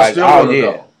have been like, "Oh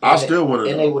yeah." I still would have.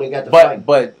 And they would have got the fight.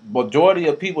 But majority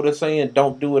of people that saying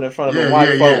don't do it in front of the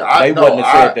white folk, they wouldn't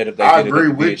have said that if they did it. I agree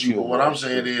with you, but what I'm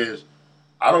saying is,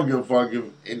 I don't give a fuck if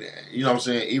you know what I'm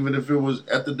saying. Even if it was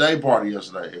at the day party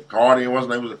yesterday, if Cardi and what's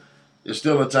name was. It's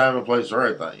still a time and place for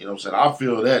everything. You know what I'm saying? I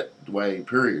feel that way,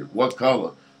 period. What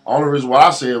color? Only reason why I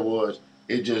said was,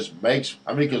 it just makes,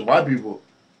 because white people,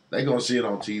 they going to see it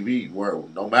on TV,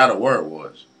 no matter where it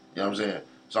was. You know what I'm saying?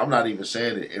 So I'm not even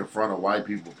saying it in front of white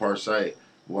people per se.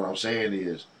 What I'm saying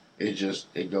is,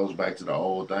 it goes back to the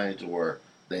old thing to where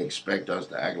they expect us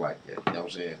to act like that. You know what I'm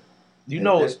saying?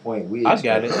 At this point, I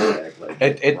got it.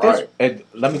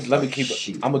 Let me keep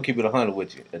it. I'm gonna keep it 100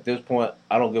 with you. At this point,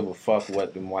 I don't give a fuck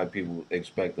what them white people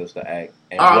expect us to act,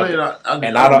 and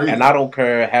I don't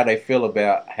care how they feel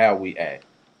about how we act.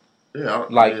 Yeah,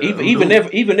 even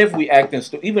if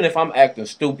I'm acting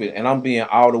stupid and I'm being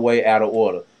all the way out of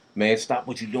order, man, stop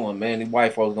what you doing, man. These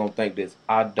white folks gonna think this.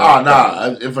 I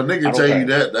don't. If a nigga tell you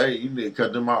that, you need to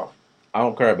cut them off. I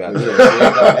don't care about it.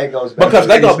 Because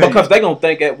they gonna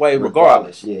think that way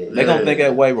regardless. They gonna think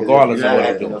that way regardless of what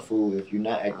I'm doing. If you're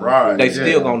not acting a fool, they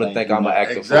still gonna think I'm an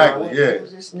actor. Exactly. Yeah. Who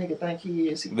does this nigga think he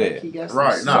is? He think he got some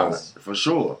right. Nah, for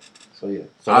sure. So yeah.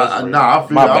 I feel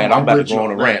my bad. I'm about to go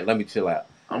on a rant. Let me chill out.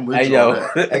 I'm with you on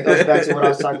that. That goes back to what I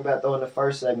was talking about though in the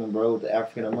first segment, bro. The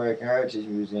African American Heritage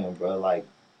Museum, bro. Like,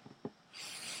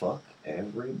 fuck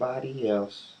everybody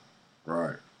else.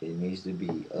 Right. It needs to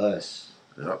be us.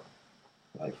 Yep.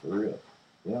 Like, for real.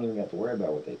 We don't even have to worry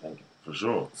about what they thinking. For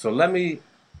sure. So let me,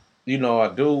 I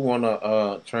do want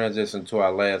to transition to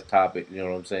our last topic, you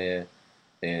know what I'm saying?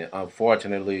 And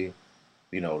unfortunately,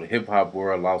 the hip-hop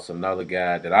world lost another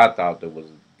guy that I thought that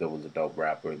was a dope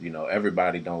rapper.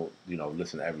 Everybody don't,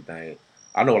 listen to everything.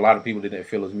 I know a lot of people didn't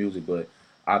feel his music, but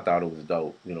I thought it was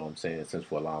dope, you know what I'm saying, since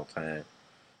for a long time.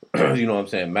 You know what I'm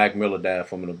saying? Mac Miller died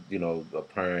from,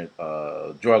 apparent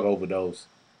drug overdose.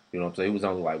 You know what I'm saying? He was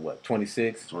only like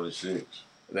 26? 26.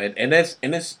 And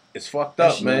it's fucked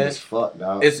up, man. It's fucked,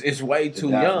 dog. It's way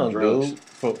too young, dude.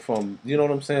 From you know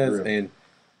what I'm saying?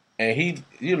 And he,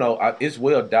 it's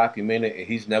well documented, and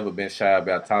he's never been shy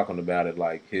about talking about it,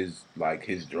 like his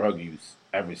drug use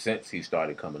ever since he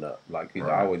started coming up. Like he's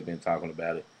always been talking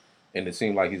about it, and it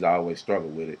seemed like he's always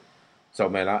struggled with it. So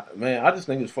I just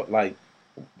think it's like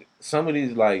some of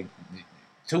these we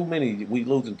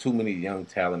losing too many young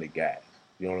talented guys.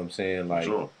 You know what I'm saying? Like,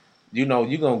 sure. You're going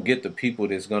to get the people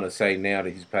that's going to say now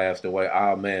that he's passed away,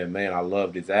 oh, man, I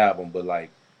loved his album. But, like,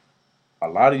 a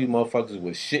lot of you motherfuckers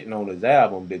was shitting on his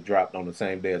album that dropped on the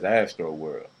same day as Astro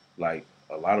World. Like,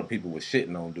 a lot of people was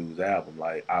shitting on dude's album.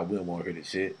 Like, I wouldn't want to hear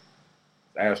this shit.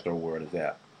 Astro World is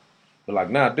out. But, like,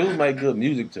 dude make good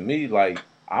music to me. Like,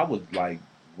 I was, like,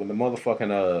 when the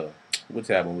motherfucking,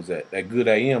 which album was that? That Good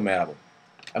AM album.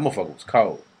 That motherfucker was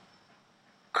cold.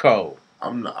 Cold.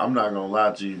 I'm not gonna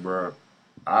lie to you, bro.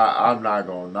 I'm not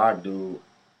gonna knock dude,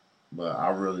 but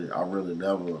I really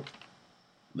never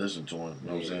listened to him. You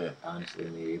know what I'm saying? Honestly,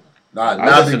 me either.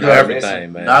 Not because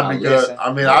everything, man. Not because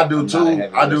I do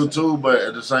too. But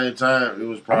at the same time, it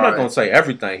was probably. I'm not gonna say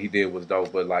everything he did was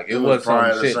dope, but like it was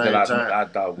some shit that I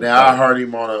thought was now dope.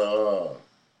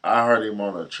 I heard him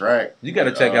on a track. You got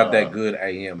to check out that Good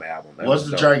AM album. What's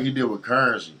the track he did with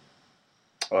Currency?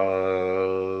 I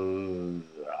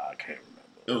can't remember.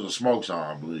 It was a Smoke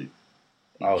song, I believe.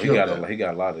 He got a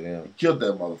lot of them. He killed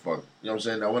that motherfucker. You know what I'm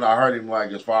saying? Now, when I heard him,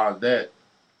 like, as far as that,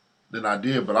 then I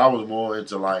did, but I was more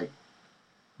into, like,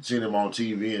 seeing him on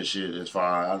TV and shit as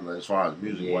far as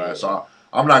music-wise. So,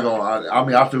 I'm not going to,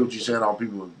 I feel what you're saying on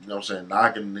people, you know what I'm saying,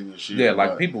 knocking niggas shit. Yeah,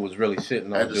 like, people was really shitting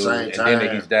on at the same time. And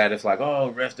then he's died. It's like,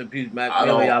 oh, rest in peace, Mac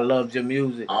Miller. I loved your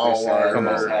music. I don't want to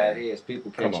hear how it is.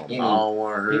 People catch any. I don't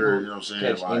want to hear, you know what I'm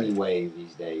saying? Catch any wave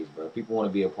these days, bro. People want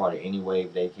to be a part of any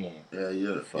wave they can.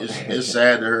 Yeah. It's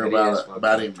sad to hear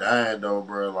about him dying, though,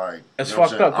 bro. Like, it's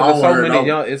fucked up because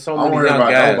it's so many young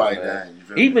guys. Nobody dying. You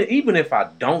Even if I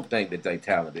don't think that they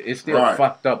talented, it's still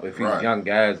fucked up if these young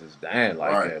guys is dying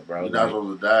like that, bro. He's not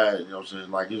supposed to die. You know what I'm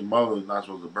saying? Like his mother's not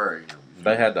supposed to bury him.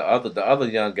 They had the other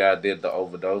young guy did the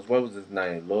overdose. What was his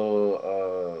name?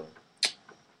 Lil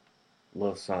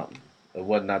something. It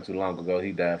wasn't not too long ago.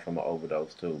 He died from an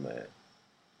overdose too, man.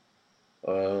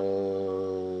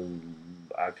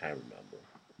 I can't remember.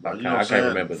 I can't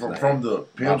remember his name. From the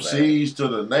Pimp C's to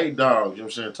the Nate Dogg, you know what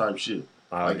I'm saying, type shit.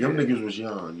 Like them niggas was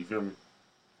young, you feel me?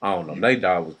 I don't know. Nate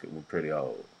Dogg was pretty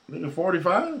old. Nigga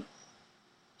 45?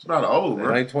 It's not old,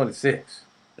 bro. It ain't 26.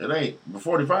 It ain't. But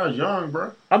 45 is young,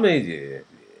 bro. I mean, yeah.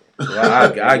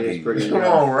 Well, I give you that. Come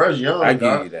on, bro. That's young, I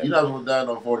give you that. You're not supposed to die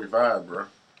no 45, bro.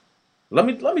 Let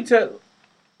me tell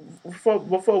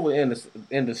before we end the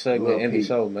segment, end the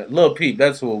show, man. Lil Peep,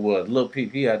 that's who it was. Lil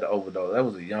Peep, he had the overdose. That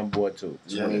was a young boy too.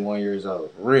 21 years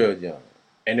old. Real young.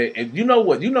 And you know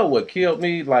what killed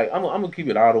me? Like I'm gonna keep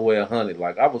it all the way 100.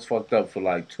 Like I was fucked up for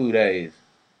like 2 days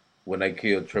when they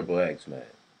killed Triple X, man.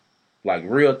 Like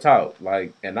real talk.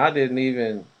 Like, and I didn't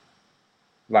even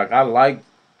like. I liked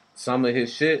some of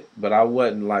his shit, but I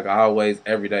wasn't like always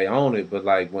every day on it. But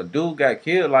like when dude got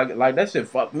killed, like that shit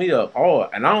fucked me up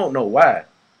hard, and I don't know why.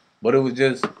 But it was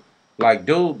just like,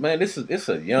 dude, man, it's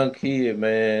a young kid,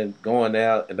 man, going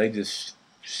out and they just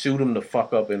shoot him the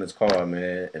fuck up in his car,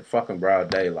 man, in fucking broad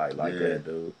daylight like that,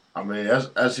 dude. I mean,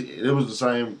 that's it was the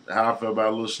same how I felt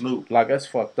about Lil Snoop. Like that's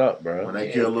fucked up, bro. When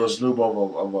they killed Lil Snoop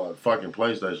of a fucking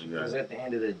PlayStation game. Because at the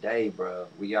end of the day, bro,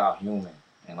 we all human,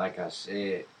 and like I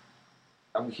said,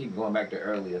 I'm gonna keep going back to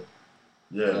earlier.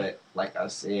 Yeah. But like I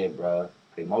said, bro,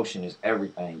 emotion is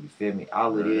everything. You feel me?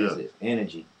 All it is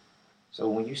energy. So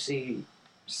when you see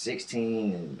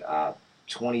 16 and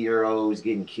 20-year-olds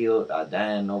getting killed,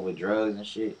 dying over drugs and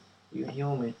shit, you're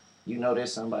human. You know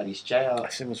that's somebody's child.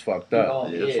 That shit was fucked up.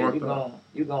 You're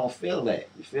gonna feel that.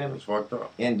 You feel me? It's fucked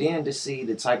up. And then to see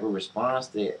the type of response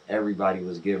that everybody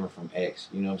was giving from X,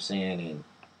 you know what I'm saying? And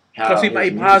because he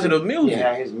made positive music.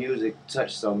 Yeah, how his music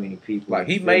touched so many people. Like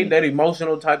he made that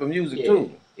emotional type of music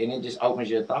too. And it just opens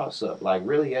your thoughts up. Like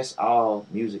really, that's all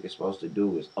music is supposed to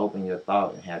do is open your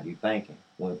thought and have you thinking.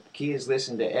 When kids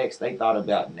listen to X, they thought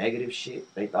about negative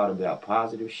shit. They thought about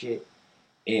positive shit.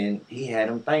 And he had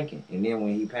them thinking. And then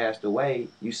when he passed away,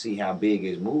 you see how big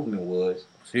his movement was.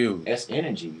 It's huge. That's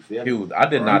energy, you feel me? Huge. I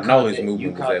did not know his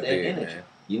movement was that big, energy. man.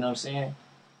 You know what I'm saying?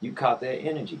 You caught that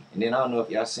energy. And then I don't know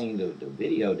if y'all seen the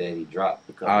video that he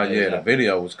dropped. Oh, yeah, the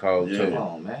video was cold, too. Come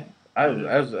on, man.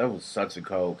 That was such a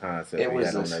cold concept he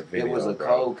had on that video. It was a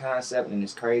cold concept, and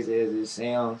as crazy as it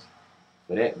sounds,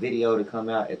 for that video to come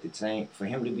out at the time, for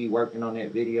him to be working on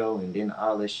that video, and then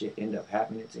all that shit end up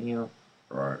happening to him.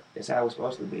 Right. That's how it was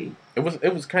supposed to be. It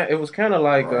was kind of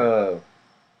like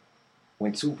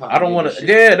when Tupac. I don't want to.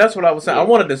 Yeah, that's what I was saying. I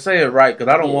wanted to say it right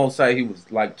because I don't want to say he was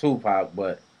like Tupac,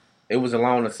 but it was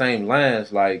along the same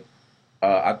lines. Like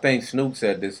I think Snoop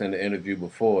said this in the interview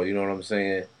before. You know what I'm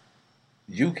saying?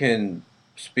 You can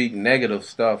speak negative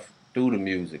stuff through the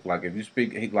music. Like if you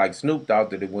speak, like Snoop thought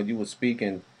that when you were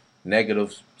speaking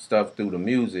negative stuff through the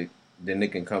music, then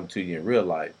it can come to you in real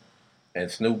life.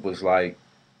 And Snoop was like,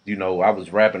 you know, I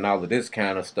was rapping all of this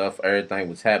kind of stuff. Everything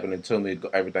was happening to me.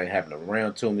 Everything happened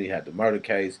around to me. Had the murder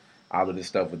case, all of this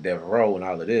stuff with Death Row and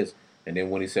all of this. And then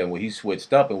when he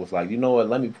switched up and was like, you know what,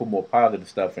 let me put more positive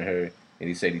stuff in here. And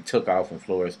he said he took off and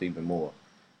flourished even more.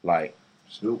 Like,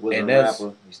 Snoop was a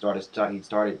rapper. He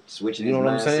started switching his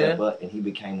mindset up, and he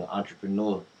became an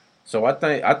entrepreneur. So I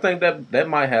think that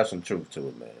might have some truth to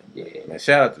it, man. Yeah. Man,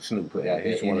 shout out to Snoop.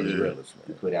 He's one of the realest, man.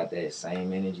 You put out that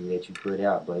same energy that you put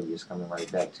out, baby. It's coming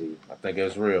right back to you. I think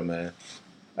it's real, man.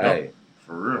 Hey,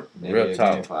 for real. Real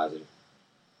talk. Positive.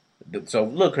 So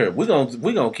look here, we're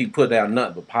gonna keep putting out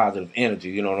nothing but positive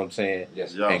energy. You know what I'm saying?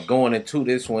 Yes. And going into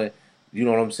this one, you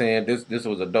know what I'm saying. This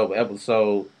was a dope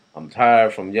episode. I'm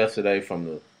tired from yesterday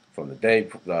from the day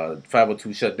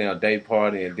 502 shutdown day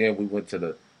party, and then we went to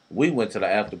the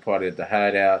after party at the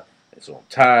Hideout. And so I'm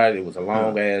tired. It was a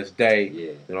long ass day.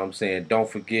 Yeah. You know what I'm saying? Don't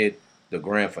forget the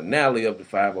grand finale of the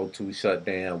 502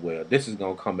 shutdown. Well, this is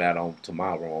gonna come out on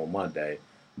tomorrow on Monday,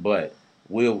 but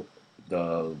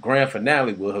the grand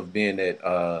finale will have been at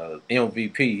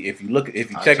MVP. If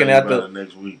you're checking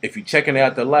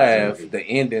out the live, the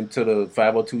ending to the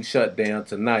 502 shutdown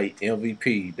tonight,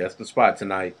 MVP. That's the spot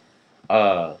tonight.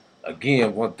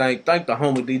 Again, want to thank the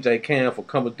homie DJ Cam for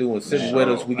coming through and sitting with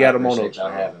us. We got him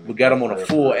on a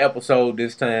full episode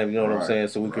this time. You know what I'm saying?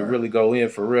 So we can really go in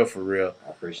for real.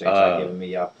 I appreciate y'all giving me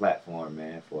y'all platform,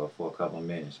 man, for a couple of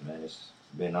minutes, man. It's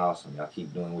been awesome. Y'all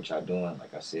keep doing what y'all doing.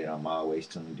 Like I said, I'm always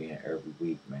tuned in every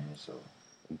week, man. So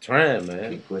I'm trying,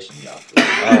 man. Keep pushing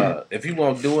y'all. If you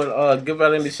want to do it, give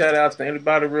out any shout outs to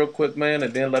anybody real quick, man,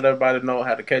 and then let everybody know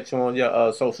how to catch you on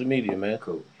your social media, man.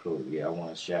 Cool. Yeah, I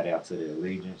want to shout out to the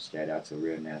Allegiance, shout out to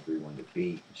Real Now 31 The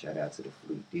Beat, shout out to the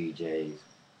Fleet DJs.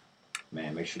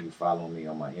 Man, make sure you follow me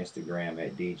on my Instagram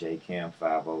at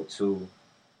DJCam502.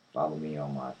 Follow me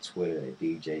on my Twitter at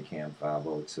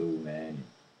DJCam502, man. And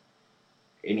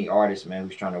any artist, man,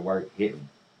 who's trying to work, hit me.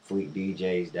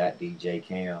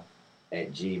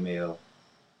 FleetDJs.DJCam@gmail.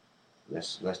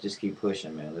 Let's just keep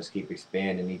pushing, man. Let's keep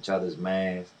expanding each other's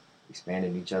minds,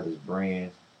 expanding each other's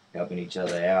brands, helping each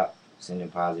other out, sending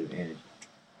positive energy.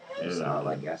 That's all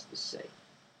I got to say.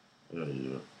 Yeah.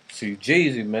 See,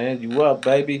 Jeezy, man, you up,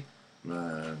 baby?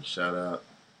 Man, shout out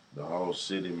the whole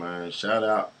city, man. Shout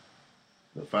out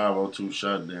the 502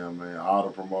 shutdown, man. All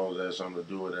the promoters had something to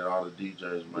do with it. All the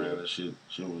DJs, man. That shit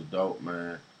was dope,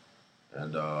 man.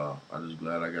 And I'm just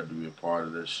glad I got to be a part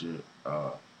of that shit.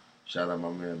 Shout out my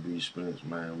man B Spence,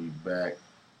 man. We back.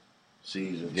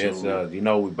 Season 2. Yes, you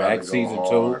know we back season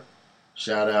 2.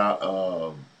 Shout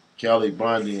out Kelly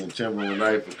Bundy and Timberland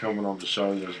Knight for coming on the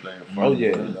show yesterday. Oh,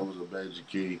 yeah. That was a major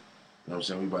key. You know what I'm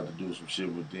saying? We about to do some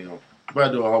shit with them. We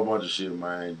about to do a whole bunch of shit,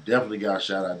 man. Definitely got to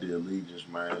shout out the Allegiance,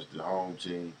 man. It's the home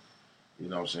team. You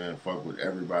know what I'm saying? Fuck with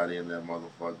everybody in that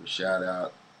motherfucker. Shout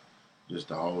out just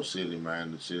the whole city,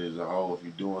 man. The city as a whole. If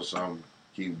you're doing something,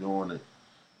 keep doing it.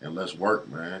 And let's work,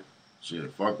 man.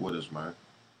 Shit, fuck with us, man.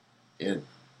 And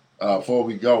before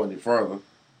we go any further,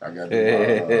 I got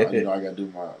to do my, I got to do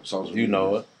my social media. You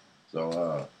know it.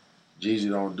 So, Jeezy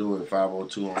Don't Do It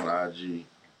 502 on IG.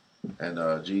 And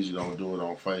Jeezy Don't Do It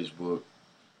on Facebook.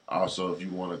 Also, if you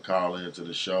want to call into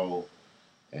the show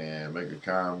and make a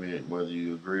comment, whether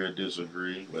you agree or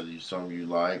disagree, whether it's something you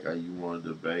like or you want to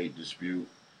debate, dispute,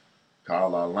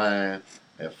 call our line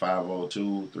at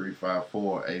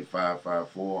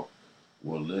 502-354-8554.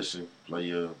 We'll listen, play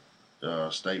your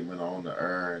statement on the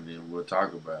air, and then we'll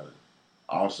talk about it.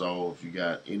 Also, if you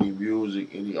got any music,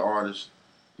 any artist,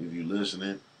 if you're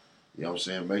listening, you know what I'm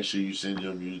saying, make sure you send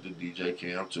your music to DJ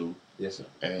Cam too. Yes, sir.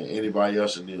 And anybody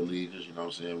else in the Allegiance, you know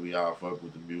what I'm saying, we all fuck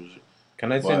with the music. Can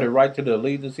they send it right to the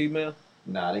Allegiance email?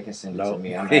 Nah, they can send it to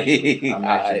me. I'm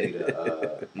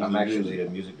actually the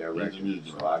music director,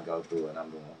 so I go through and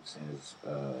I'm the one who sends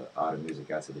all the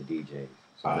music out to the DJs.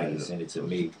 So they can send it to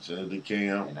me. Send it to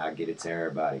Cam. And I get it to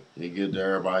everybody. He get it to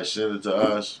everybody. Send it to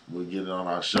us. We get it on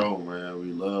our show, man.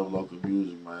 We love local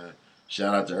music, man.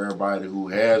 Shout out to everybody who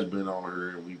has been on here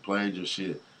and we played your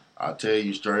shit. I tell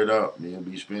you straight up, me and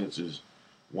B Spence is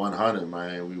 100,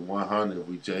 man. We 100. If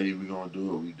we tell you we're going to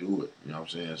do it, we do it. You know what I'm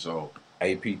saying? So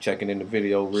AP checking in the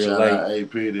video real shout late. Shout out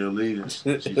AP, the Allegiance.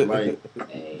 She's late.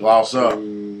 Gloss up.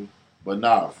 But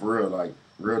nah, for real, like,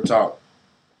 real talk.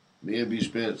 Me and B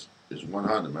Spence is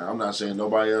 100, man. I'm not saying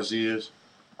nobody else is.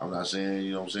 I'm not saying,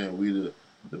 you know what I'm saying, we the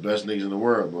best niggas in the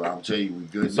world, but I'm telling you, we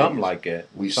good Something niggas. like that.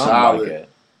 We Something solid. like that.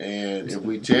 And if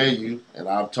we tell you, and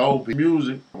I've told people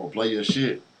music, I'm going to play your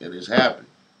shit, and it's happened.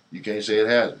 You can't say it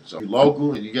hasn't. So if you're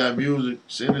local and you got music,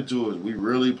 send it to us. We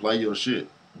really play your shit.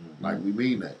 Like, we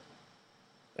mean that.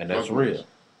 And that's Fuck real. us.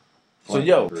 So,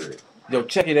 yo,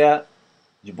 check it out.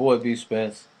 Your boy B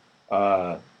Spence.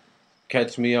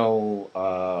 Catch me on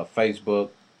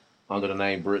Facebook under the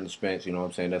name Britton Spence. You know what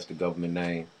I'm saying? That's the government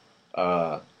name.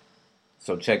 So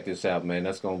check this out, man.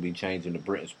 That's going to be changing to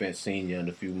Britton Spence Sr. in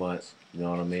a few months. You know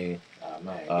what I mean?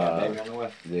 Man, got baby on the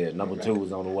way. Yeah, number 2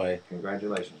 is on the way.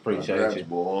 Congratulations. Congrats, you.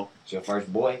 boy. It's your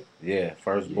first boy? Yeah,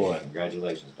 first boy.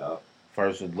 Congratulations, dog.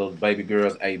 First little baby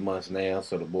girl's 8 months now,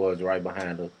 so the boy's right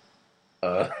behind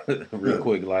her. Real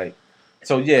quick, like.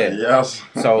 So, yeah. Yes.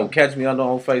 So catch me on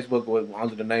Facebook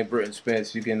under the name Britton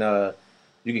Spence. You can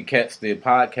catch the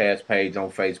podcast page on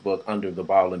Facebook under the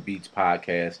Ball and Beats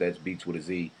podcast. That's Beats with a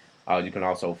Z. You can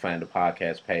also find the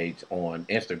podcast page on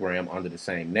Instagram under the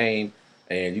same name.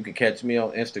 And you can catch me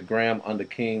on Instagram under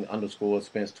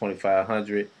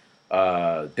King_Spence2500.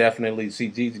 Definitely,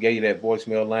 Jeezy gave you that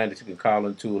voicemail line that you can call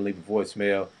into and leave a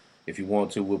voicemail. If you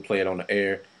want to, we'll play it on the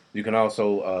air. You can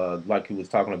also, like he was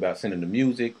talking about, sending the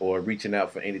music or reaching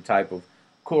out for any type of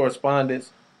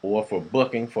correspondence or for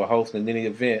booking for hosting any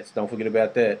events. Don't forget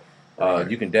about that.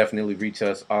 You can definitely reach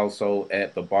us also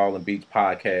at the Ball and Beats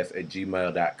podcast at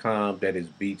gmail.com. That is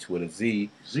Beats with a Z.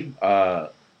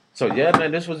 So, yeah,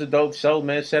 man, this was a dope show,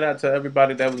 man. Shout out to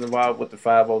everybody that was involved with the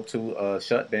 502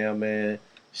 shutdown, man.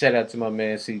 Shout out to my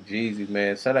man C Jeezy,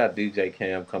 man. Shout out DJ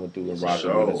Cam coming through and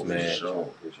rocking with us, man.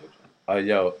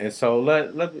 Yo, and so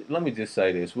let me just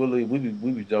say this. We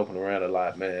be joking around a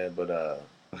lot, man, but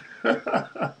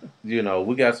you know,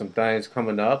 we got some things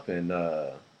coming up, and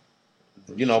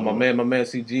you know, my man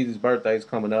C Jeezy's birthday is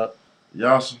coming up.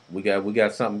 Yes. We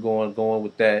got something going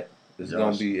with that. It's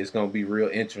Yes. gonna be real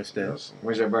interesting. Yes.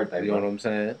 When's your birthday? You know bro? what I'm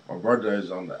saying? My birthday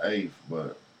is on the 8th,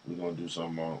 but we're gonna do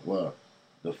something on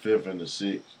the 5th and the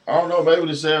 6th. I don't know, maybe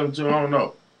the 7th too. I don't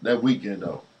know. That weekend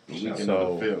though. The weekend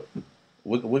of the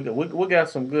 5th. We got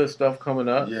some good stuff coming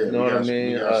up. Yeah, you know what I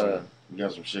mean? We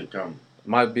got some shit coming.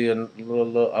 Might be a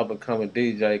little up and coming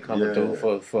DJ coming through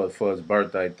for his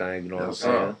birthday thing. You know what I'm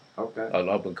saying? Okay. An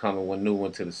up and coming new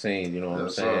one to the scene. You know what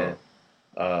Yes, I'm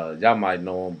saying? Y'all might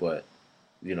know him, but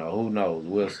you know who knows?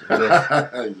 We'll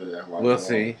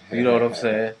see. You know what I'm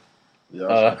saying?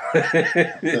 Yeah.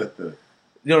 You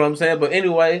know what I'm saying? But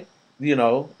anyway, you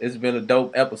know, it's been a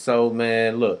dope episode,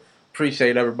 man. Look,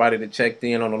 appreciate everybody that checked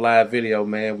in on the live video,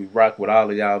 man. We rock with all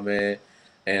of y'all, man.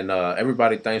 And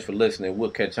everybody, thanks for listening.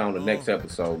 We'll catch you on the next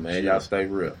episode, man. Y'all stay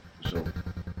real. Sure.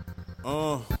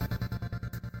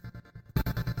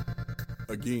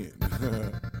 Again.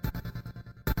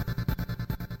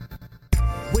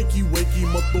 Wakey,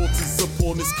 my thoughts is up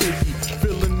on this cakey.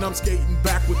 Feeling I'm skating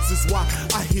backwards is why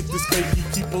I hit this fakey.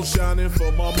 Keep on shining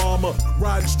for my mama,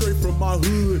 riding straight from my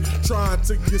hood. Trying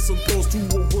to get some close to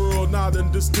a world not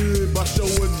understood by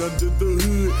showing under the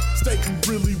hood. Stating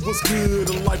really what's good.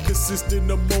 A life consists in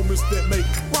the moments that make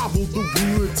rival the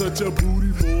wood. Touch a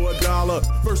booty for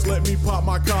 $1. First let me pop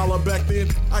my collar. Back then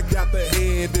I got the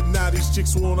hand and now these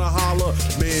chicks wanna holler.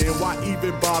 Man, why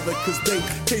even bother? Cause they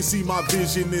can't see my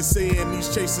vision and saying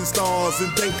these chasing stars,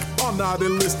 and they are not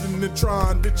enlisting and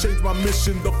trying to change my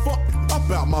mission. The fuck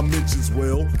about my mentions?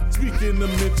 Well, speaking of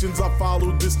mentions, I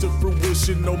follow this to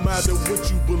fruition. No matter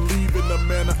what you believe in, the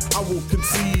manner I will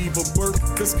conceive a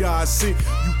birth. The sky sick,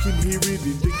 you can hear it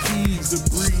in the keys of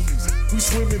breeze. We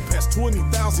swimming past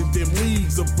 20,000 damn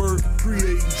leagues of birth,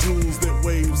 creating jewels that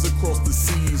waves across the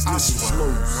seas. I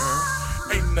swear.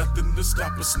 Ain't nothing to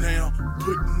stop us now.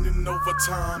 Putting in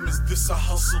overtime. Is this a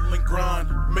hustle and grind?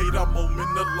 Made our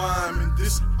moment of lime. And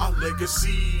this our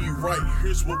legacy. Right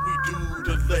here's what we do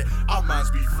to let our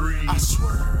minds be free. I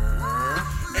swear.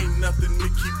 Ain't nothing to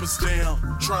keep us down.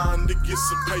 Trying to get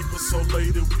some paper so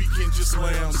later we can just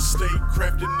lounge. Stay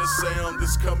crafting the sound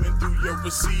that's coming through your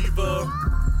receiver.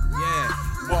 Yeah.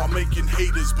 While making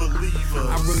haters believe us.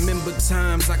 I remember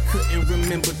times I couldn't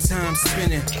remember time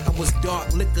spinning. I was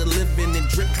dark liquor living and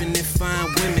dripping in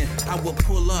fine women. I would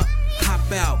pull up,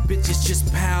 hop out, bitches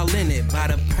just pile in it by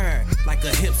the pair, like a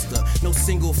hipster. No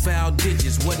single foul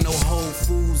digits, wasn't no Whole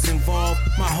Foods involved.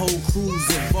 My whole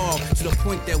crew's involved to the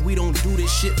point that we don't do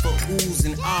this shit for oohs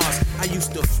and ahs. I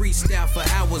used to freestyle for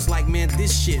hours like, man,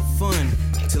 this shit fun.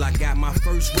 Till I got my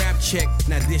first rap check,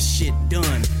 now this shit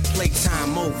done.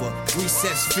 Playtime over,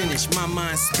 resets finished, my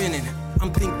mind spinning.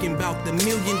 I'm thinking about the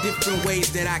million different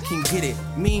ways that I can get it.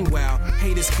 Meanwhile,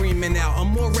 haters screaming out,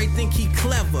 Amore think he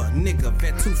clever. Nigga,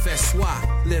 fait tout fait soi,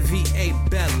 la vie est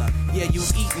bella. Yeah, you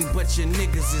eating, but your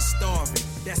niggas is starving.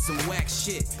 That's some whack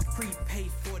shit. Prepay